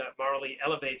 that morally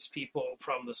elevates people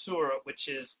from the sewer, which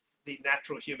is the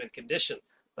natural human condition.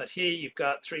 But here you've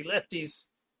got three lefties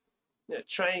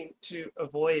trying to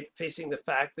avoid facing the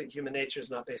fact that human nature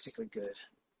is not basically good.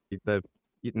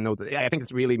 I think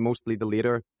it's really mostly the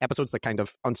later episodes that kind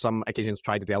of, on some occasions,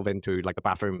 try to delve into like the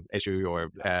bathroom issue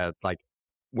or like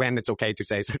when it's okay to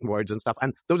say certain words and stuff.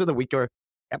 And those are the weaker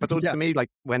episodes to me, like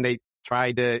when they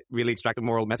try to really extract a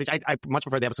moral message. I much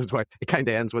prefer the episodes where it kind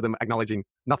of ends with them acknowledging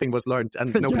nothing was learned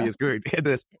and nobody is good in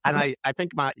this. And I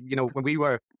think when we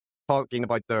were talking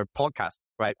about their podcast,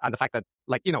 right, and the fact that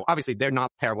obviously they're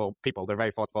not terrible people, they're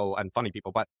very thoughtful and funny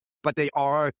people, but they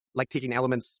are like taking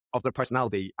elements of their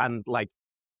personality and like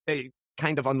they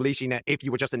kind of unleashing it. If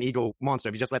you were just an ego monster,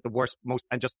 if you just let the worst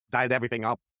and just dialed everything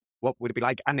up, what would it be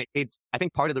like? And I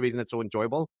think part of the reason it's so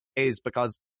enjoyable is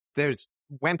because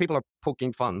when people are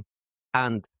poking fun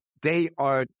and they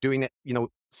are doing it,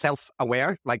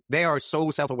 self-aware, like they are so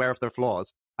self-aware of their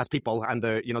flaws as people, and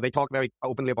they talk very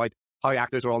openly about how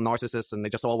actors are all narcissists and they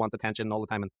just all want attention all the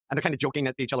time, and they're kind of joking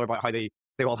at each other about how they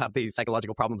all have these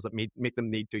psychological problems that make them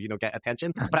need to get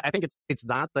attention. But I think it's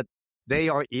that they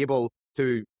are able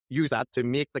to use that to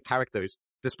make the characters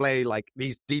display like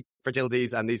these deep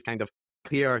fragilities and these kind of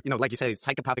clear, like you say,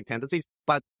 psychopathic tendencies,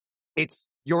 but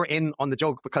you're in on the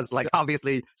joke because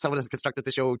obviously someone has constructed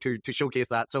the show to showcase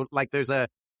that. So like there's a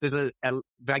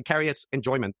vicarious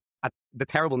enjoyment at the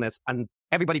terribleness and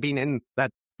everybody being in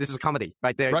that this is a comedy,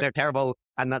 right? They're terrible,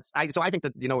 and so I think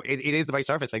that it is the very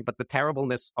surface thing, but the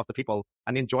terribleness of the people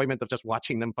and the enjoyment of just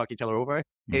watching them fuck each other over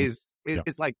is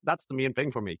like that's the main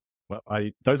thing for me. Well,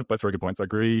 those are both very good points. I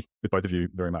agree with both of you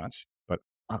very much, but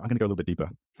I'm going to go a little bit deeper.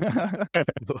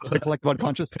 like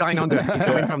unconscious. Going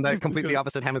from the completely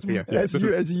opposite hemisphere. Yeah,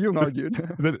 as Jung argued.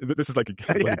 This is like a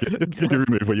guru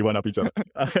move where you one up each other.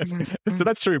 So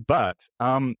that's true, but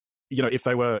if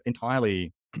they were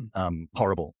entirely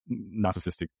horrible,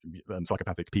 narcissistic,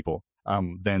 psychopathic people,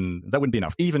 then that wouldn't be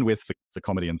enough, even with the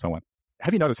comedy and so on.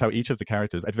 Have you noticed how each of the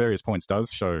characters at various points does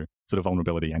show sort of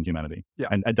vulnerability and humanity? Yeah.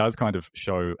 And it does kind of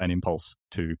show an impulse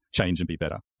to change and be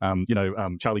better.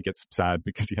 Charlie gets sad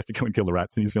because he has to go and kill the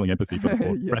rats and he's feeling empathy for the poor.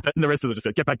 Right? And the rest of them just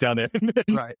say, get back down there.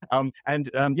 Right.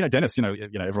 Dennis,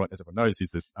 everyone, as everyone knows, he's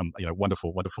this,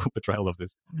 wonderful, wonderful portrayal of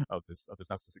this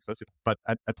narcissistic sociopath. But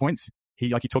at points,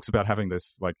 he talks about having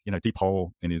this, deep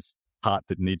hole in his heart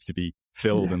that needs to be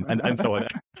filled and so on.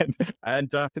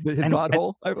 And his God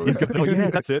hole. His God hole,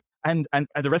 yeah, that's it. And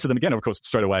the rest of them, again, of course,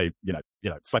 straight away,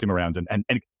 slap him around.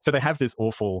 And so they have this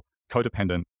awful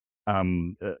codependent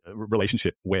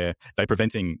relationship where they're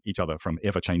preventing each other from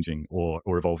ever changing or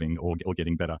evolving or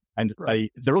getting better. And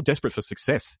they're all desperate for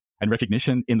success and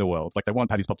recognition in the world. Like they want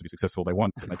Patty's Pop to be successful. They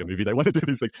want to make a movie. They want to do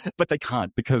these things, but they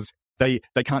can't because they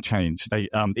can't change.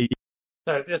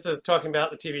 So this is talking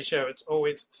about the TV show It's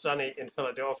Always Sunny in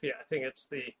Philadelphia. I think it's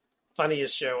the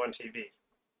funniest show on TV,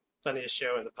 funniest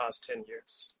show in the past 10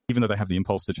 years. Even though they have the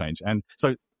impulse to change. And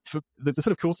so for the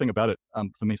sort of cool thing about it,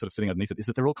 for me sort of sitting underneath it, is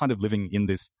that they're all kind of living in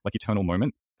this eternal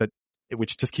moment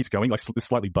which just keeps going, like this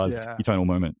slightly buzzed eternal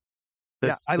moment.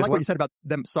 I like what you said about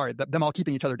them. Sorry, them all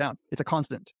keeping each other down. It's a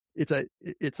constant.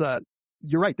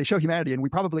 You're right. They show humanity, and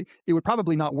it would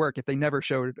probably not work if they never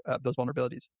showed those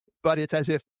vulnerabilities. But it's as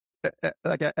if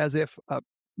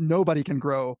nobody can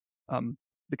grow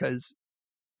because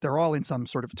they're all in some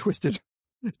sort of twisted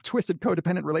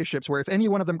codependent relationships where if any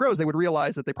one of them grows, they would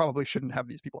realize that they probably shouldn't have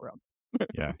these people around.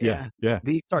 Yeah.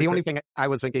 The only thing I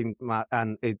was thinking, Matt,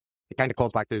 and it kind of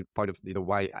calls back to part of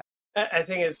why. I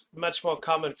think it's much more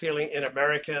common feeling in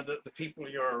America that the people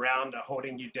you're around are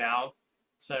holding you down.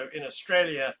 So in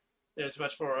Australia, there's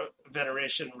much more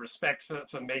veneration and respect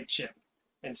for mateship.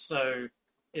 And so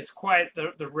it's quite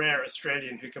the rare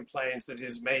Australian who complains that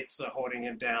his mates are holding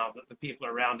him down, that the people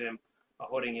around him are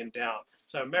holding him down.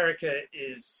 So America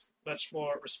is much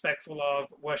more respectful of,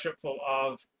 worshipful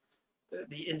of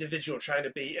the individual trying to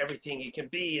be everything he can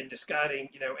be and discarding,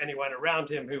 anyone around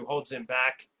him who holds him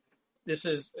back. This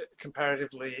is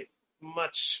comparatively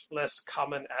much less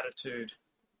common attitude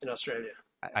in Australia.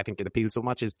 I think it appeals so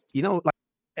much is,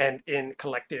 and in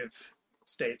collective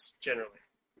states generally.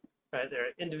 right? There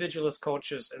are individualist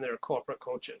cultures and there are corporate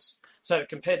cultures. So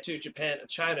compared to Japan and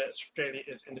China, Australia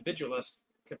is individualist.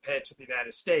 Compared to the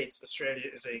United States, Australia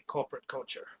is a corporate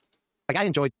culture. Like I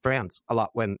enjoyed Friends a lot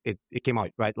when it came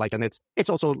out, right? Like, and it's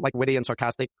also like witty and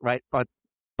sarcastic, right? But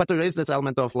there is this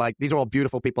element of like, these are all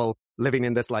beautiful people living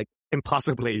in this like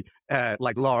impossibly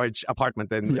like large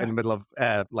apartment in the middle of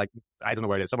like, I don't know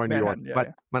where it is, somewhere in New York,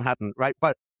 but Manhattan, right?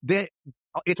 But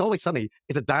It's Always Sunny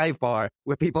is a dive bar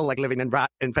with people like living in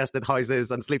rat-infested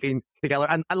houses and sleeping together.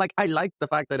 And I like the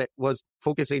fact that it was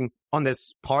focusing on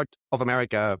this part of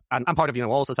America and part of,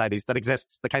 all societies that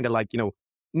exists, the kind of like,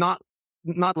 not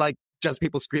like just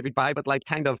people scraping by, but like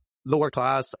kind of lower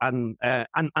class and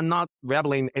not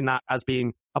reveling in that as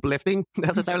being uplifting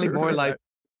necessarily. More like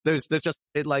there's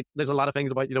a lot of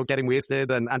things about, getting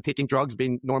wasted and taking drugs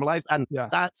being normalized. And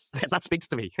that speaks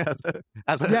to me as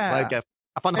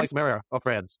a fun house mirror of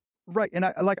Friends. Right. And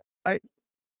I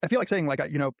feel like saying, like,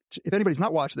 if anybody's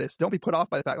not watched this, don't be put off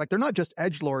by the fact, like, they're not just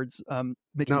edgelords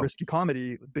making risky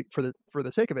comedy for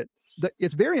the sake of it.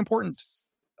 It's very important,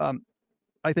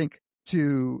 I think,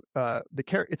 to the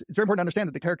character. It's very important to understand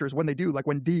that the characters, when they do, like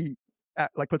when Dee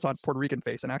puts on Puerto Rican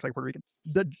face and acts like Puerto Rican,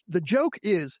 the joke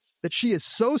is that she is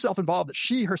so self-involved that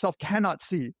she herself cannot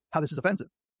see how this is offensive.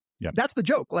 Yeah. That's the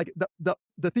joke. Like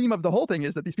the theme of the whole thing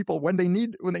is that these people, when they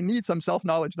need some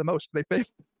self-knowledge the most, they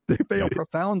fail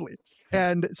profoundly.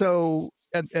 And so,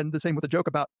 and the same with the joke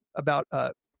about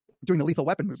doing the Lethal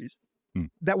Weapon movies.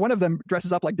 That one of them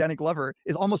dresses up like Danny Glover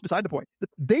is almost beside the point.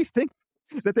 They think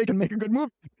that they can make a good movie.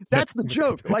 That's the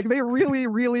joke. Like they really,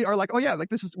 really are like, oh yeah, like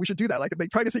we should do that. Like they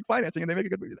try to seek financing and they make a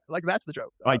good movie. Like that's the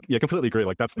joke. I completely agree.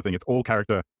 Like that's the thing. It's all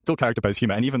character-based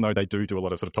humor. And even though they do a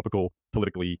lot of sort of topical,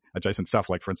 politically adjacent stuff,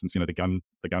 like for instance, the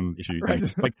gun issue,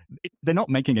 right. Like they're not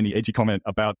making any edgy comment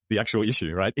about the actual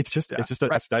issue, right? It's just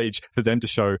a stage for them to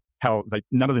show how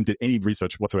none of them did any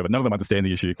research whatsoever. None of them understand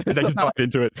the issue. They just dive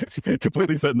into it,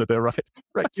 completely certain that they're right.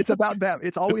 Right. It's about them.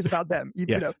 It's always about them. In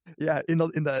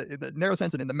the narrow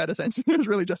sense and in the meta sense, it's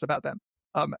really just about them.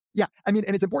 I mean,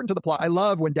 and it's important to the plot. I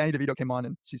love when Danny DeVito came on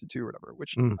in season 2 or whatever,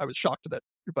 which I was shocked that,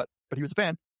 but he was a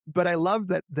fan. But I love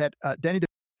that Danny DeVito.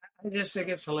 I just think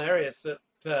it's hilarious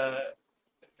that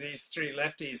these three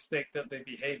lefties think that the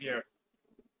behavior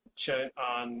shown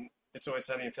on It's Always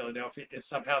Sunny in Philadelphia is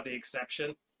somehow the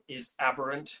exception, is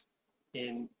aberrant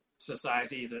in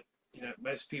society, that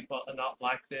most people are not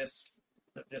like this,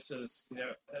 that this is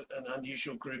an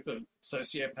unusual group of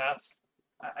sociopaths.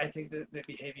 I think that the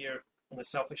behavior and the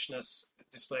selfishness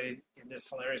displayed in this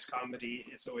hilarious comedy,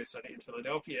 It's Always Sunny in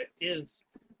Philadelphia, is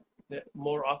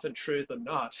more often true than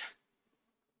not.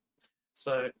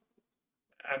 So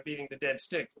I'm beating the dead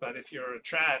stick, but if you're a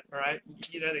trad, right,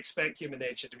 you don't expect human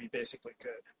nature to be basically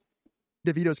good.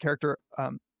 DeVito's character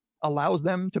allows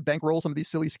them to bankroll some of these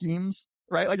silly schemes,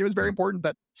 right? Like it was very important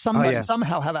that somebody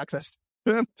somehow have access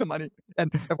to money.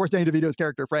 And of course, Danny DeVito's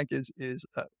character, Frank, is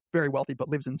very wealthy, but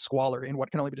lives in squalor in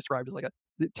what can only be described as like a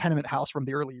tenement house from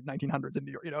the early 1900s in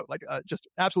New York, like just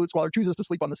absolute squalor, chooses to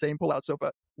sleep on the same pull-out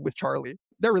sofa with Charlie.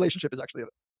 Their relationship is actually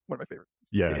one of my favorites.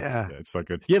 Yeah, it's so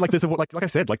good. Yeah, like there's like I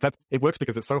said, like it works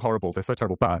because it's so horrible, they're so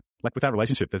terrible, but like with that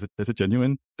relationship, there's a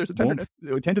genuine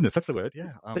tenderness. That's the word.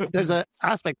 Yeah. There's an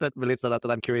aspect that relates to that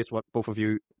I'm curious what both of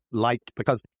you like,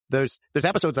 because there's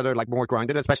episodes that are like more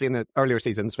grounded, especially in the earlier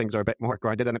seasons. Things are a bit more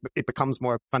grounded, and it becomes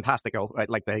more fantastical, right?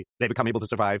 Like they become able to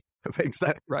survive things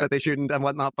that they shouldn't and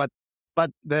whatnot.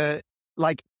 But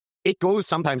it goes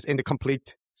sometimes into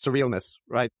complete surrealness,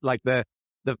 right? Like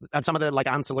and some of the like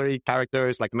ancillary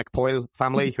characters, like the McPoyle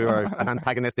family, who are an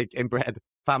antagonistic inbred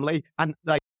family, and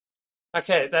like.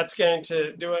 Okay, that's going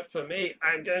to do it for me.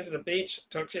 I'm going to the beach.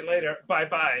 Talk to you later. Bye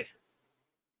bye.